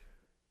there,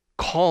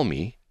 call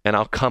me, and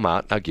I'll come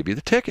out, and I'll give you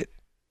the ticket.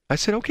 I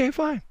said, okay,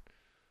 fine.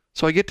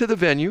 So I get to the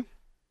venue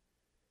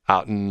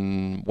out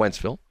in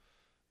Wentzville.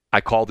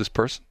 I call this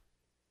person.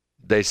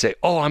 They say,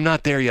 oh, I'm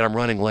not there yet. I'm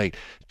running late.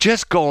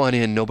 Just go on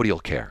in. Nobody will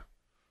care.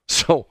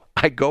 So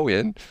I go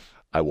in.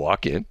 I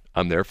walk in.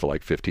 I'm there for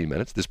like 15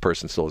 minutes. This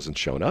person still hasn't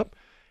shown up.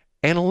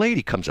 And a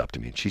lady comes up to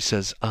me and she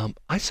says,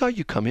 I saw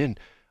you come in.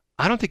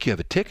 I don't think you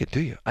have a ticket, do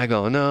you? I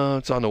go, no,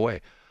 it's on the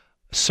way.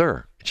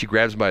 Sir, she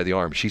grabs me by the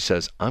arm. She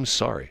says, I'm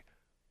sorry.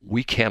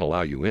 We can't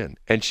allow you in.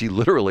 And she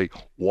literally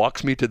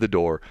walks me to the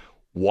door,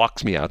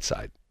 walks me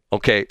outside.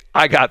 Okay,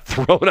 I got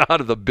thrown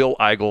out of the Bill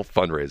Eigel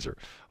fundraiser.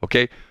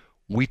 Okay,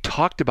 we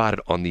talked about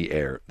it on the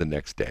air the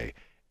next day,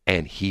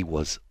 and he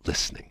was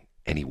listening,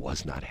 and he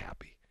was not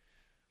happy.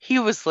 He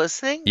was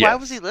listening? Yes. Why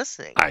was he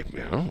listening?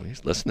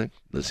 He's listening.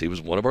 He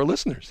was one of our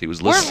listeners. He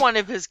was listening. We're one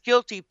of his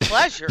guilty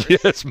pleasures.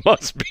 Yes,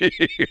 must be.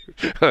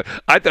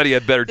 I thought he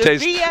had better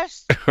taste.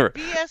 BS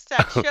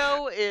that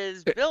show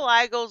is Bill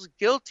Eigel's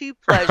guilty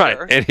pleasure.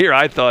 Right. And here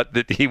I thought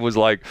that he was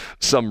like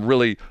some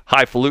really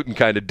highfalutin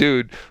kind of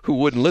dude who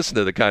wouldn't listen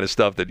to the kind of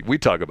stuff that we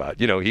talk about.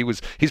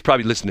 He's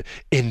probably listening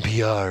to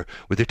NPR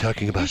where they're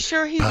talking about. You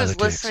sure he politics.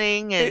 was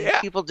listening and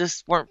people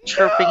just weren't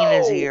chirping in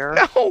his ear?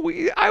 No,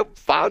 I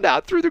found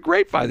out through the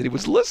grapevine that he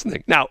was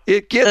listening. Now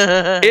it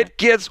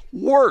gets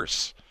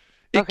worse.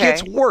 It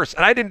gets worse,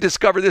 and I didn't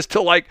discover this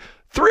till like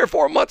 3 or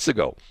 4 months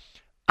ago.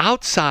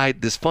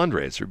 Outside this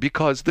fundraiser,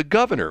 because the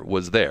governor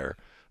was there.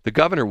 The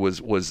governor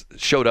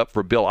showed up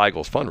for Bill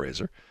Eigel's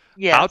fundraiser.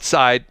 Yes.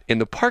 Outside in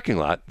the parking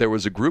lot, there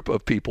was a group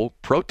of people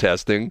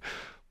protesting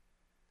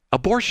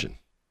abortion.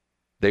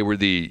 They were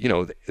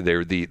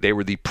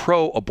the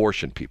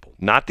pro-abortion people,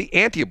 not the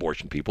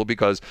anti-abortion people,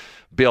 because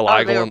Bill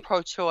Eigel. They were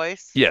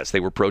pro-choice. Yes, they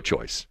were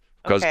pro-choice.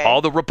 Because all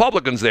the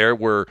Republicans there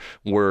were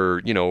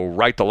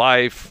right to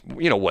life,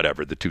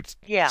 whatever the two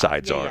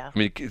sides are. Yeah. I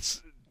mean,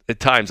 at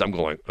times I'm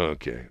going,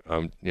 okay,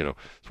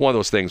 it's one of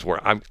those things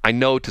where I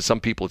know to some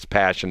people it's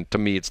passion. To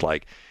me, it's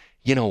like,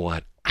 you know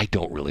what? I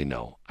don't really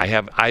know. I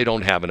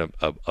don't have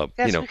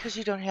That's because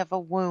you don't have a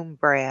womb,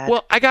 Brad.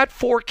 Well, I got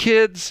 4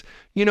 kids.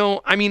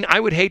 I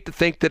would hate to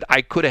think that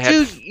I could have had.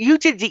 Dude, you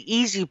did the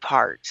easy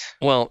part.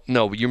 Well,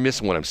 no, but you're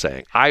missing what I'm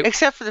saying.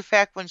 Except for the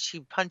fact when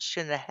she punched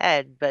you in the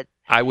head, but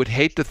I would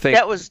hate to think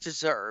that was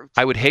deserved.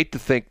 I would hate to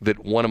think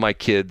that one of my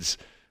kids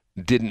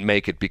didn't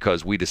make it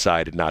because we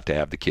decided not to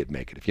have the kid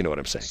make it, if you know what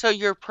I'm saying. So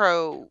you're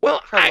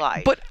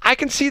pro-life. But I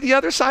can see the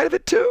other side of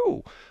it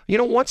too.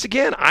 Once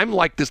again, I'm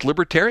like this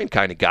libertarian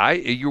kind of guy.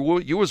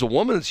 You as a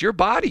woman, it's your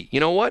body. You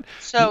know what?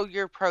 So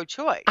you're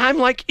pro-choice. I'm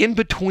like in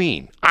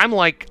between. I'm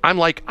like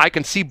I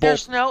can see both.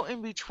 There's no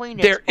in between.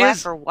 It's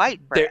black or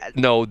white, Brad.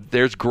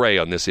 There's gray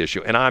on this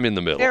issue, and I'm in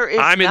the middle. There is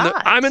I'm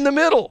in the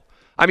middle.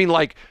 I mean,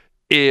 like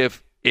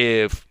if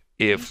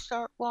you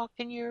start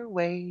walking your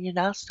way and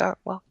I'll start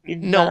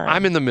walking No, mine.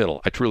 I'm in the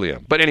middle. I truly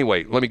am. But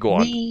anyway, let me go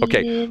on.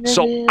 Okay,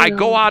 so I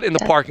go out in the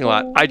parking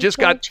lot. I just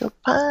got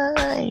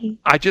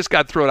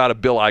thrown out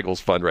of Bill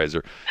Eigel's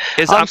fundraiser.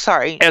 I'm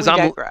sorry. As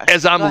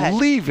I'm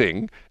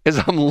leaving,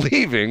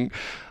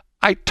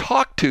 I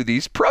talk to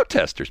these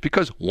protesters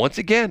because, once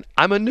again,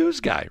 I'm a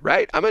news guy,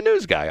 right? I'm a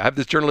news guy. I have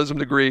this journalism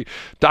degree.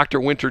 Dr.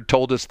 Winter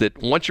told us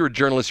that once you're a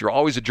journalist, you're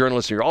always a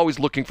journalist, and you're always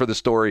looking for the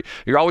story.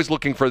 You're always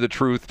looking for the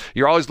truth.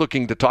 You're always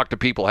looking to talk to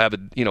people who have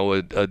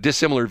a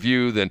dissimilar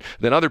view than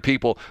other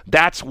people.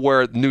 That's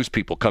where news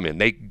people come in.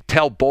 They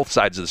tell both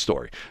sides of the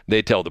story.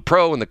 They tell the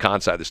pro and the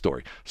con side of the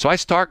story. So I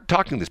start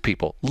talking to these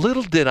people.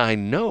 Little did I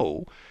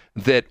know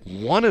that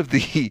one of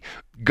the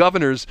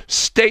governor's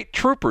state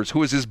troopers, who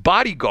was his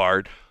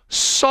bodyguard,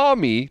 saw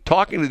me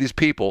talking to these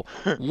people,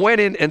 went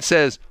in and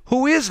says,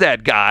 "Who is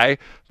that guy?"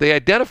 They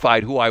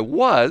identified who I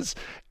was,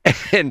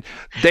 and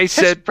they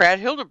said, Brad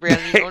Hildebrand,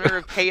 the owner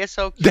of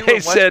KSOQ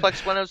and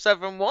Westplex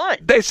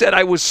 107.1. They said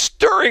I was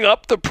stirring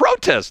up the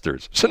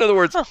protesters. So in other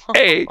words,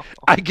 A,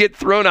 I get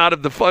thrown out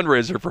of the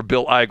fundraiser for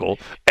Bill Eigel,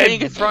 and you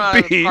get thrown out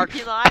of the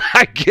parking lot?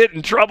 I get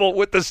in trouble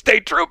with the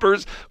state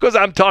troopers because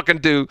I'm talking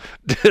to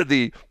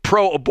the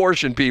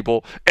pro-abortion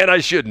people, and I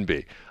shouldn't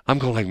be. I'm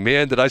going like,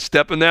 man, did I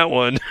step in that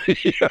one?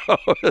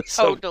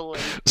 Totally.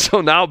 So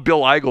now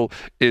Bill Eigel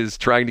is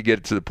trying to get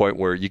it to the point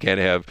where you can't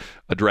have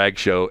a drag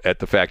show at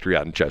the factory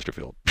out in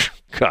Chesterfield.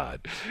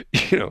 God,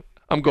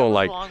 I'm going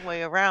like a long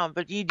way around,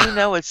 but you do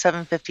know it's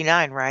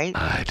 7:59, right?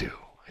 I do.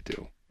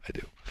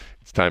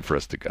 It's time for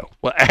us to go.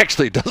 Well,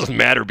 actually, it doesn't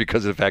matter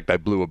because of the fact I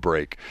blew a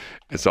break,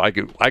 and so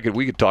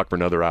we could talk for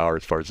another hour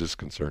as far as this is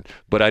concerned.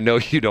 But I know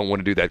you don't want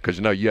to do that because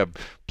you have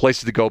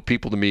places to go,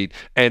 people to meet,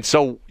 and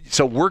so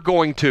we're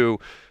going to.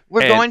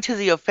 We're going to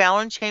the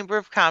O'Fallon Chamber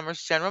of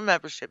Commerce General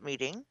Membership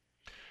Meeting.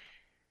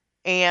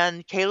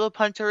 And Caleb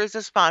Hunter is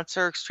a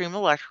sponsor, Extreme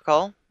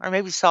Electrical, or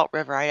maybe Salt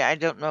River. I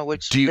don't know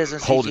which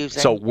business he's using.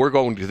 So we're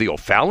going to the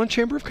O'Fallon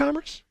Chamber of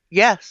Commerce?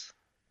 Yes.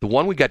 The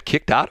one we got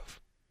kicked out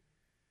of?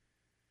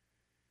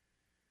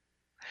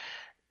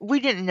 We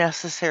didn't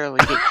necessarily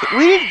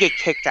get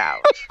kicked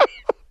out.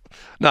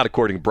 Not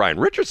according to Brian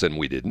Richardson,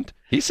 we didn't.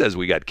 He says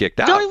we got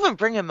kicked out. Don't even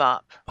bring him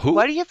up. Who?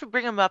 Why do you have to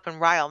bring him up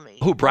and rile me?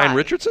 Who, Brian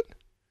Richardson?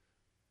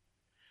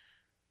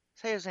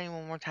 Say his name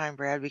one more time,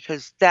 Brad,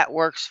 because that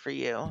works for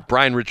you.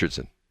 Brian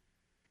Richardson.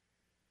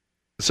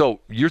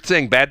 So you're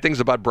saying bad things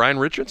about Brian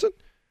Richardson?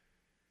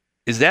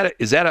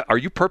 Are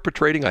you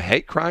perpetrating a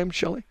hate crime,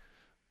 Shelley?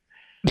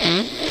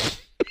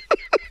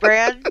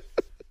 Brad,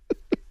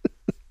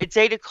 it's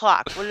 8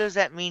 o'clock. What does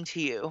that mean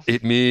to you?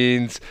 It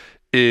means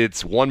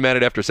it's 1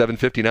 minute after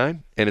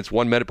 7:59 and it's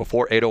 1 minute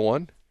before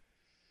 8:01.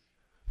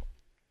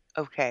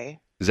 Okay.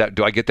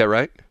 Do I get that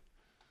right?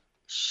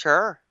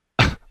 Sure.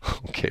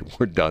 Okay,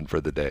 we're done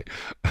for the day.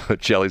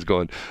 Shelley's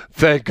going,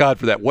 thank God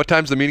for that. What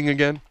time's the meeting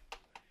again?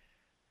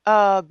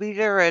 Be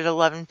there at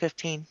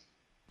 11:15.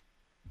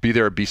 Be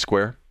there or be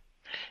square?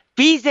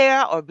 Be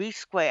there or be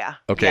square.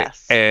 Okay.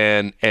 Yes.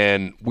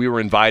 And we were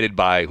invited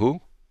by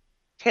who?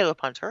 Caleb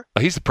Hunter.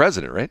 Oh, he's the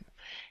president, right?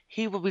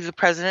 He will be the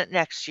president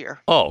next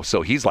year. Oh,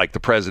 so he's like the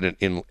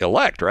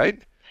president-elect, right?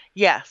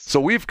 Yes.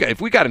 So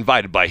if we got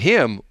invited by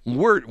him,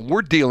 we're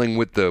not dealing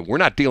with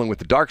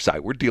the dark side.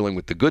 We're dealing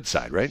with the good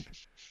side, right?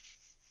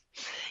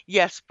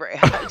 Yes,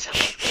 Brad.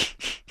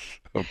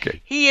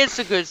 Okay. He is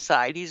the good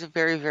side. He's a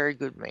very, very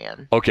good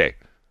man. Okay.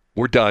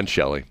 We're done,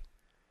 Shelley.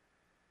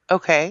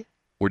 Okay.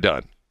 We're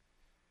done.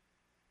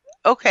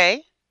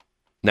 Okay.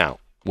 Now,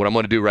 what I'm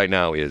going to do right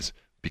now is,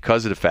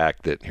 because of the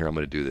fact that, here, I'm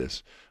going to do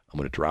this. I'm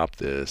going to drop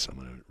this. I'm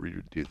going to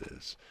redo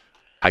this.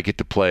 I get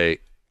to play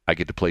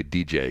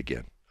DJ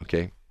again,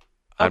 okay?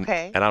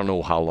 Okay. And I don't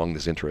know how long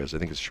this intro is. I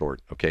think it's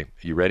short, okay?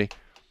 Are you ready?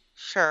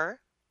 Sure.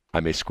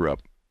 I may screw up.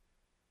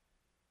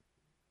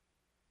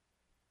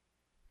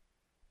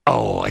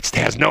 Oh, it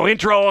has no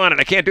intro on it.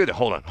 I can't do that.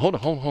 Hold on. I'm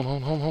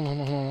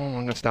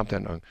going to stop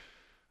that. Okay.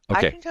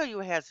 I can tell you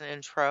it has an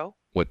intro.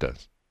 What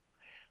does?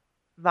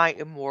 My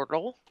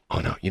Immortal. Oh,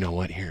 no. You know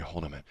what? Here,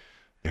 hold on a minute.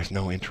 There's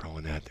no intro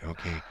in that.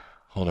 Okay.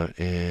 Hold on.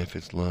 If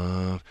it's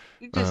love.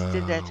 You just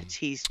did that to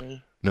tease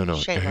me. No.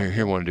 Shame Here,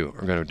 I want to do it.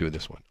 We're going to do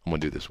this one. I'm going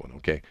to do this one,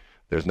 okay?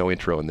 There's no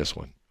intro in this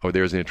one. Oh,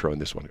 there's an intro in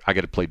this one. I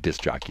got to play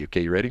disc jockey.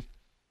 Okay, you ready?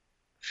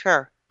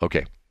 Sure.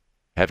 Okay.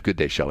 Have a good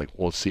day, Shelley.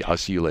 I'll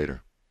see you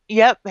later.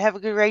 Yep. Have a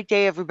great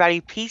day,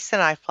 everybody. Peace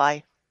and I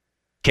fly.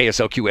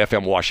 KSLQ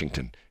FM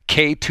Washington.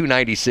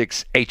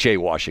 K296 HA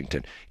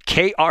Washington.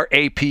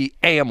 KRAP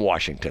AM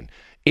Washington.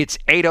 It's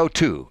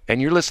 8:02,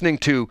 and you're listening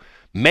to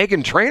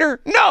Megan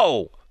Trainor?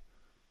 No!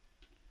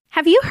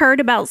 Have you heard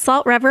about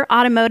Salt River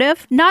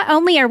Automotive? Not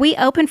only are we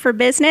open for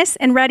business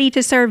and ready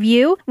to serve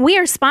you, we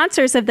are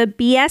sponsors of the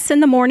BS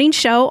in the Morning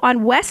show on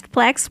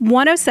Westplex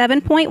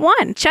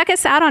 107.1. Check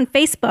us out on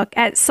Facebook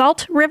at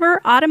Salt River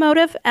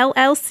Automotive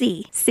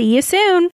LLC. See you soon.